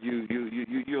 God, you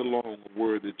alone are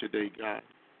worthy today, God.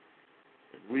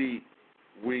 And we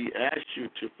ask you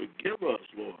to forgive us,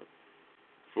 Lord,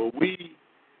 for we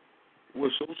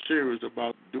were so serious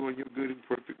about doing your good and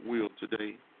perfect will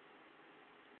today.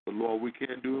 But, Lord, we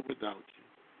can't do it without you.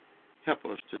 Help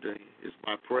us today is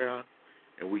my prayer,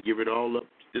 and we give it all up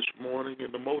this morning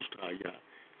in the Most High, Yah.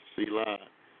 Selah.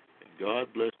 And God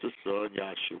bless the Son,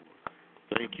 Yahshua.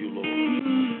 Thank you, Lord.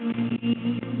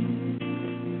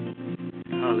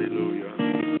 Hallelujah.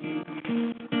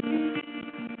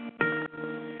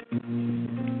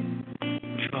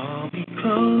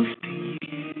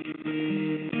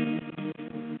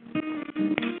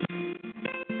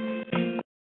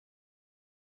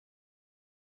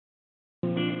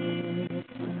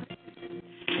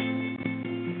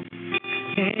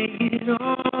 it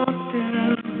all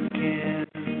down again.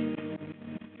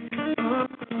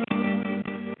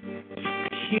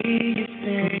 Hear you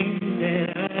saying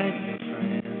that I'm your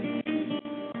friend.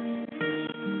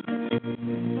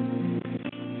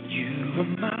 You are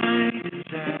my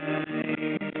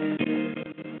desire.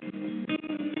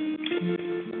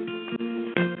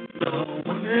 No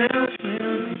one else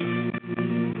will do.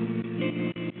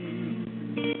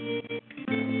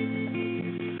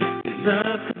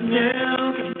 Nothing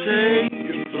else can take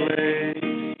your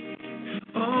place.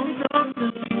 Oh no, no.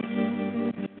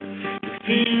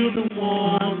 Feel the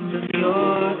warmth of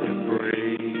your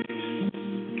embrace.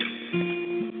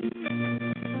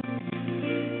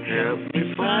 Help me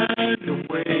find a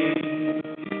way.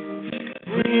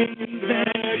 Bring me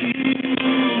back you.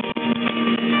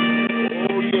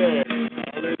 Oh, yeah.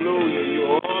 Hallelujah. You're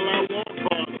all I want,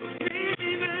 Father.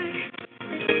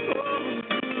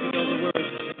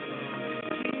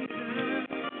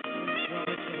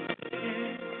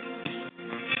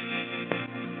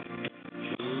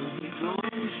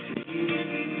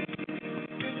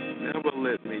 Never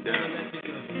let me down.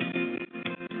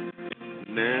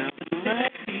 Never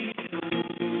let me go.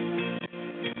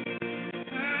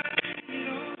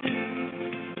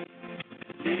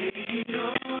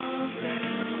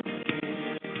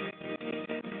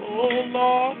 Oh,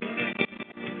 Lord.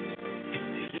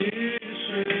 Hear you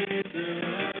say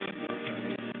that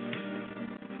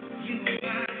you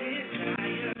are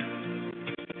desire.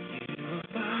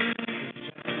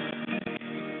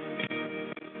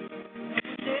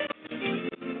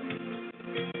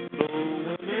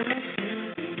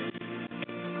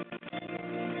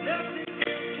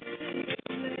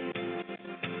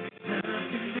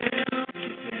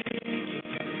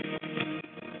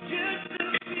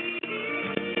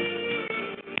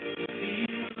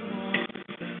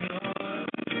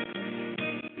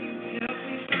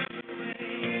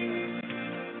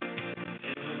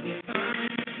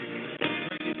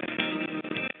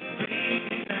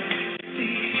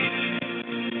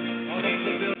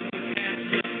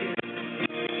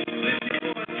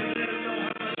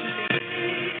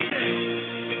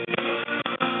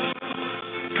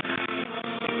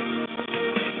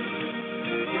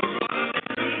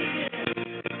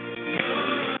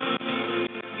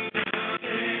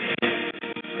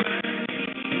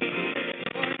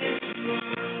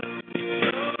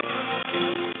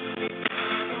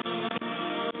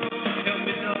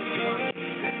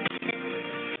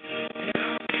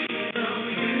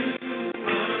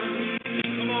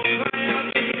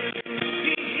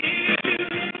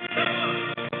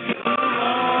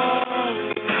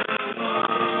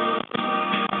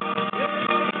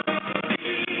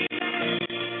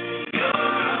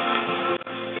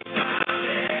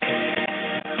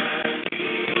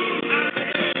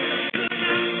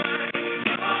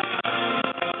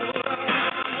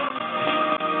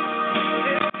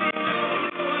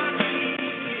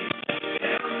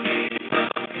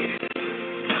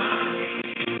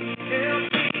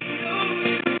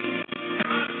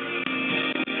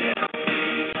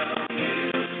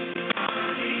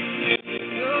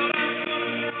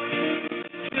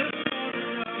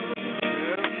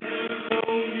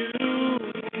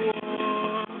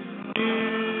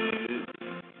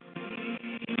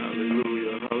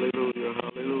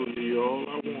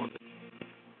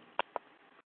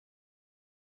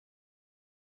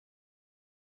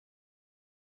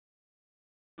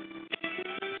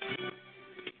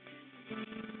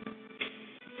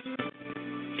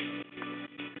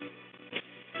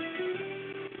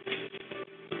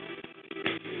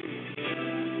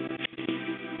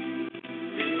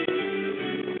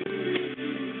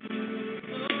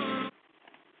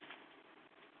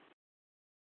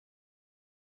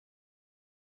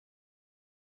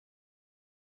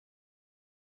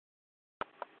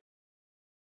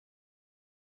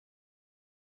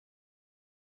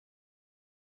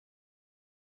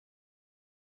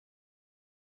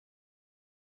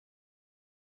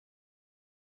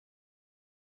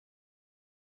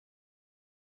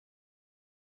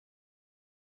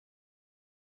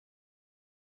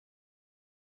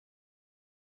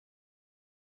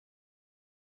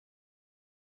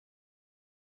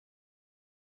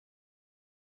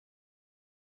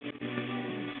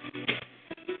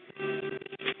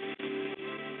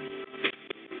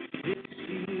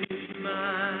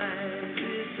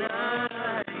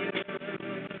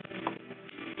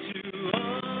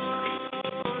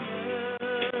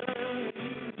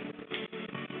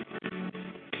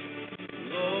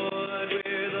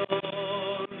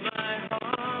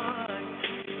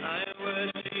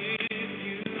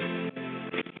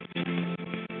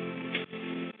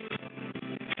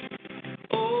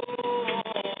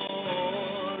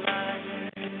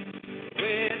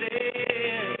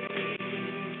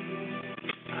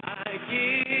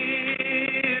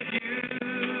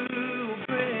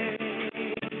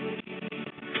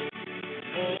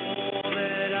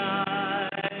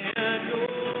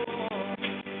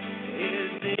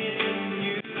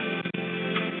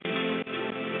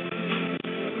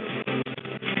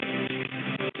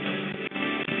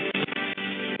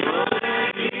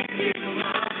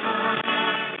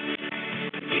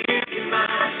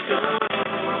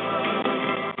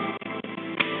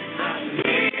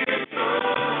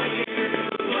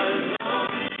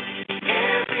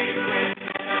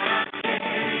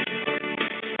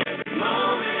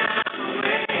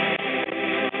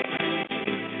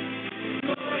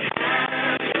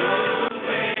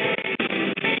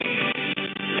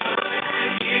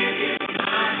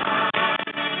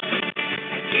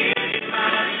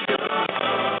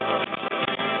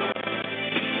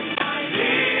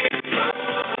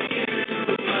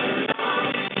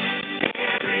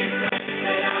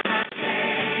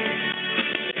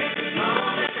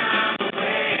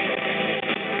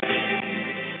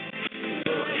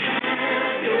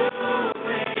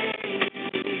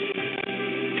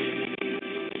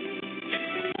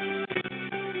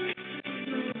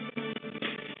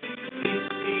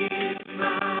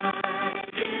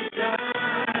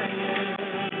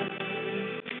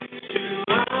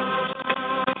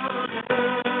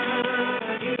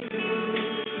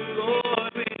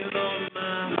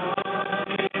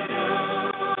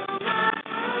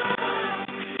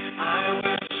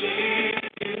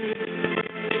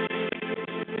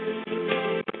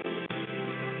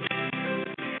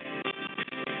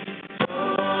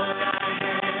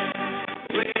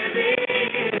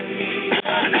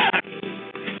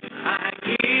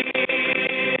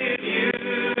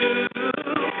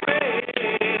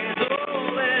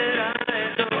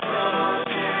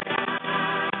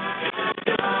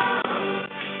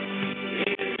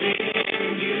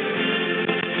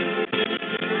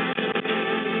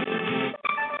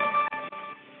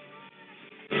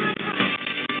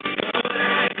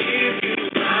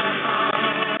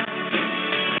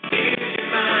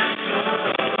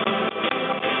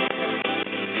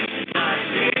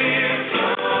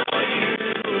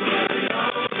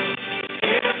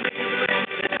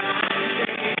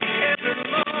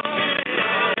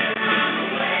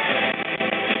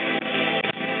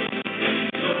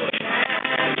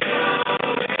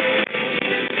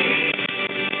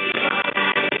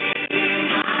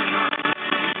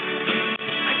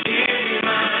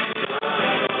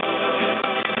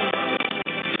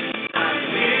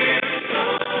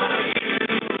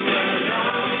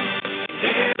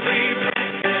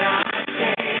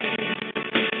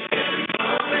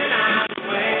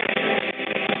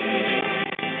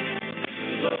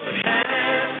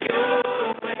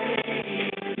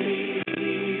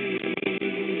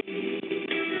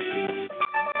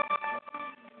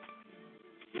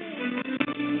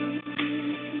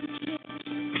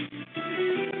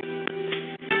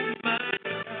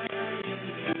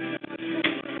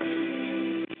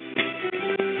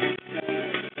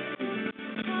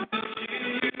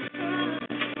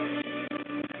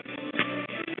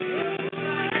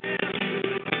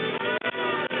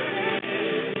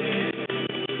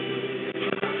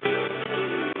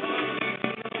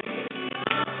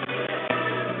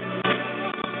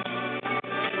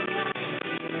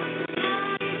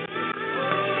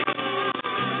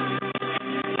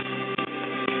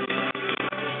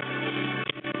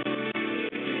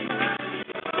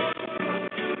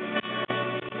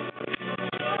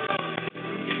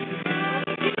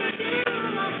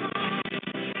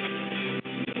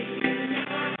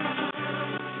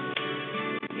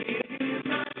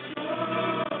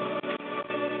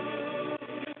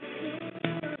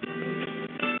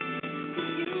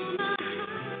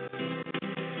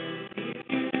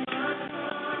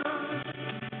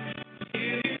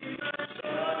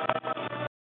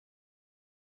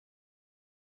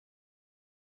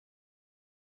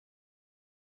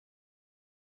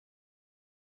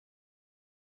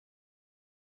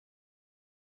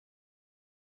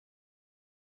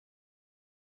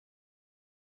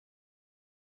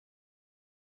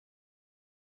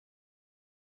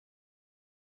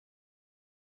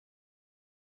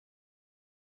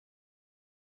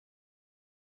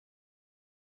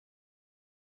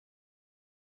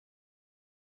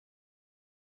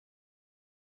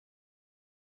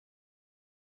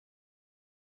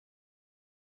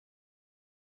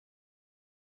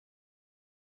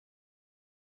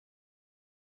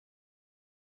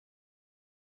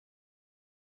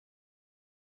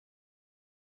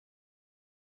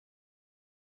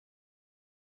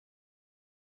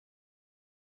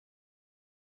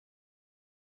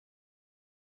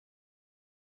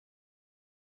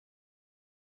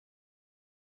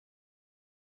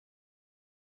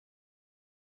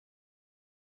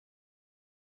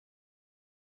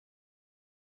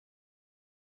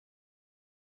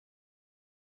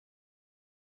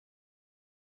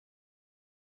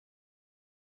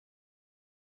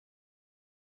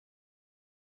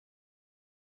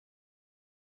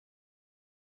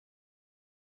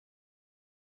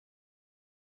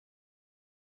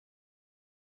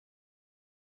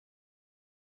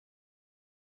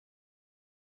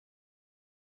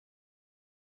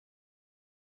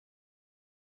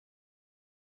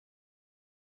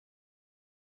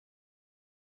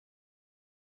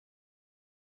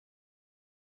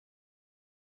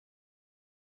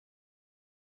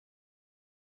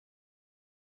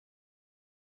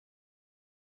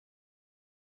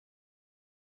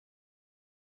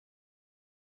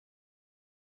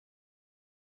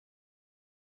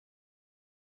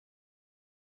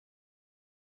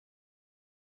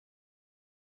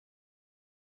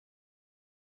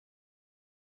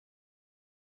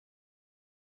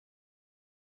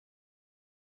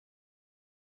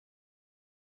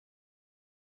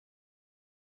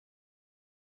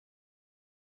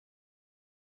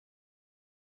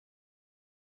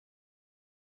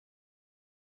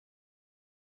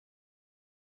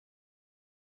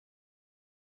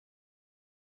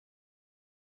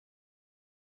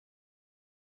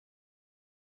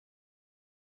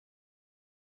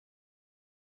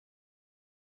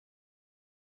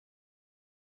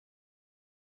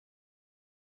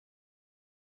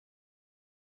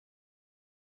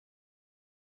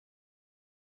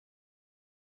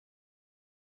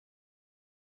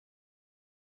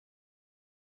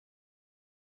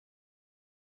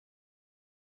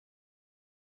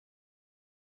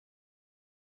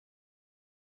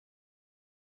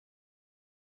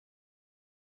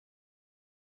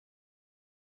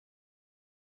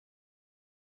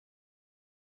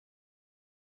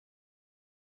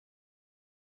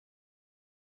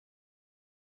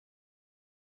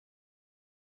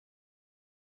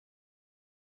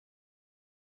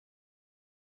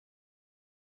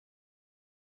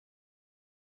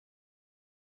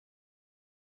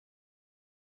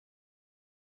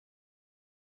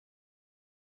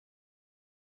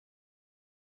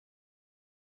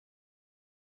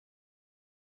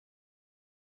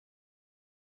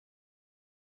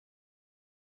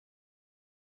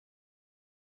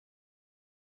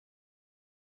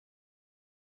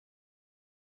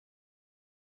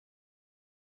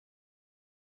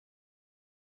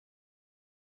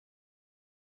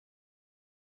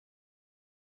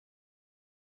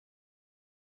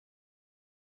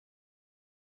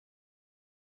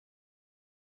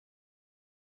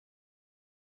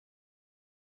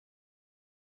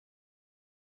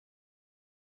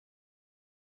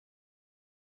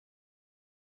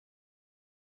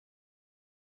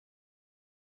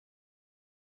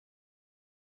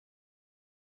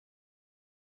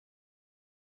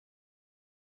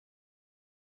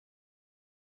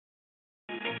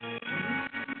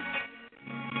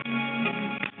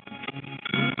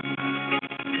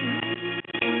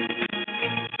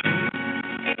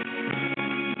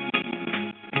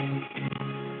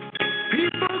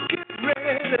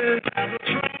 ready. Have a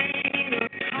train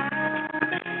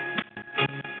coming.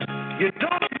 You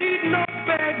don't need no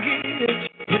baggage.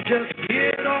 You just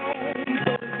get on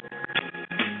board.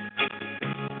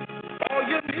 All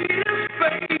you need is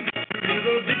faith.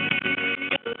 It'll be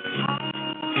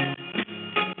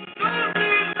don't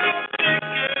need no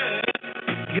ticket.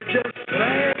 You just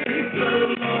thank the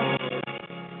Lord.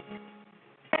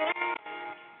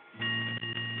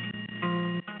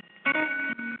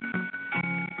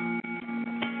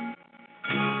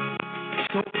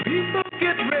 So people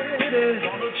get ready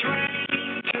for the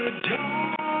train to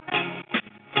jump,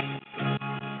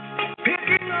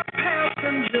 picking up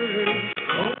passengers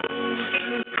coast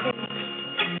to coast.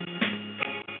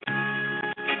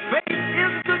 Faith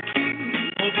is the key.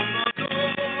 Open the door.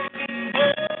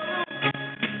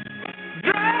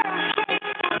 There's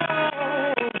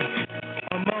hope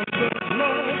among the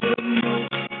Lord the most.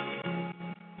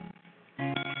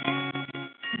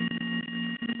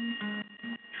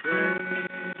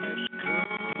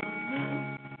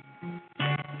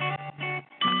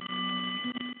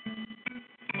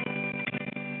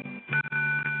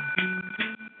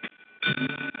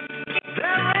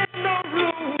 There ain't no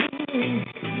room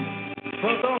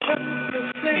for the hopeless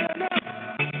sinner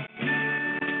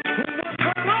who will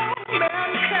turn on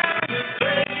mankind.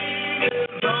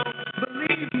 Don't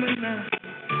believe me now.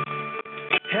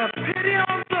 Have pity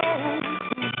on those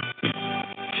whose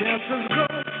chances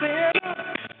grow thinner.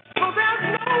 For there's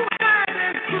no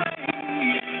hiding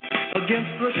place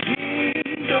against the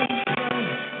kingdom's throne.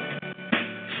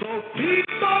 So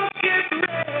people get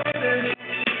ready.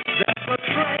 There's a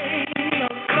train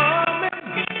a-coming.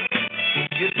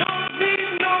 You don't need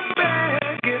no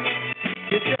baggage.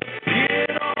 You just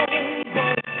get on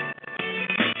board.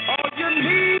 All you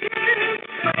need is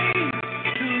faith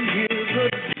to hear the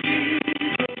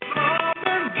Jesus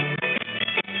coming.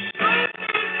 Don't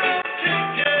need no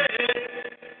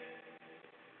ticket.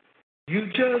 You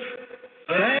just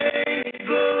thank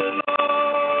the Lord.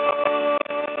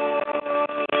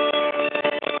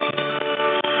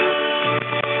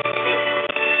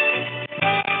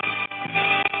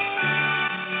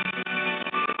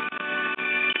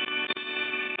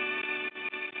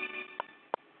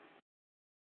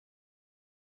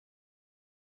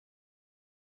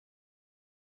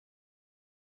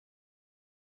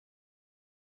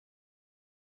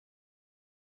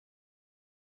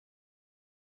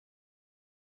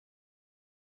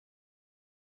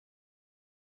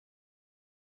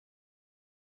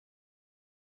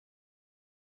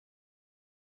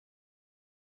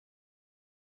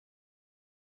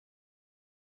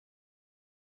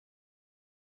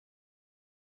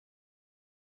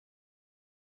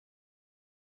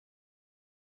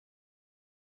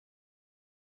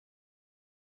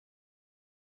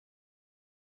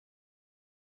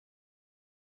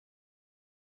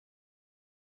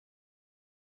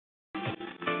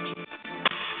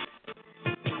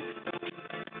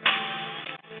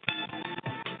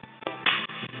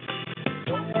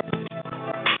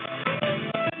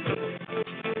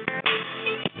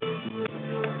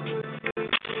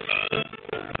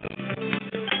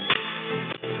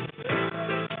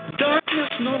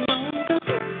 Darkness no longer,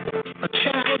 a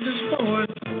child is born.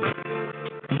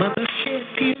 Mother shed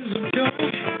tears of joy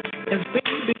as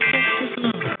baby kissed his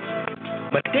love.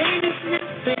 But David's not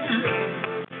there,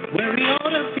 where he ought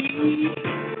to be.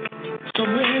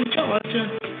 Somewhere in Georgia,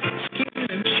 skipping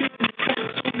and shooting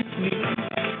cats on his knee.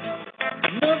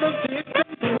 Another victim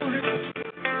born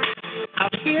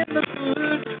out here in the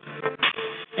hood,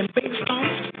 and based on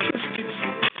statistics,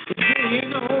 it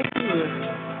ain't all good.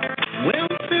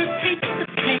 Welfare takes the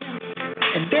town,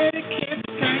 and daddy can't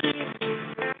find,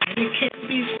 and he can't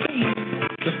be seen.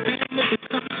 The family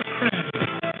becomes a crime.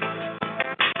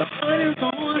 The hunt is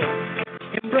on,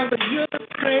 and brother, you're the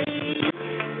prey.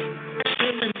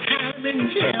 Serving time in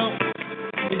jail,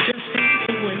 it just ain't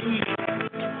the way.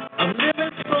 I'm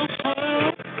living so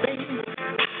hard, baby,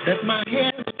 that my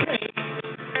hair is gray.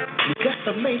 You got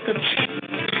to make a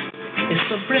change.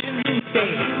 It's a brand new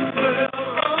day. World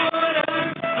order,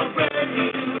 a brand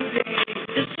new day.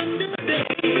 It's a new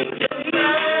day,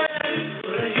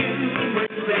 for the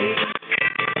human race.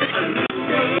 It's a new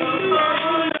world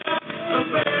order, a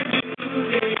brand new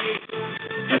day.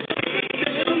 It's a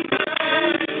new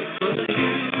day, for the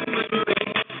human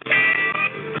race.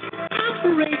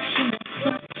 Operation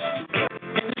Flux,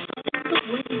 and it's on the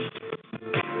way.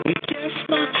 We just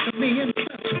marched to me and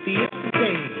touched the other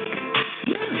day.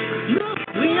 Look,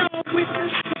 we all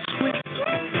witnessed the swift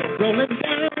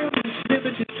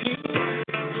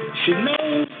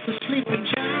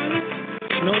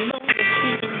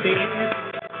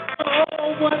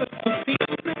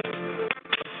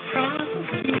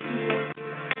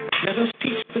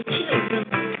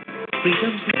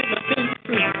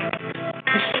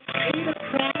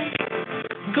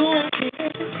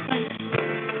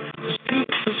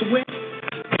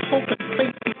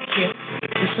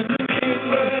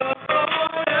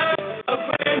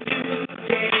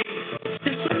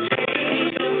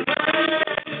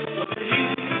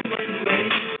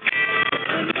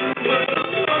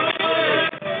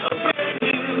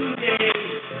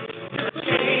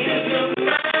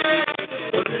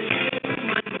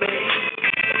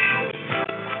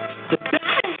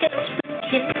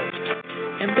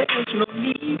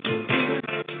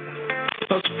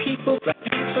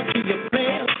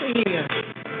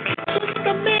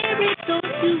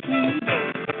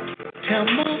tell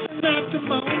moment after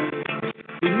moment,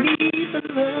 we need the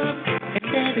love,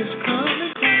 and that is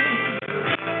coming home.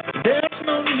 There's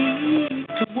no need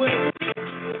to worry,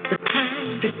 the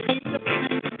time to take the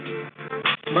pain.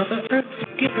 Mother Earth's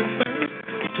giving birth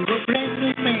to a brand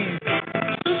new man.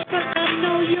 Sister, I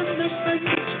know you're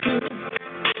misunderstood,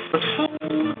 but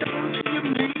hold on to your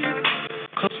man,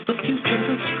 'cause the future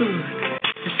looks good.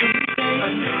 It's a new day, a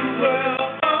new world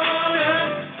order,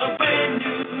 a brand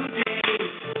new day.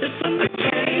 It's a new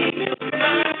change of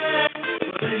mind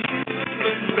for the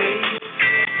human race.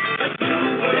 A new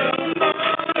world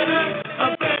order,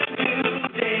 a brand new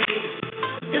day.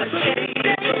 It's a change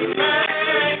of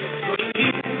mind for the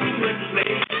human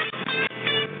race.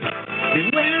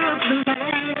 Beware of the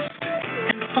lies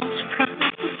and false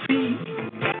prophecy.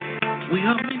 We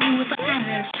are many with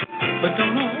eyes, but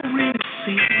don't already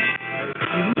see.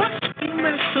 You must be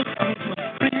merciful, my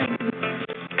friend,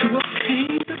 to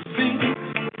obtain the thing.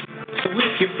 So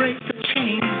if you break the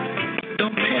chain,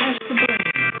 don't pass the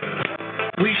blame.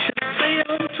 We should say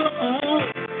unto all,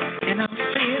 and I'll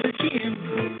say it again,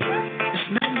 it's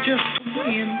not just to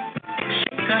win.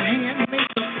 Shake a hand,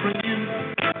 make a friend.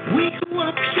 We who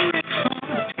are pure at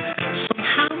heart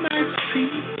somehow might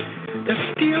see there's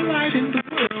still light in the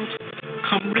world.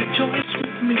 Come rejoice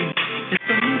with me. It's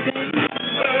a new day.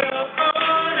 World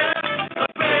order, a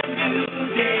brand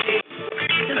new day.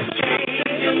 It's a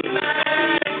change of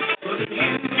mind for the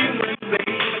human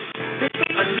race.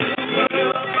 A new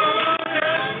world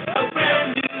order, a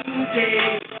brand new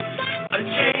day. A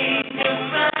change of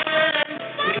mind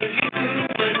for the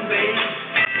human race.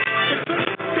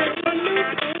 It's a new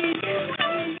day. It's a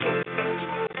new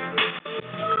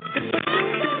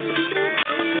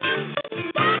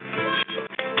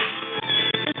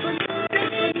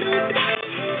day.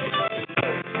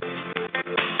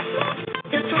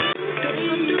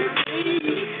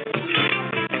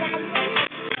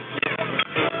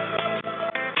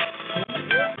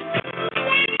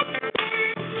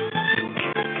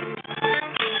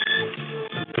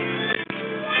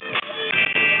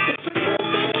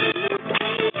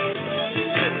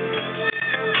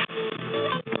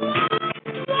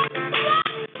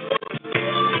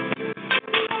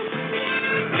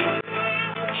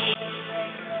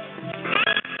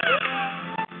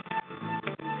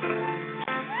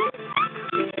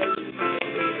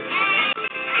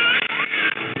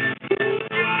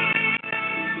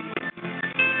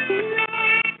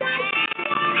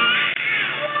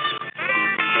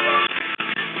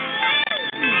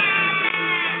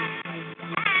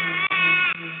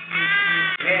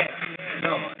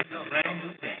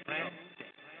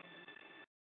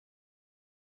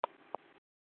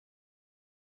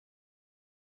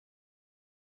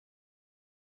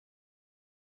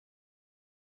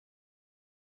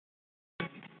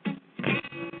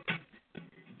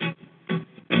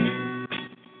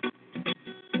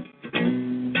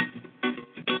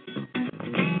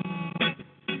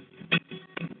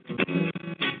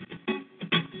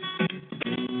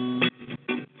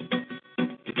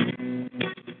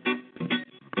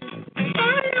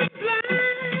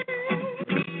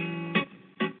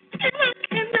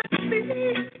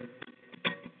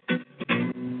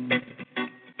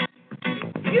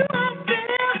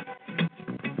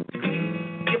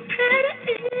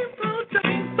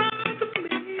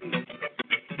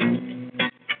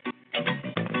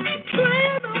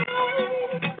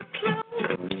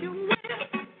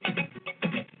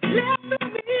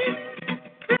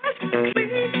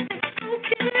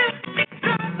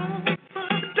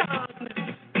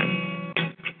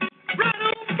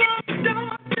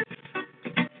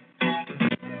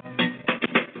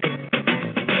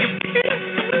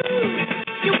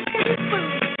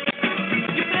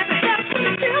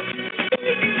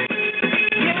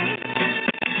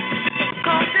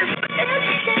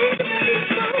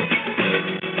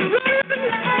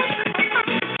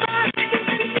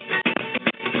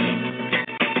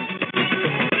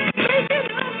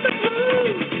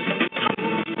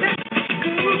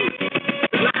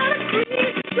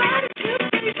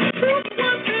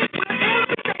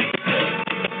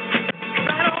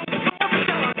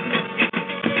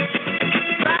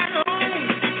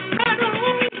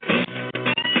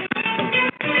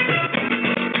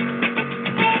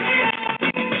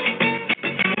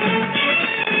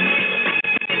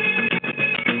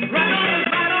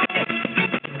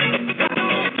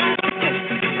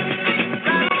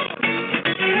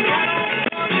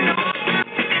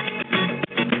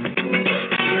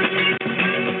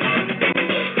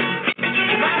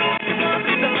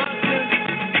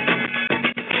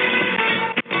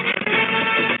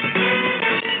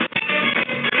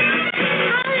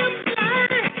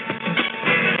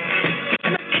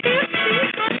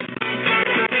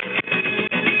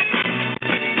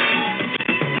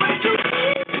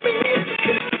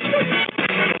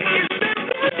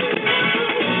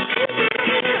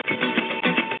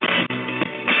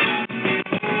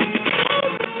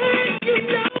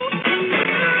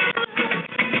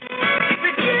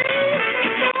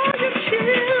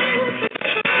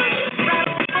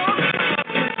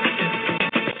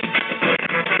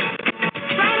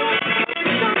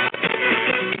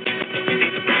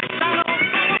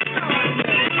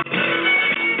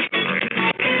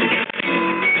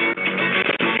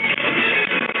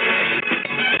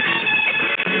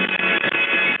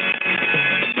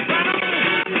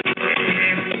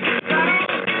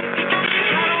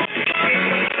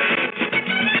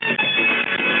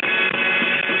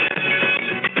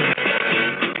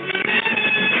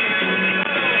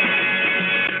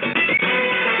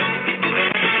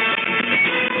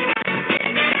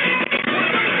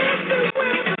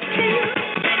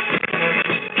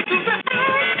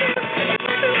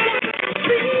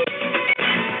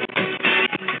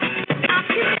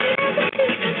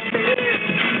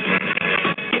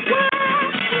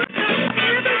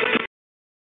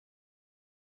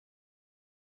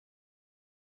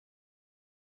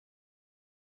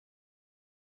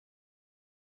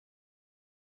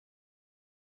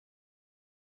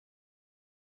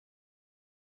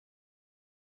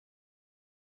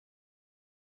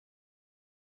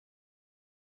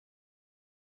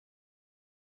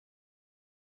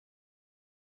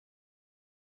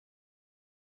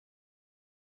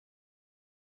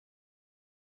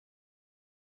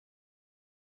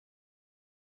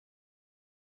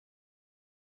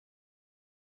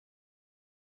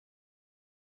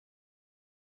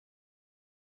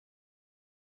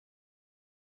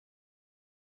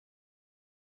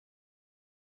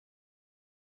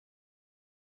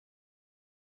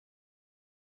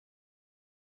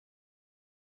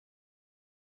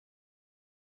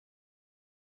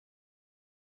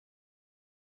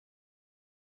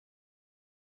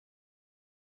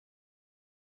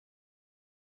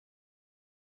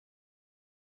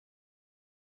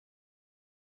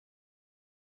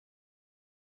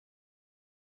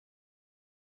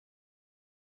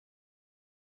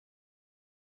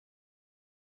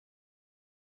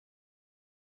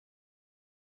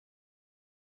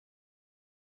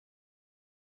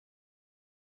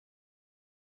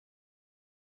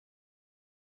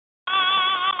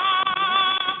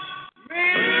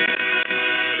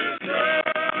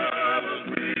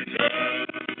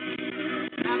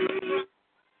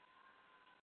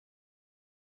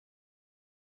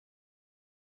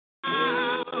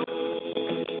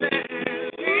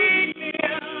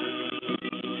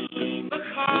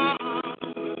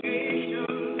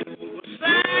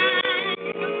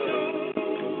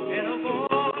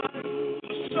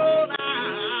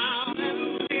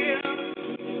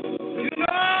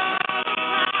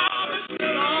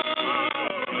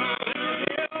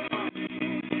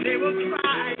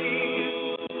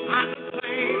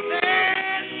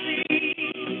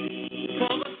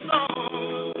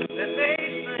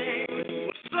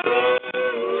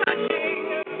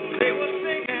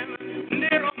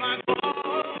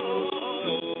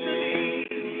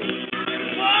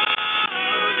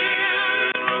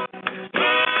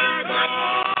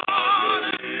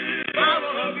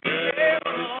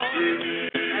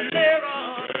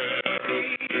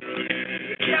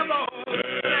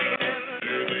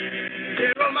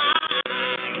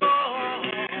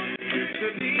 to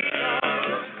me.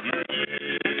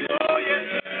 Oh, yes.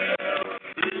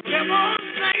 Kept on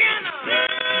singing.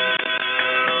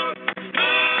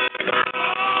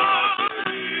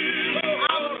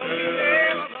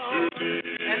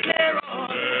 And there are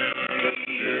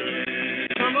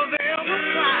some of them were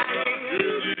crying,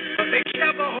 but they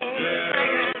kept on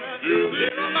singing.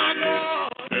 Little my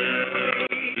God.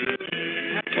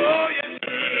 Oh, yes.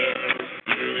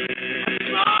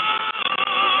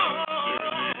 Oh,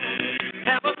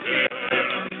 have a tear.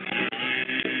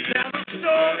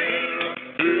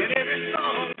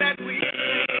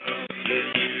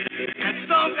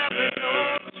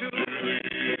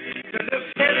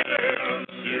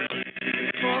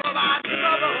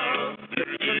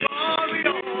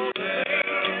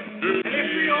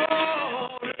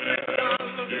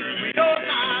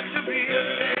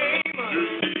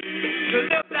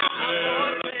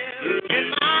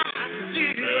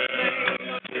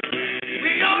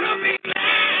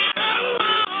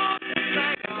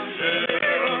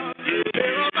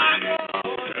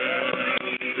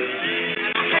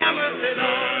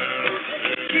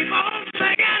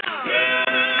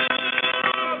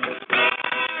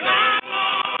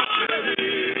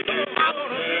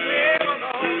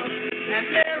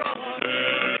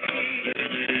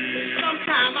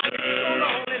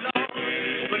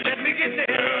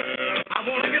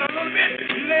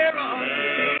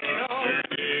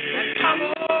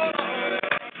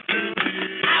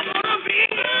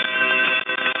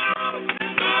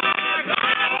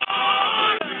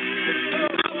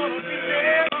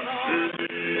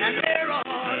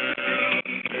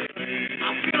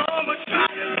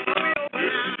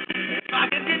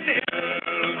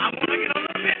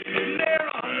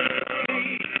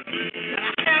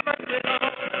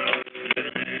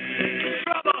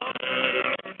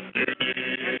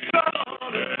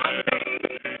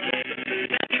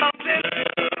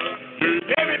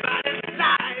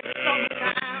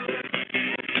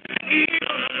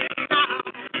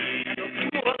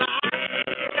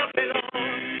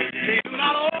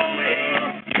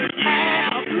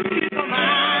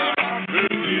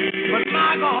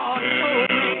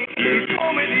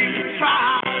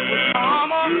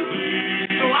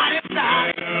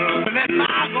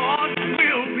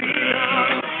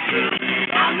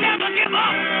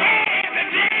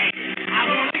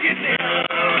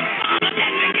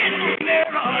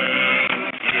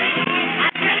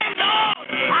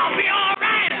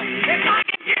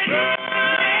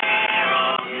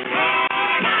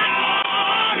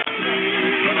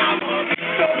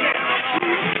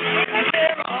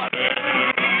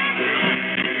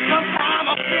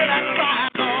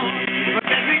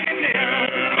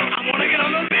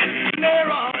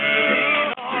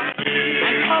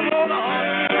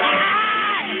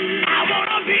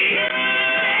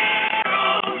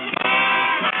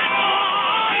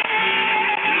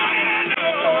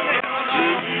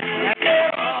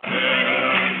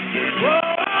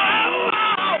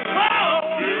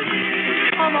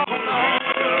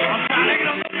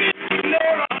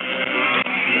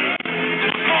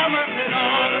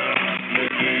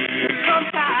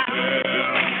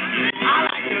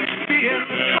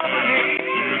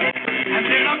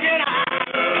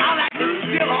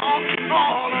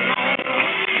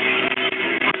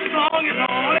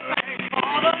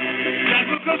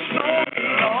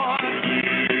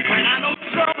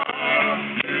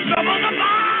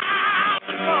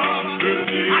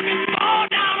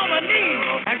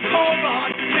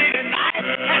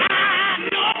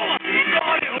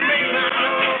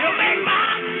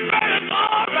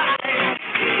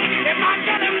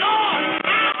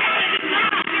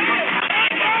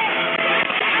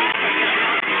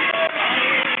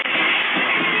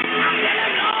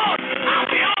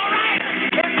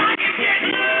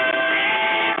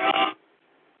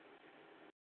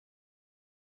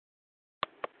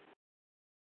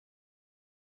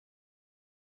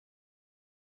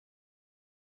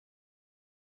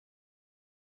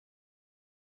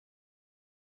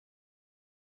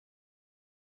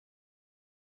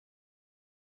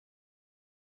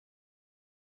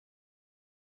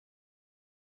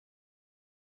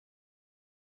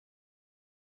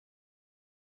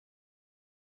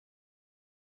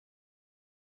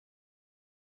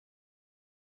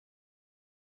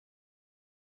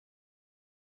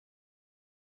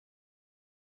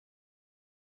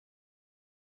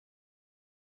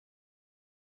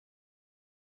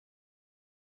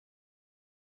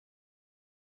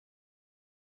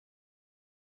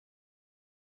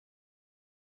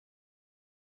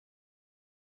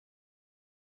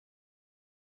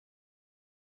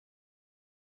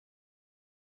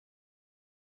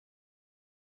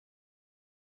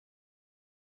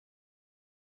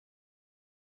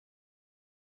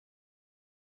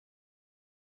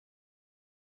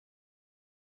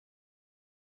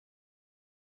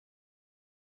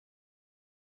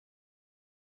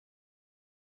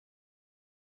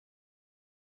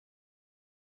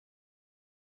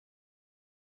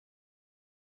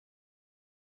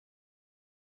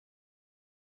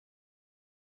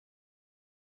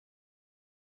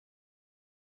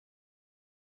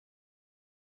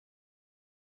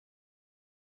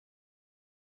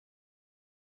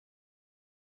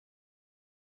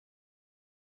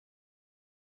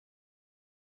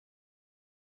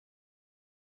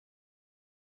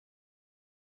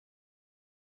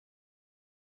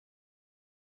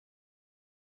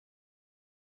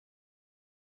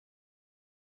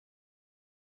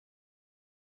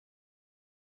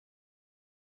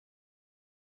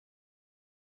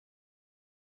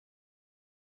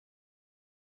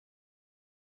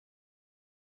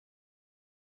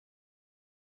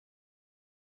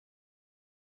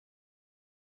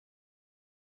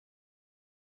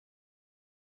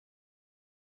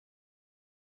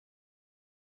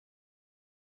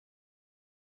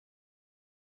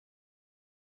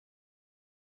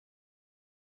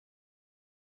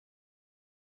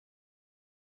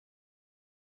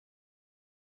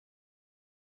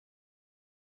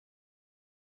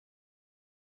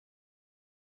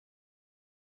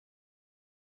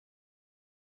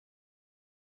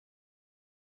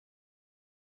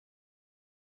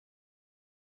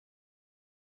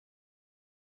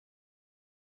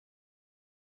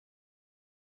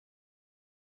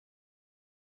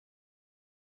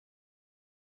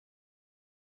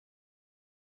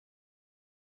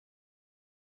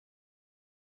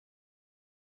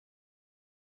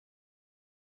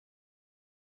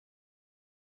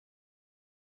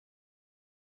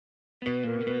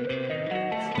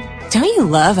 Don't you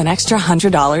love an extra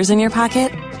 $100 in your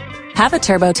pocket? Have a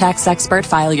TurboTax expert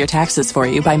file your taxes for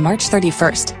you by March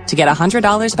 31st to get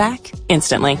 $100 back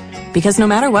instantly. Because no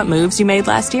matter what moves you made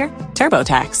last year,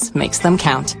 TurboTax makes them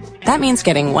count. That means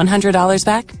getting $100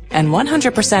 back and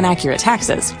 100% accurate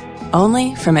taxes,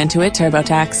 only from Intuit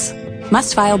TurboTax.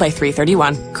 Must file by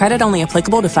 3/31. Credit only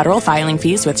applicable to federal filing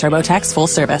fees with TurboTax full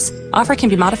service. Offer can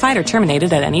be modified or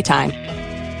terminated at any time.